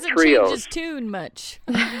several he hasn't trios. changed his tune much.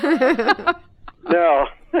 No.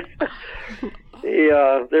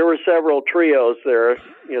 There were several trios there,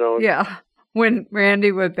 you know. Yeah. When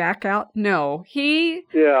Randy would back out, no. He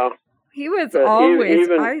was but always,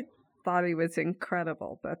 even, I thought he was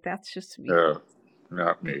incredible, but that's just me. No,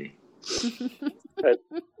 not me. But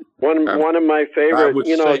one of my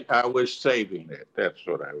favorite, I was saving it. That's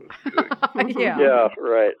what I was doing. Yeah,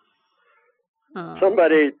 right.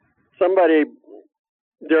 Somebody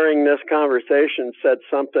during this conversation said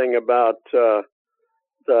something about the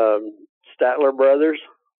Statler brothers.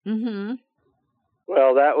 Mm-hmm.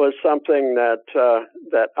 Well, that was something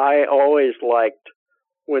that I always liked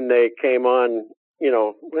when they came on, you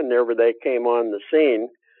know, whenever they came on the scene.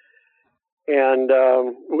 And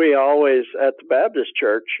we always, at the Baptist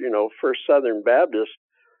church, you know, First Southern Baptist,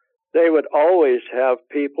 they would always have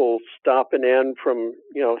people stopping in from,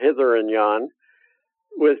 you know, hither and yon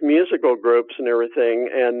with musical groups and everything.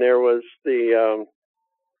 And there was it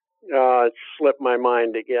slipped my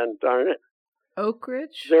mind again, darn it. Oak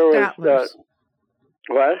Ridge? There was Statlers.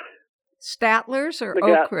 what? Statlers or The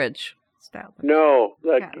Oak Ridge? Statlers. No,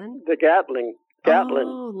 the Gatlin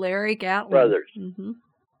Oh, Larry Gatlin brothers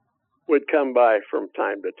would come by from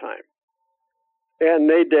time to time, and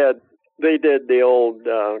they did the old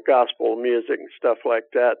gospel music and stuff like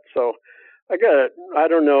that. So I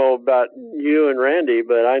don't know about you and Randy,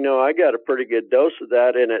 but I know I got a pretty good dose of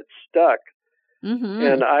that, and it stuck.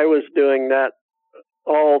 And I was doing that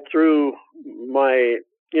all through my,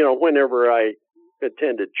 you know, whenever I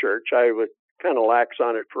attended church. I was kind of lax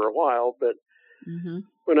on it for a while, but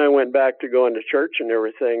when I went back to going to church and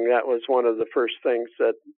everything, that was one of the first things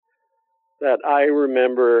that I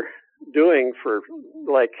remember doing for,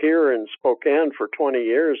 like here in Spokane for 20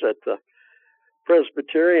 years at the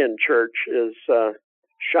Presbyterian church, is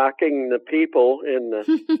shocking the people in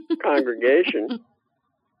the congregation.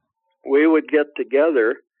 We would get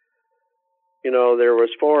together. You know, there was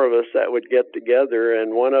 4 of us that would get together,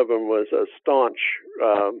 and one of them was a staunch,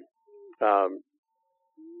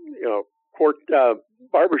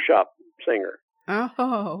 barbershop singer.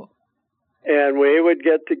 Oh. And we would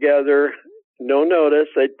get together, no notice.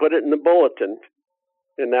 They'd put it in the bulletin,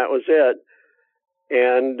 and that was it.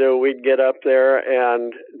 And we'd get up there,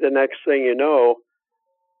 and the next thing you know,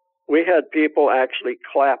 we had people actually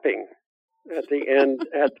clapping at the end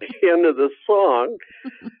of the song,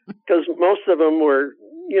 because most of them were,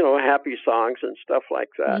 happy songs and stuff like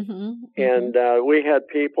that. And we had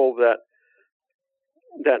people that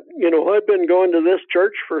I've been going to this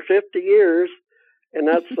church for 50 years, and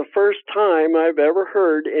that's the first time I've ever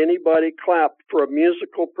heard anybody clap for a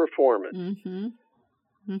musical performance.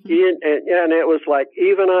 And it was like,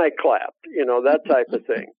 even I clapped, that type of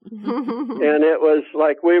thing. And it was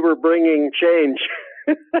like we were bringing change.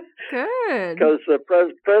 Good. Because the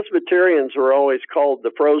Presbyterians were always called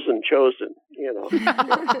the frozen chosen,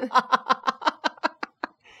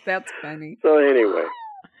 That's funny. So anyway.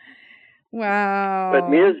 Wow. But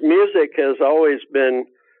music has always been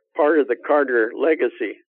part of the Carter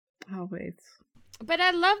legacy. Always. But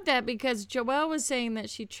I love that, because Joelle was saying that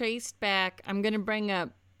she traced back. I'm going to bring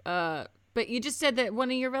up, but you just said that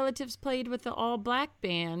one of your relatives played with the all-black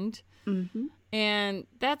band, and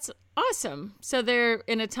that's awesome. So they're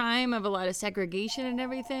in a time of a lot of segregation and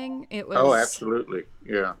everything. It was. Oh, absolutely,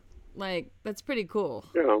 yeah. Like, that's pretty cool.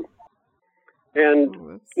 Yeah,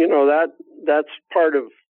 and that's part of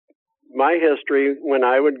my history. When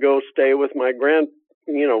I would go stay with my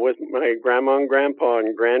with my grandma and grandpa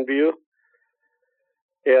in Grandview,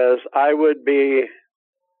 is I would be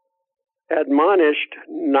admonished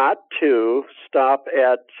not to stop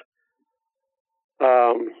at,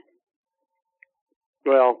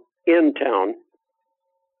 in town.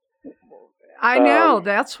 I know.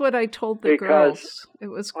 That's what I told the girls. It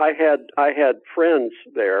was. I had friends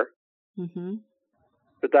there,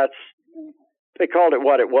 but they called it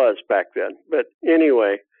what it was back then. But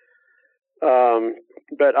anyway,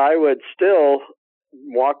 but I would still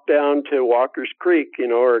walk down to Walker's Creek,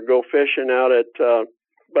 or go fishing out at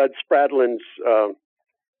Bud Spradlin's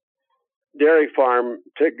dairy farm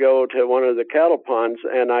to go to one of the cattle ponds,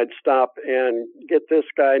 and I'd stop and get this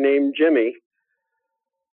guy named Jimmy,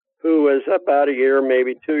 who was about a year,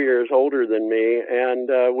 maybe 2 years older than me, and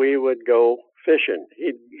we would go fishing.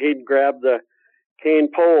 He'd grab the cane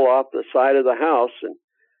pole off the side of the house,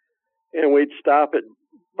 and we'd stop at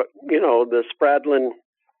the Spradlin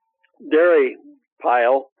dairy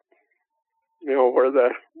pile, where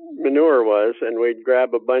the manure was, and we'd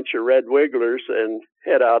grab a bunch of red wigglers and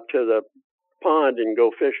head out to the pond and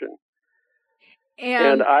go fishing.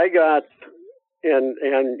 And I got, and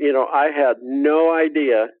I had no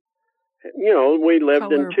idea. We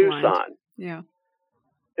lived in Tucson. Yeah.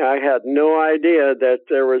 I had no idea that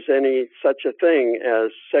there was any such a thing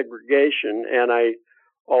as segregation, and I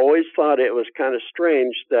always thought it was kind of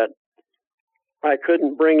strange that I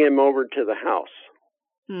couldn't bring him over to the house.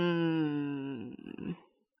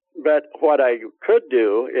 But what I could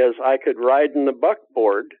do is I could ride in the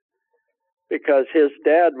buckboard, because his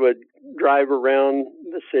dad would drive around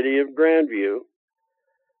the city of Grandview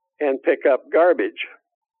and pick up garbage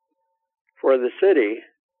for the city,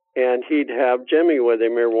 and he'd have Jimmy with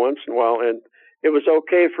him every once in a while, and it was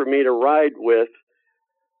okay for me to ride with,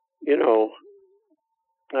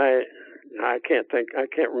 I can't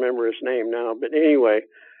remember his name now, but anyway,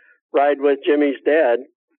 ride with Jimmy's dad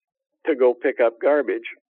to go pick up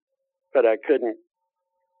garbage, but I couldn't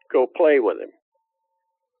go play with him.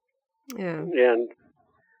 Yeah.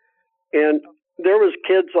 And there was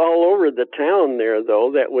kids all over the town there, though,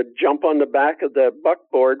 that would jump on the back of the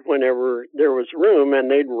buckboard whenever there was room, and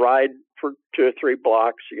they'd ride for 2 or 3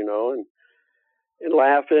 blocks, and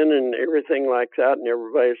laughing and everything like that, and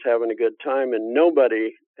everybody's having a good time, and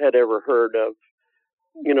nobody had ever heard of,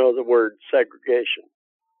 the word segregation.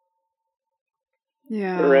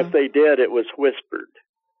 Yeah. Or if they did, it was whispered.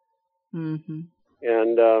 And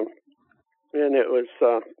it was,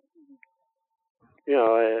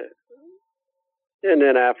 and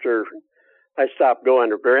then after I stopped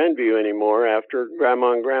going to Grandview anymore, after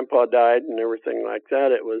Grandma and Grandpa died and everything like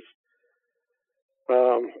that, it was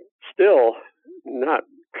still not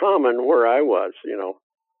common where I was,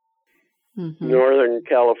 Northern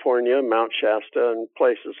California, Mount Shasta, and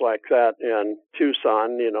places like that, and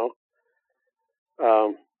Tucson,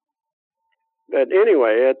 But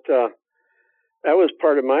anyway, that was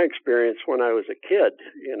part of my experience when I was a kid,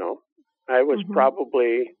 I was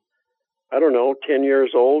probably, 10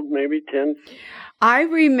 years old, maybe 10. I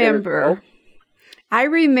remember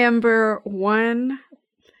one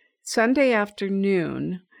Sunday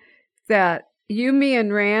afternoon that you, me,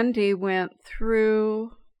 and Randy went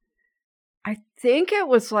through, I think it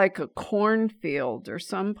was like a cornfield or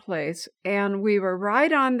someplace, and we were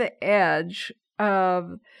right on the edge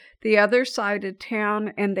of the other side of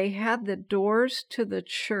town, and they had the doors to the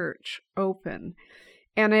church open.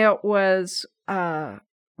 And it was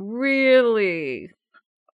really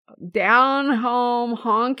down home,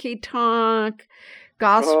 honky tonk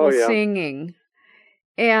gospel singing.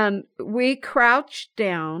 And we crouched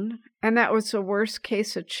down, and that was the worst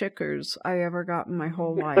case of chickers I ever got in my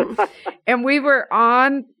whole life. And we were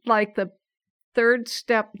on like the third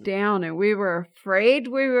step down, and we were afraid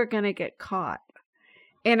we were going to get caught.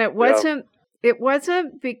 And it wasn't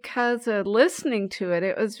because of listening to it.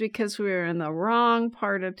 It was because we were in the wrong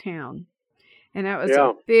part of town. And that was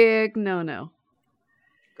a big no-no.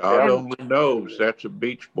 God only knows. That's a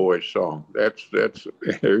Beach Boys song. That's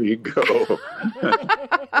there you go.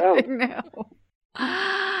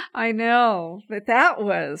 I know. But that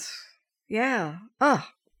was,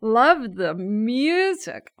 loved the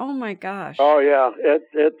music. Oh my gosh. Oh yeah,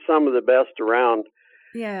 it's some of the best around.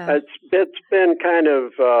 Yeah. It's been kind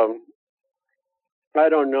of I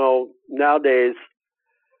don't know, nowadays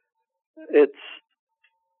it's,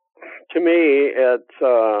 to me, it's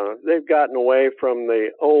they've gotten away from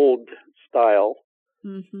the old style,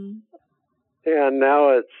 and now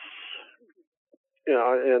it's,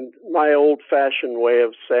 in my old-fashioned way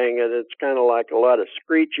of saying it, it's kind of like a lot of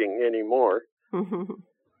screeching anymore. And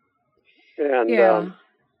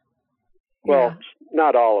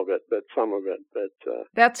not all of it, but some of it. But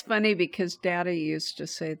that's funny because Daddy used to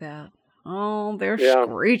say that. Oh, they're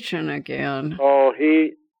screeching again. Oh,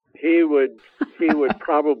 he would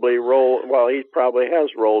probably roll. Well, he probably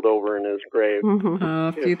has rolled over in his grave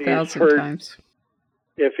a few thousand times.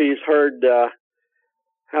 If he's heard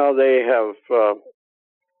how they have,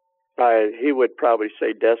 he would probably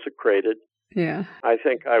say desecrated. Yeah, I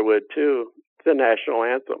think I would too. The national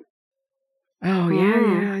anthem. Oh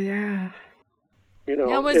yeah.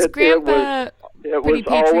 Was Grandpa? It was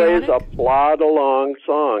always a plod along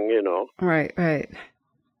song, Right.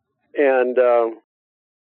 And.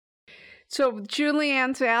 So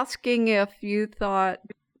Julianne's asking if you thought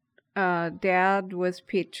Dad was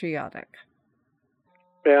patriotic.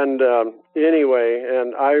 And anyway,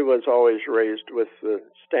 and I was always raised with the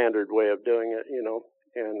standard way of doing it,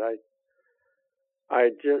 and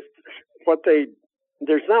I just,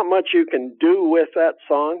 there's not much you can do with that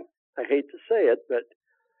song. I hate to say it, but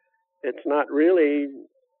it's not really,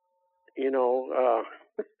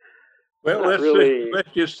 well,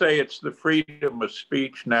 let's just say it's the freedom of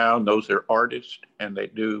speech now, and those are artists, and they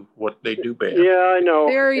do what they do best. Yeah, I know.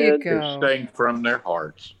 There you go. They're staying from their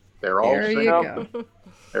hearts. They're all there you go.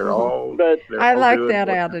 They're all. I like that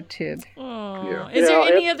attitude. Oh, yeah. Is there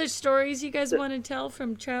any other stories you guys want to tell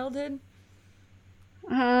from childhood?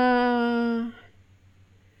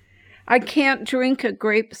 I can't drink a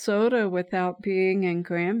grape soda without being in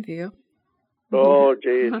Grandview. Oh,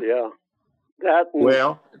 geez, yeah. That and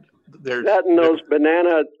those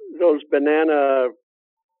banana.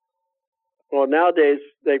 Well, nowadays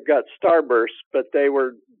they've got Starburst, but they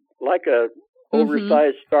were like a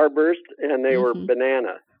oversized Starburst, and they were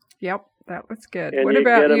banana. Yep, that was good. And what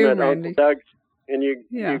about get you, them at Randy? Uncle Doug's, and you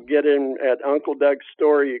get in at Uncle Doug's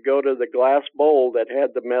store. You go to the glass bowl that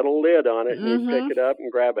had the metal lid on it, and you pick it up and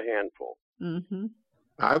grab a handful.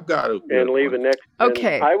 I've got to leave a nickel.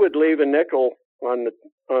 Okay, I would leave a nickel on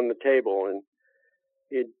the table, and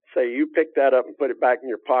you'd say, "You pick that up and put it back in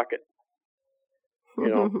your pocket."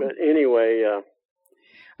 But anyway.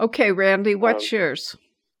 Okay, Randy, what's yours?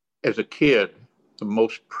 As a kid, the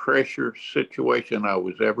most pressure situation I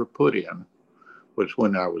was ever put in was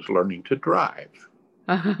when I was learning to drive.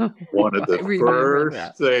 One of the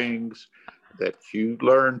first things that you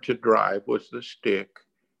learned to drive was the stick,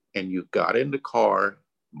 and you got in the car.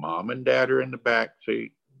 Mom and Dad are in the back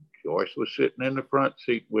seat. Joyce was sitting in the front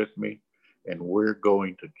seat with me, and we're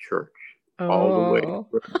going to church all the way.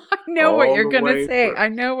 I know what you're going to say. I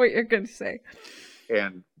know what you're going to say.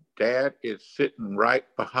 And Dad is sitting right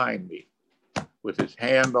behind me with his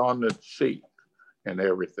hand on the seat and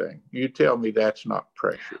everything. You tell me that's not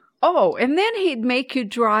pressure. Oh, and then he'd make you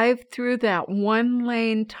drive through that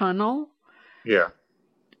one-lane tunnel. Yeah.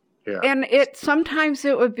 And sometimes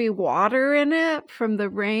it would be water in it from the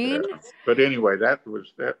rain. Yeah. But anyway, that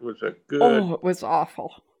was a good. Oh, it was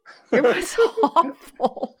awful. It was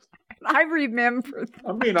awful. I remember that.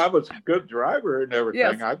 I mean, I was a good driver and everything.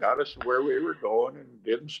 Yes. I got us where we were going and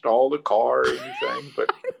didn't stall the car or anything.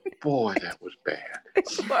 But boy, that was bad.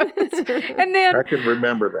 And then I can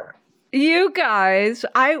remember that. You guys,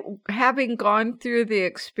 having gone through the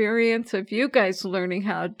experience of you guys learning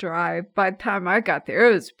how to drive, by the time I got there,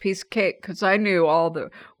 it was a piece of cake because I knew all the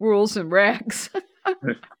rules and regs.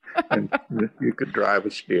 And you could drive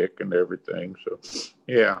a stick and everything. So,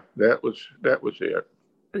 yeah, that was it.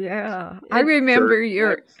 Yeah, I remember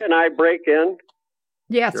Can I break in?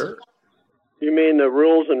 Yes. Sure. You mean the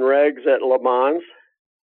rules and regs at Le Mans?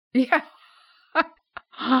 Yeah.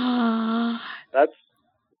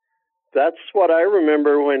 That's what I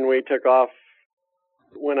remember when we took off,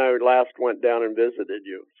 when I last went down and visited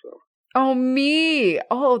you. So. Oh, me.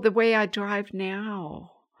 Oh, the way I drive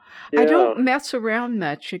now. Yeah. I don't mess around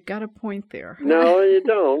much. You got a point there. No, you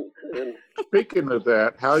don't. And Speaking of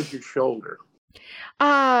that, how's your shoulder?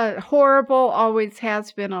 Horrible. Always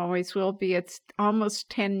has been, always will be. It's almost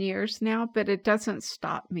 10 years now, but it doesn't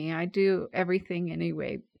stop me. I do everything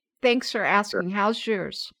anyway. Thanks for asking. How's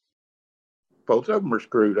yours? Both of them are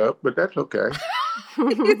screwed up, but that's okay.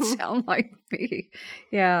 You sound like me.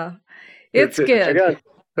 Yeah. It's It good.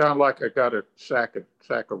 sound like I got a sack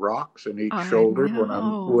of rocks in each I shoulder when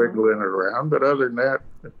know. I'm wiggling it around. But other than that,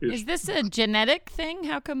 Is this a genetic thing?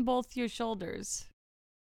 How come both your shoulders?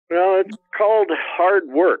 well, it's called hard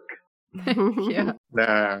work. Yeah.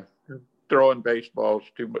 nah, throwing baseballs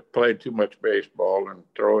too much, played too much baseball and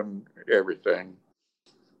throwing everything.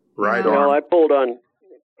 Right Yeah. on. Well, I pulled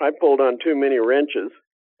on too many wrenches,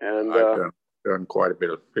 and I've done quite a bit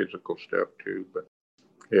of physical stuff too, but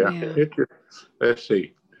yeah. Let's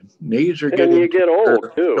see. Knees are and getting you get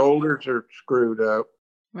old too. shoulders are screwed up.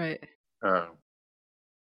 Right.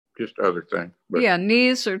 Just other things. But Yeah,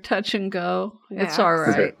 knees are touch and go. It's Yeah. all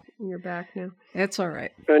right. You're back now. It's all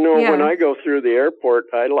right. I know when Yeah. I go through the airport,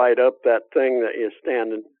 I light up that thing that you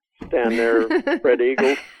stand there, Fred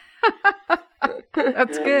Eagles.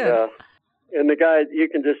 That's And, good. and the guy, you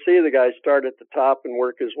can just see the guy start at the top and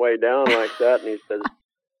work his way down like that. And he says,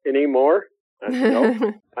 "Any more?" I said,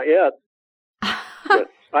 "No, not yet."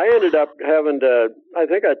 But I ended up having to. I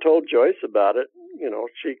think I told Joyce about it. You know,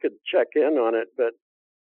 she could check in on it, but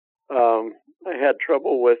I had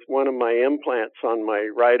trouble with one of my implants on my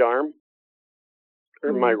right arm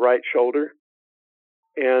or my right shoulder,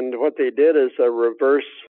 and what they did is a reverse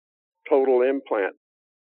total implant.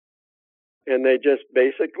 And they just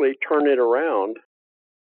basically turn it around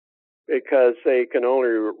because they can only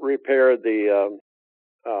repair the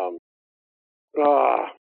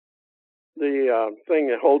thing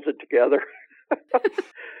that holds it together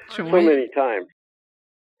so many times.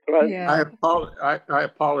 But Yeah. I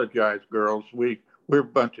apologize, girls. We're a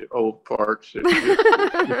bunch of old farts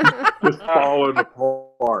that just falling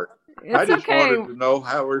apart. I It's just okay. wanted to know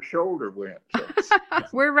how her shoulder went. So.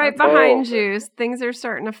 We're right behind you. Things are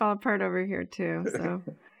starting to fall apart over here too. So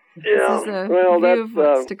yeah, this is a well, view of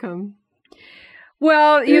what's that's to come.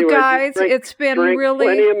 Well, you Anyway, guys, drink- it's been drink really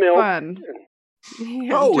plenty of milk. fun.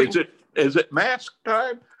 Yeah, Oh, drink- is it mask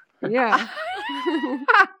time? Yeah.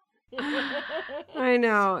 I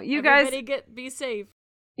know. You Everybody guys be safe.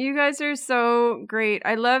 You guys are so great.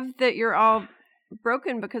 I love that you're all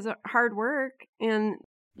broken because of hard work and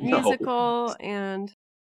musical, and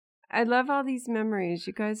I love all these memories.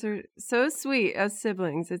 You guys are so sweet as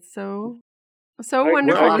siblings. It's so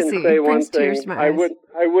wonderful I to can see. say It one brings tears thing. to my eyes.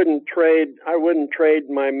 I wouldn't trade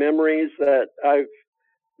my memories that I've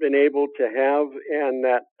been able to have and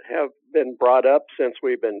that have been brought up since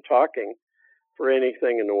we've been talking for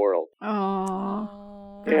anything in the world.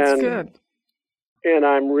 Oh, that's And- good. And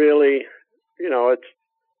I'm really, it's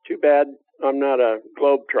too bad I'm not a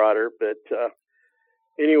globetrotter, but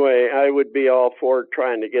anyway, I would be all for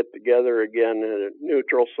trying to get together again at a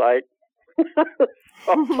neutral site.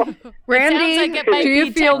 Randy, like it might do you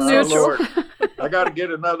be feel Texas. neutral? Lord. I got to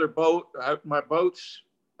get another boat. My boat's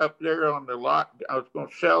up there on the lot. I was going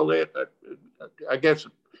to sell it. I guess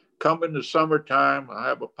coming the summertime, I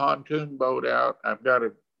have a pontoon boat out. I've got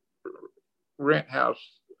a rent house.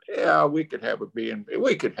 Yeah, we could have a B&B.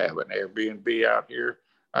 We could have an Airbnb out here.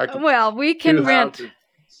 Well, we can two rent. houses.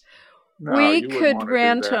 No, We you wouldn't could wanna do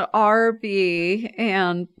rent that. an RV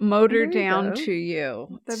and motor There you down go. to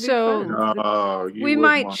you. That'd be So fun. No, you we wouldn't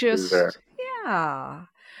might want to do just, that. yeah.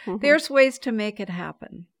 There's ways to make it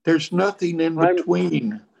happen. There's nothing in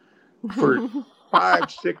between for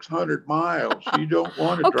 500-600 miles. You don't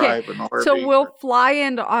want to Okay, drive an RV. so we'll fly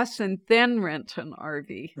into Austin, then rent an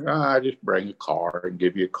RV. I just bring a car and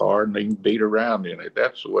give you a car and they can beat around in it.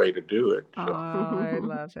 That's the way to do it. Oh, So, I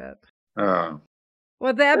love it. uh,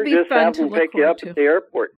 Well, that'd Or be just fun have to them look pick you up forward at to. the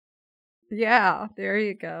airport. Yeah, there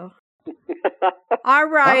you go. All I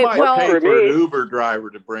right. might Well, pay for for an me- Uber driver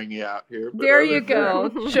to bring you out here. But there other you than go,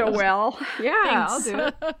 that- Joelle. Yeah, I'll do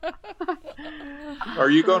it. Are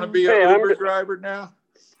you going to be Hey, an I'm Uber go- driver now?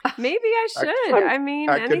 Maybe I should. I mean,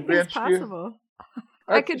 I anything's convinced you. possible.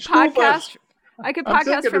 I could School podcast. bus- I could I'm podcast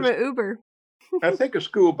thinking from of- an Uber. I think a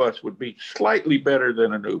school bus would be slightly better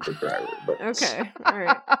than an Uber driver. But Okay, all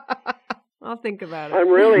right. I'll think about I'm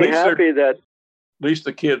it. really At least they're- happy that, at least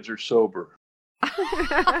the kids are sober.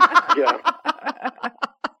 yeah.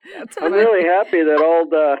 I'm really happy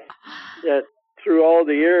that that through all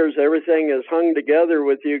the years, everything has hung together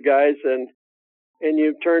with you guys, and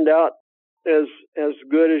you've turned out as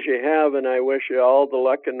good as you have. And I wish you all the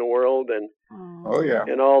luck in the world, and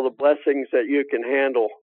and all the blessings that you can handle.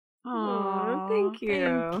 Oh, thank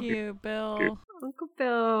you. Thank you, Bill. Uncle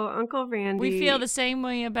Bill, Uncle Randy. We feel the same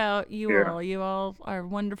way about you all. You all are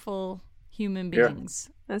wonderful human beings.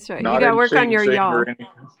 That's right. You got to work on your y'all.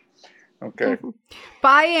 Okay.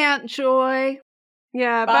 Bye, Aunt Joy.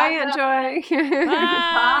 Yeah, bye, Aunt Joy.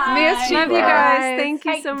 Bye. Miss you guys. Thank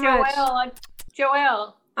you so much.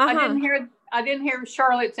 Joelle, I didn't hear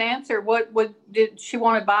Charlotte's answer. What did she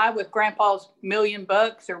want to buy with Grandpa's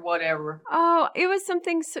 $1,000,000 or whatever? Oh, it was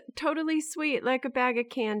something totally sweet, like a bag of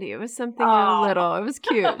candy. It was something little. It was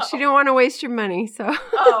cute. She didn't want to waste your money, so.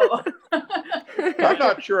 Oh. I'm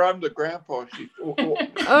not sure I'm the grandpa.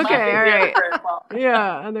 Okay, all right.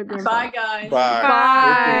 Yeah, other grandpa. Bye, guys. Bye.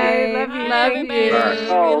 Bye. Love you. Love you, baby.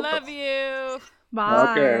 Bye. We love you.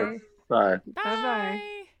 Bye. Okay. Bye. Bye-bye.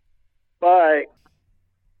 Bye.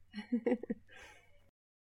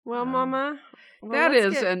 Well, Mama, that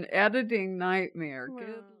is an editing nightmare.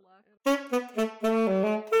 Good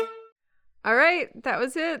luck. All right, that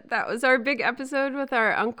was it. That was our big episode with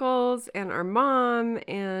our uncles and our mom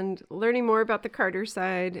and learning more about the Carter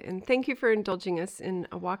side. And thank you for indulging us in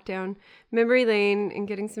a walk down memory lane and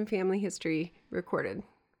getting some family history recorded.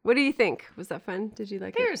 What do you think? Was that fun? Did you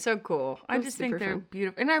like it? They're so cool. I just think they're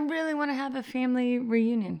beautiful. And I really want to have a family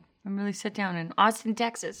reunion. I'm really sit down in Austin,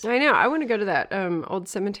 Texas. I know. I want to go to that old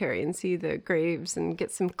cemetery and see the graves and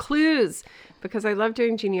get some clues because I love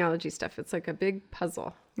doing genealogy stuff. It's like a big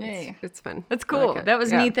puzzle. It's fun. That's cool. That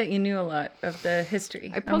was neat that you knew a lot of the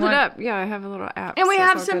history. I pulled it up. Yeah, I have a little app. And we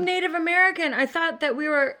have some Native American. I thought that we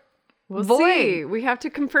were... We'll see. We have to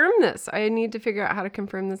confirm this. I need to figure out how to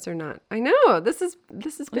confirm this or not. I know. This is big.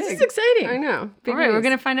 This is exciting. I know. All right, we're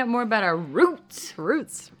going to find out more about our roots.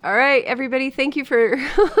 All right, everybody. Thank you for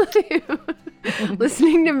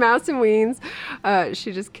listening to Mouse and Weens.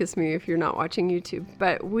 She just kissed me if you're not watching YouTube.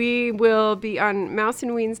 But we will be on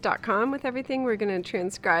mouseandweens.com with everything. We're going to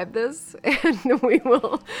transcribe this, and we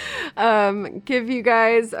will give you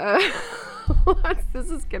guys...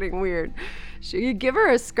 this is getting weird. You give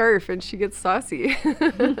her a scarf and she gets saucy. We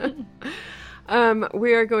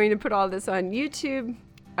are going to put all this on YouTube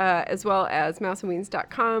as well as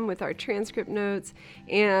mouseandweens.com with our transcript notes.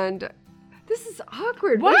 And this is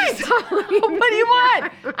awkward. What? What do you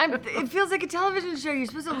want? It feels like a television show. You're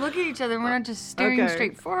supposed to look at each other. We're not just staring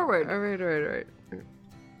straight forward. All right.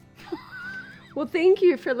 Well, thank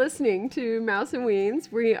you for listening to Mouse and Weens.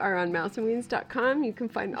 We are on mouseandweens.com. You can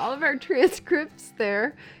find all of our transcripts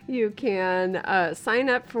there. You can sign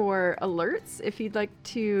up for alerts. If you'd like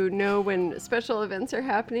to know when special events are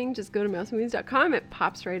happening, just go to mouseandweens.com. It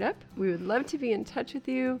pops right up. We would love to be in touch with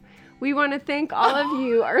you. We want to thank all of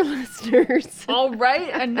you, our listeners. All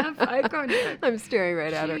right, enough eye contact. I'm staring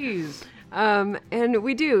right at her. And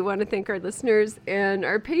we do want to thank our listeners and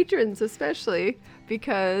our patrons especially,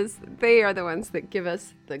 because they are the ones that give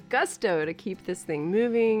us the gusto to keep this thing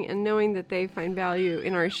moving and knowing that they find value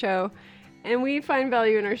in our show. And we find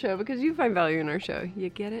value in our show because you find value in our show. You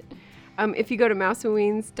get it? If you go to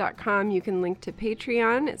mouseandweens.com, you can link to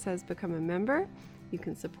Patreon. It says become a member. You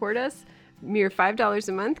can support us. Mere $5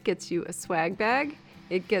 a month gets you a swag bag.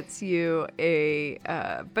 It gets you a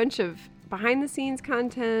bunch of behind-the-scenes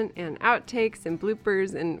content and outtakes and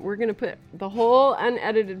bloopers. And we're going to put the whole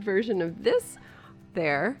unedited version of this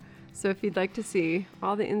there. So if you'd like to see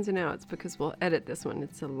all the ins and outs, because we'll edit this one.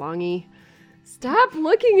 It's a longy. Stop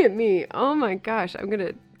looking at me. Oh my gosh. I'm going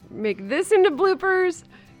to make this into bloopers.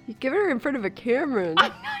 You give her in front of a camera. I'm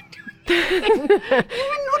not doing it. You've been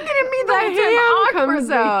looking at me the whole time. Ham comes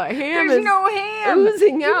out. There's no ham.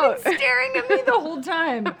 Oozing out. You've been staring at me the whole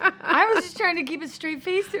time. I was just trying to keep a straight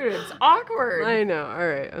face through it. It's awkward. I know. All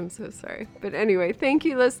right. I'm so sorry. But anyway, thank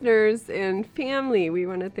you, listeners and family. We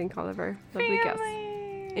want to thank all of our lovely guests.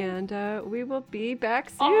 And we will be back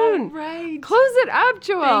soon. All right. Close it up,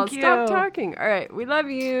 Joelle. Thank you. Stop talking. All right. We love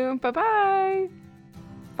you. Bye-bye.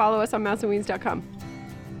 Follow us on mouseandweens.com.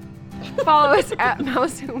 Follow us at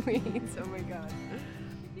Mouse and Weens. Oh, my God.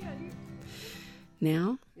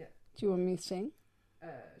 Now? Yeah. Do you want me to sing?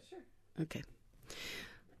 Sure. Okay.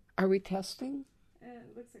 Are we testing?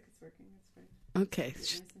 It looks like it's working. It's fine. Okay.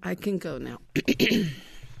 I can go now.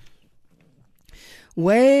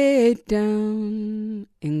 way down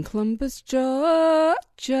in Columbus,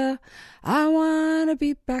 Georgia. I wanna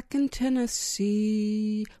be back in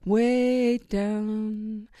Tennessee, way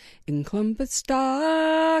down in Columbus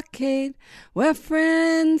Stockade, where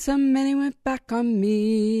friends of many went back on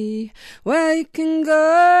me. Well, you can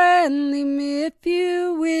go and leave me if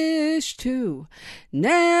you wish to.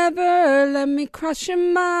 Never let me cross your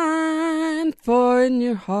mind, for in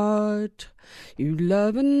your heart you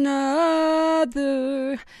love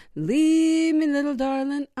another. Leave me, little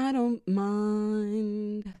darling, I don't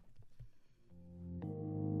mind.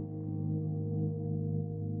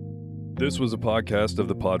 This was a podcast of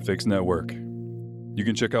the Podfix Network. You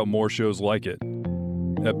can check out more shows like it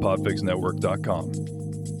at podfixnetwork.com.